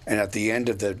place. And at the end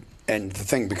of the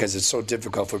thing, because it's so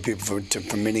difficult for people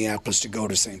from Minneapolis to go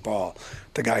to St. Paul,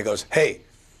 the guy goes, "Hey,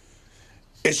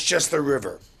 it's just the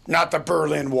river, not the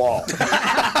Berlin Wall."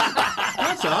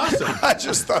 That's awesome. I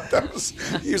just thought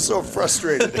he was so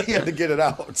frustrated. He had to get it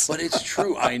out. But it's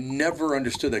true. I never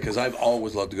understood that because I've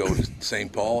always loved to go to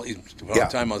St. Paul. By the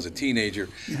time I was a teenager,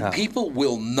 people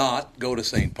will not go to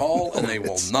St. Paul, and they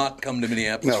will not come to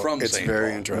Minneapolis from St. Paul. It's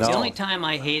very interesting. The only time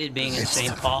I hated being in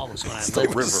St. Paul was when I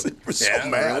lived. It was Yeah, so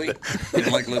mad. really? You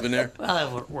didn't like living there? Well,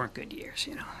 they weren't good years,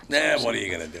 Nah, what are you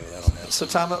going to do? That'll happen. So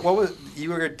Tom, you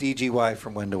were at DGY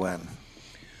from when to when?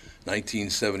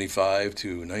 1975 to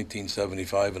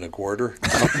 1975 and a quarter.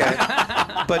 Okay.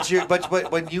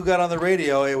 But when you got on the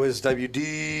radio, it was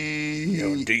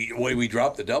WD. The way we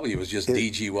dropped the W was just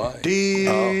DGY.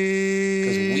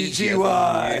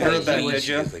 DGY. Heard that, did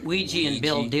you? Ouija and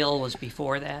Bill Dill was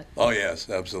before that. Oh, yes,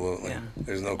 absolutely. Yeah.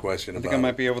 There's no question about it. I think I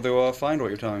might be able to find what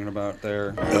you're talking about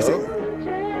there. Is it?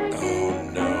 Oh,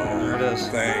 no. There it is.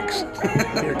 Thanks.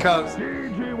 Here it comes.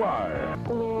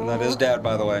 And that is Dad,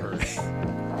 by the way.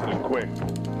 Quick. Just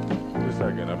a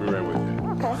second. I'll be right with you.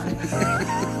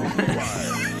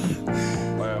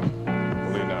 Lamb,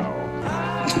 fully now.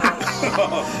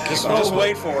 Just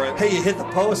wait for it. Hey, you hit the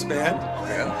post, man.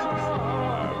 Yeah.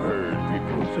 I've heard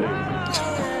people say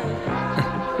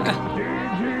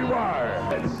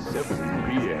DGY at 7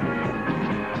 p.m.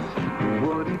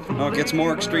 No, it gets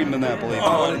more extreme than that, believe me.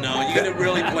 Oh, no. You got to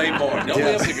really play more. Nobody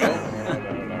has to go.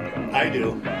 I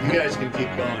do. You guys can keep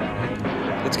going.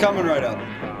 It's coming right up.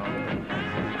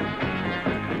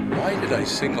 Why did I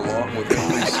sing along with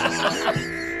this?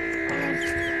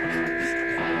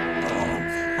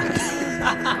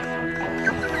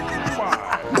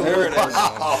 There it is.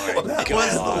 Oh, that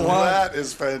was the one. That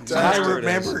is fantastic. I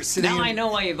remember sitting. Now I know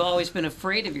why you've always been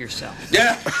afraid of yourself.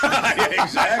 Yeah,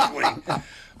 exactly.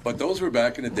 But those were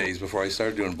back in the days before I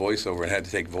started doing voiceover and had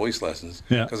to take voice lessons.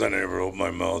 Yeah. Because I never opened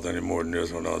my mouth any more than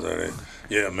this one. I was like,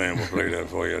 yeah, man, we'll play that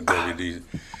for you on WD.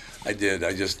 I did.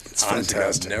 I just, it's honestly,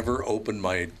 fantastic. I've never opened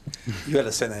my... You got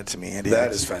to send that to me, Andy.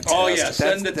 That is fantastic. Oh, yeah,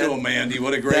 send it to him, Andy.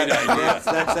 What a great idea.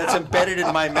 That's embedded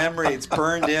in my memory. It's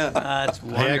burned in. It's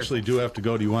wonderful. I actually do have to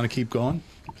go. Do you want to keep going?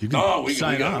 You can No, we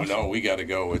sign got off. no, we got to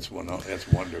go. It's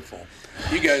wonderful.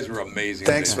 You guys were amazing.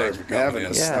 Thanks for coming having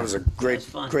in. us. Yeah. That was a great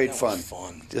fun.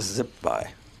 fun. Just zip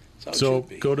by. That's how it So should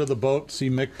be. go to the boat,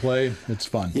 see Mick play. It's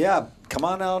fun. Yeah, come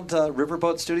on out,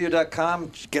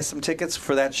 riverboatstudio.com. Get some tickets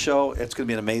for that show. It's going to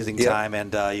be an amazing time,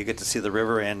 and you get to see the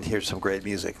river and hear some great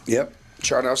music. Yep.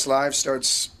 Charthouse Live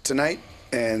starts tonight,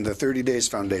 and the 30 Days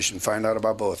Foundation. Find out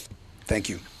about both. Thank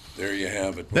you. There you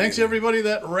have it. Thanks, everybody.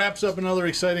 That wraps up another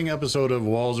exciting episode of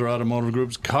Walser Automotive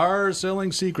Group's Car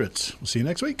Selling Secrets. We'll see you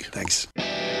next week. Thanks.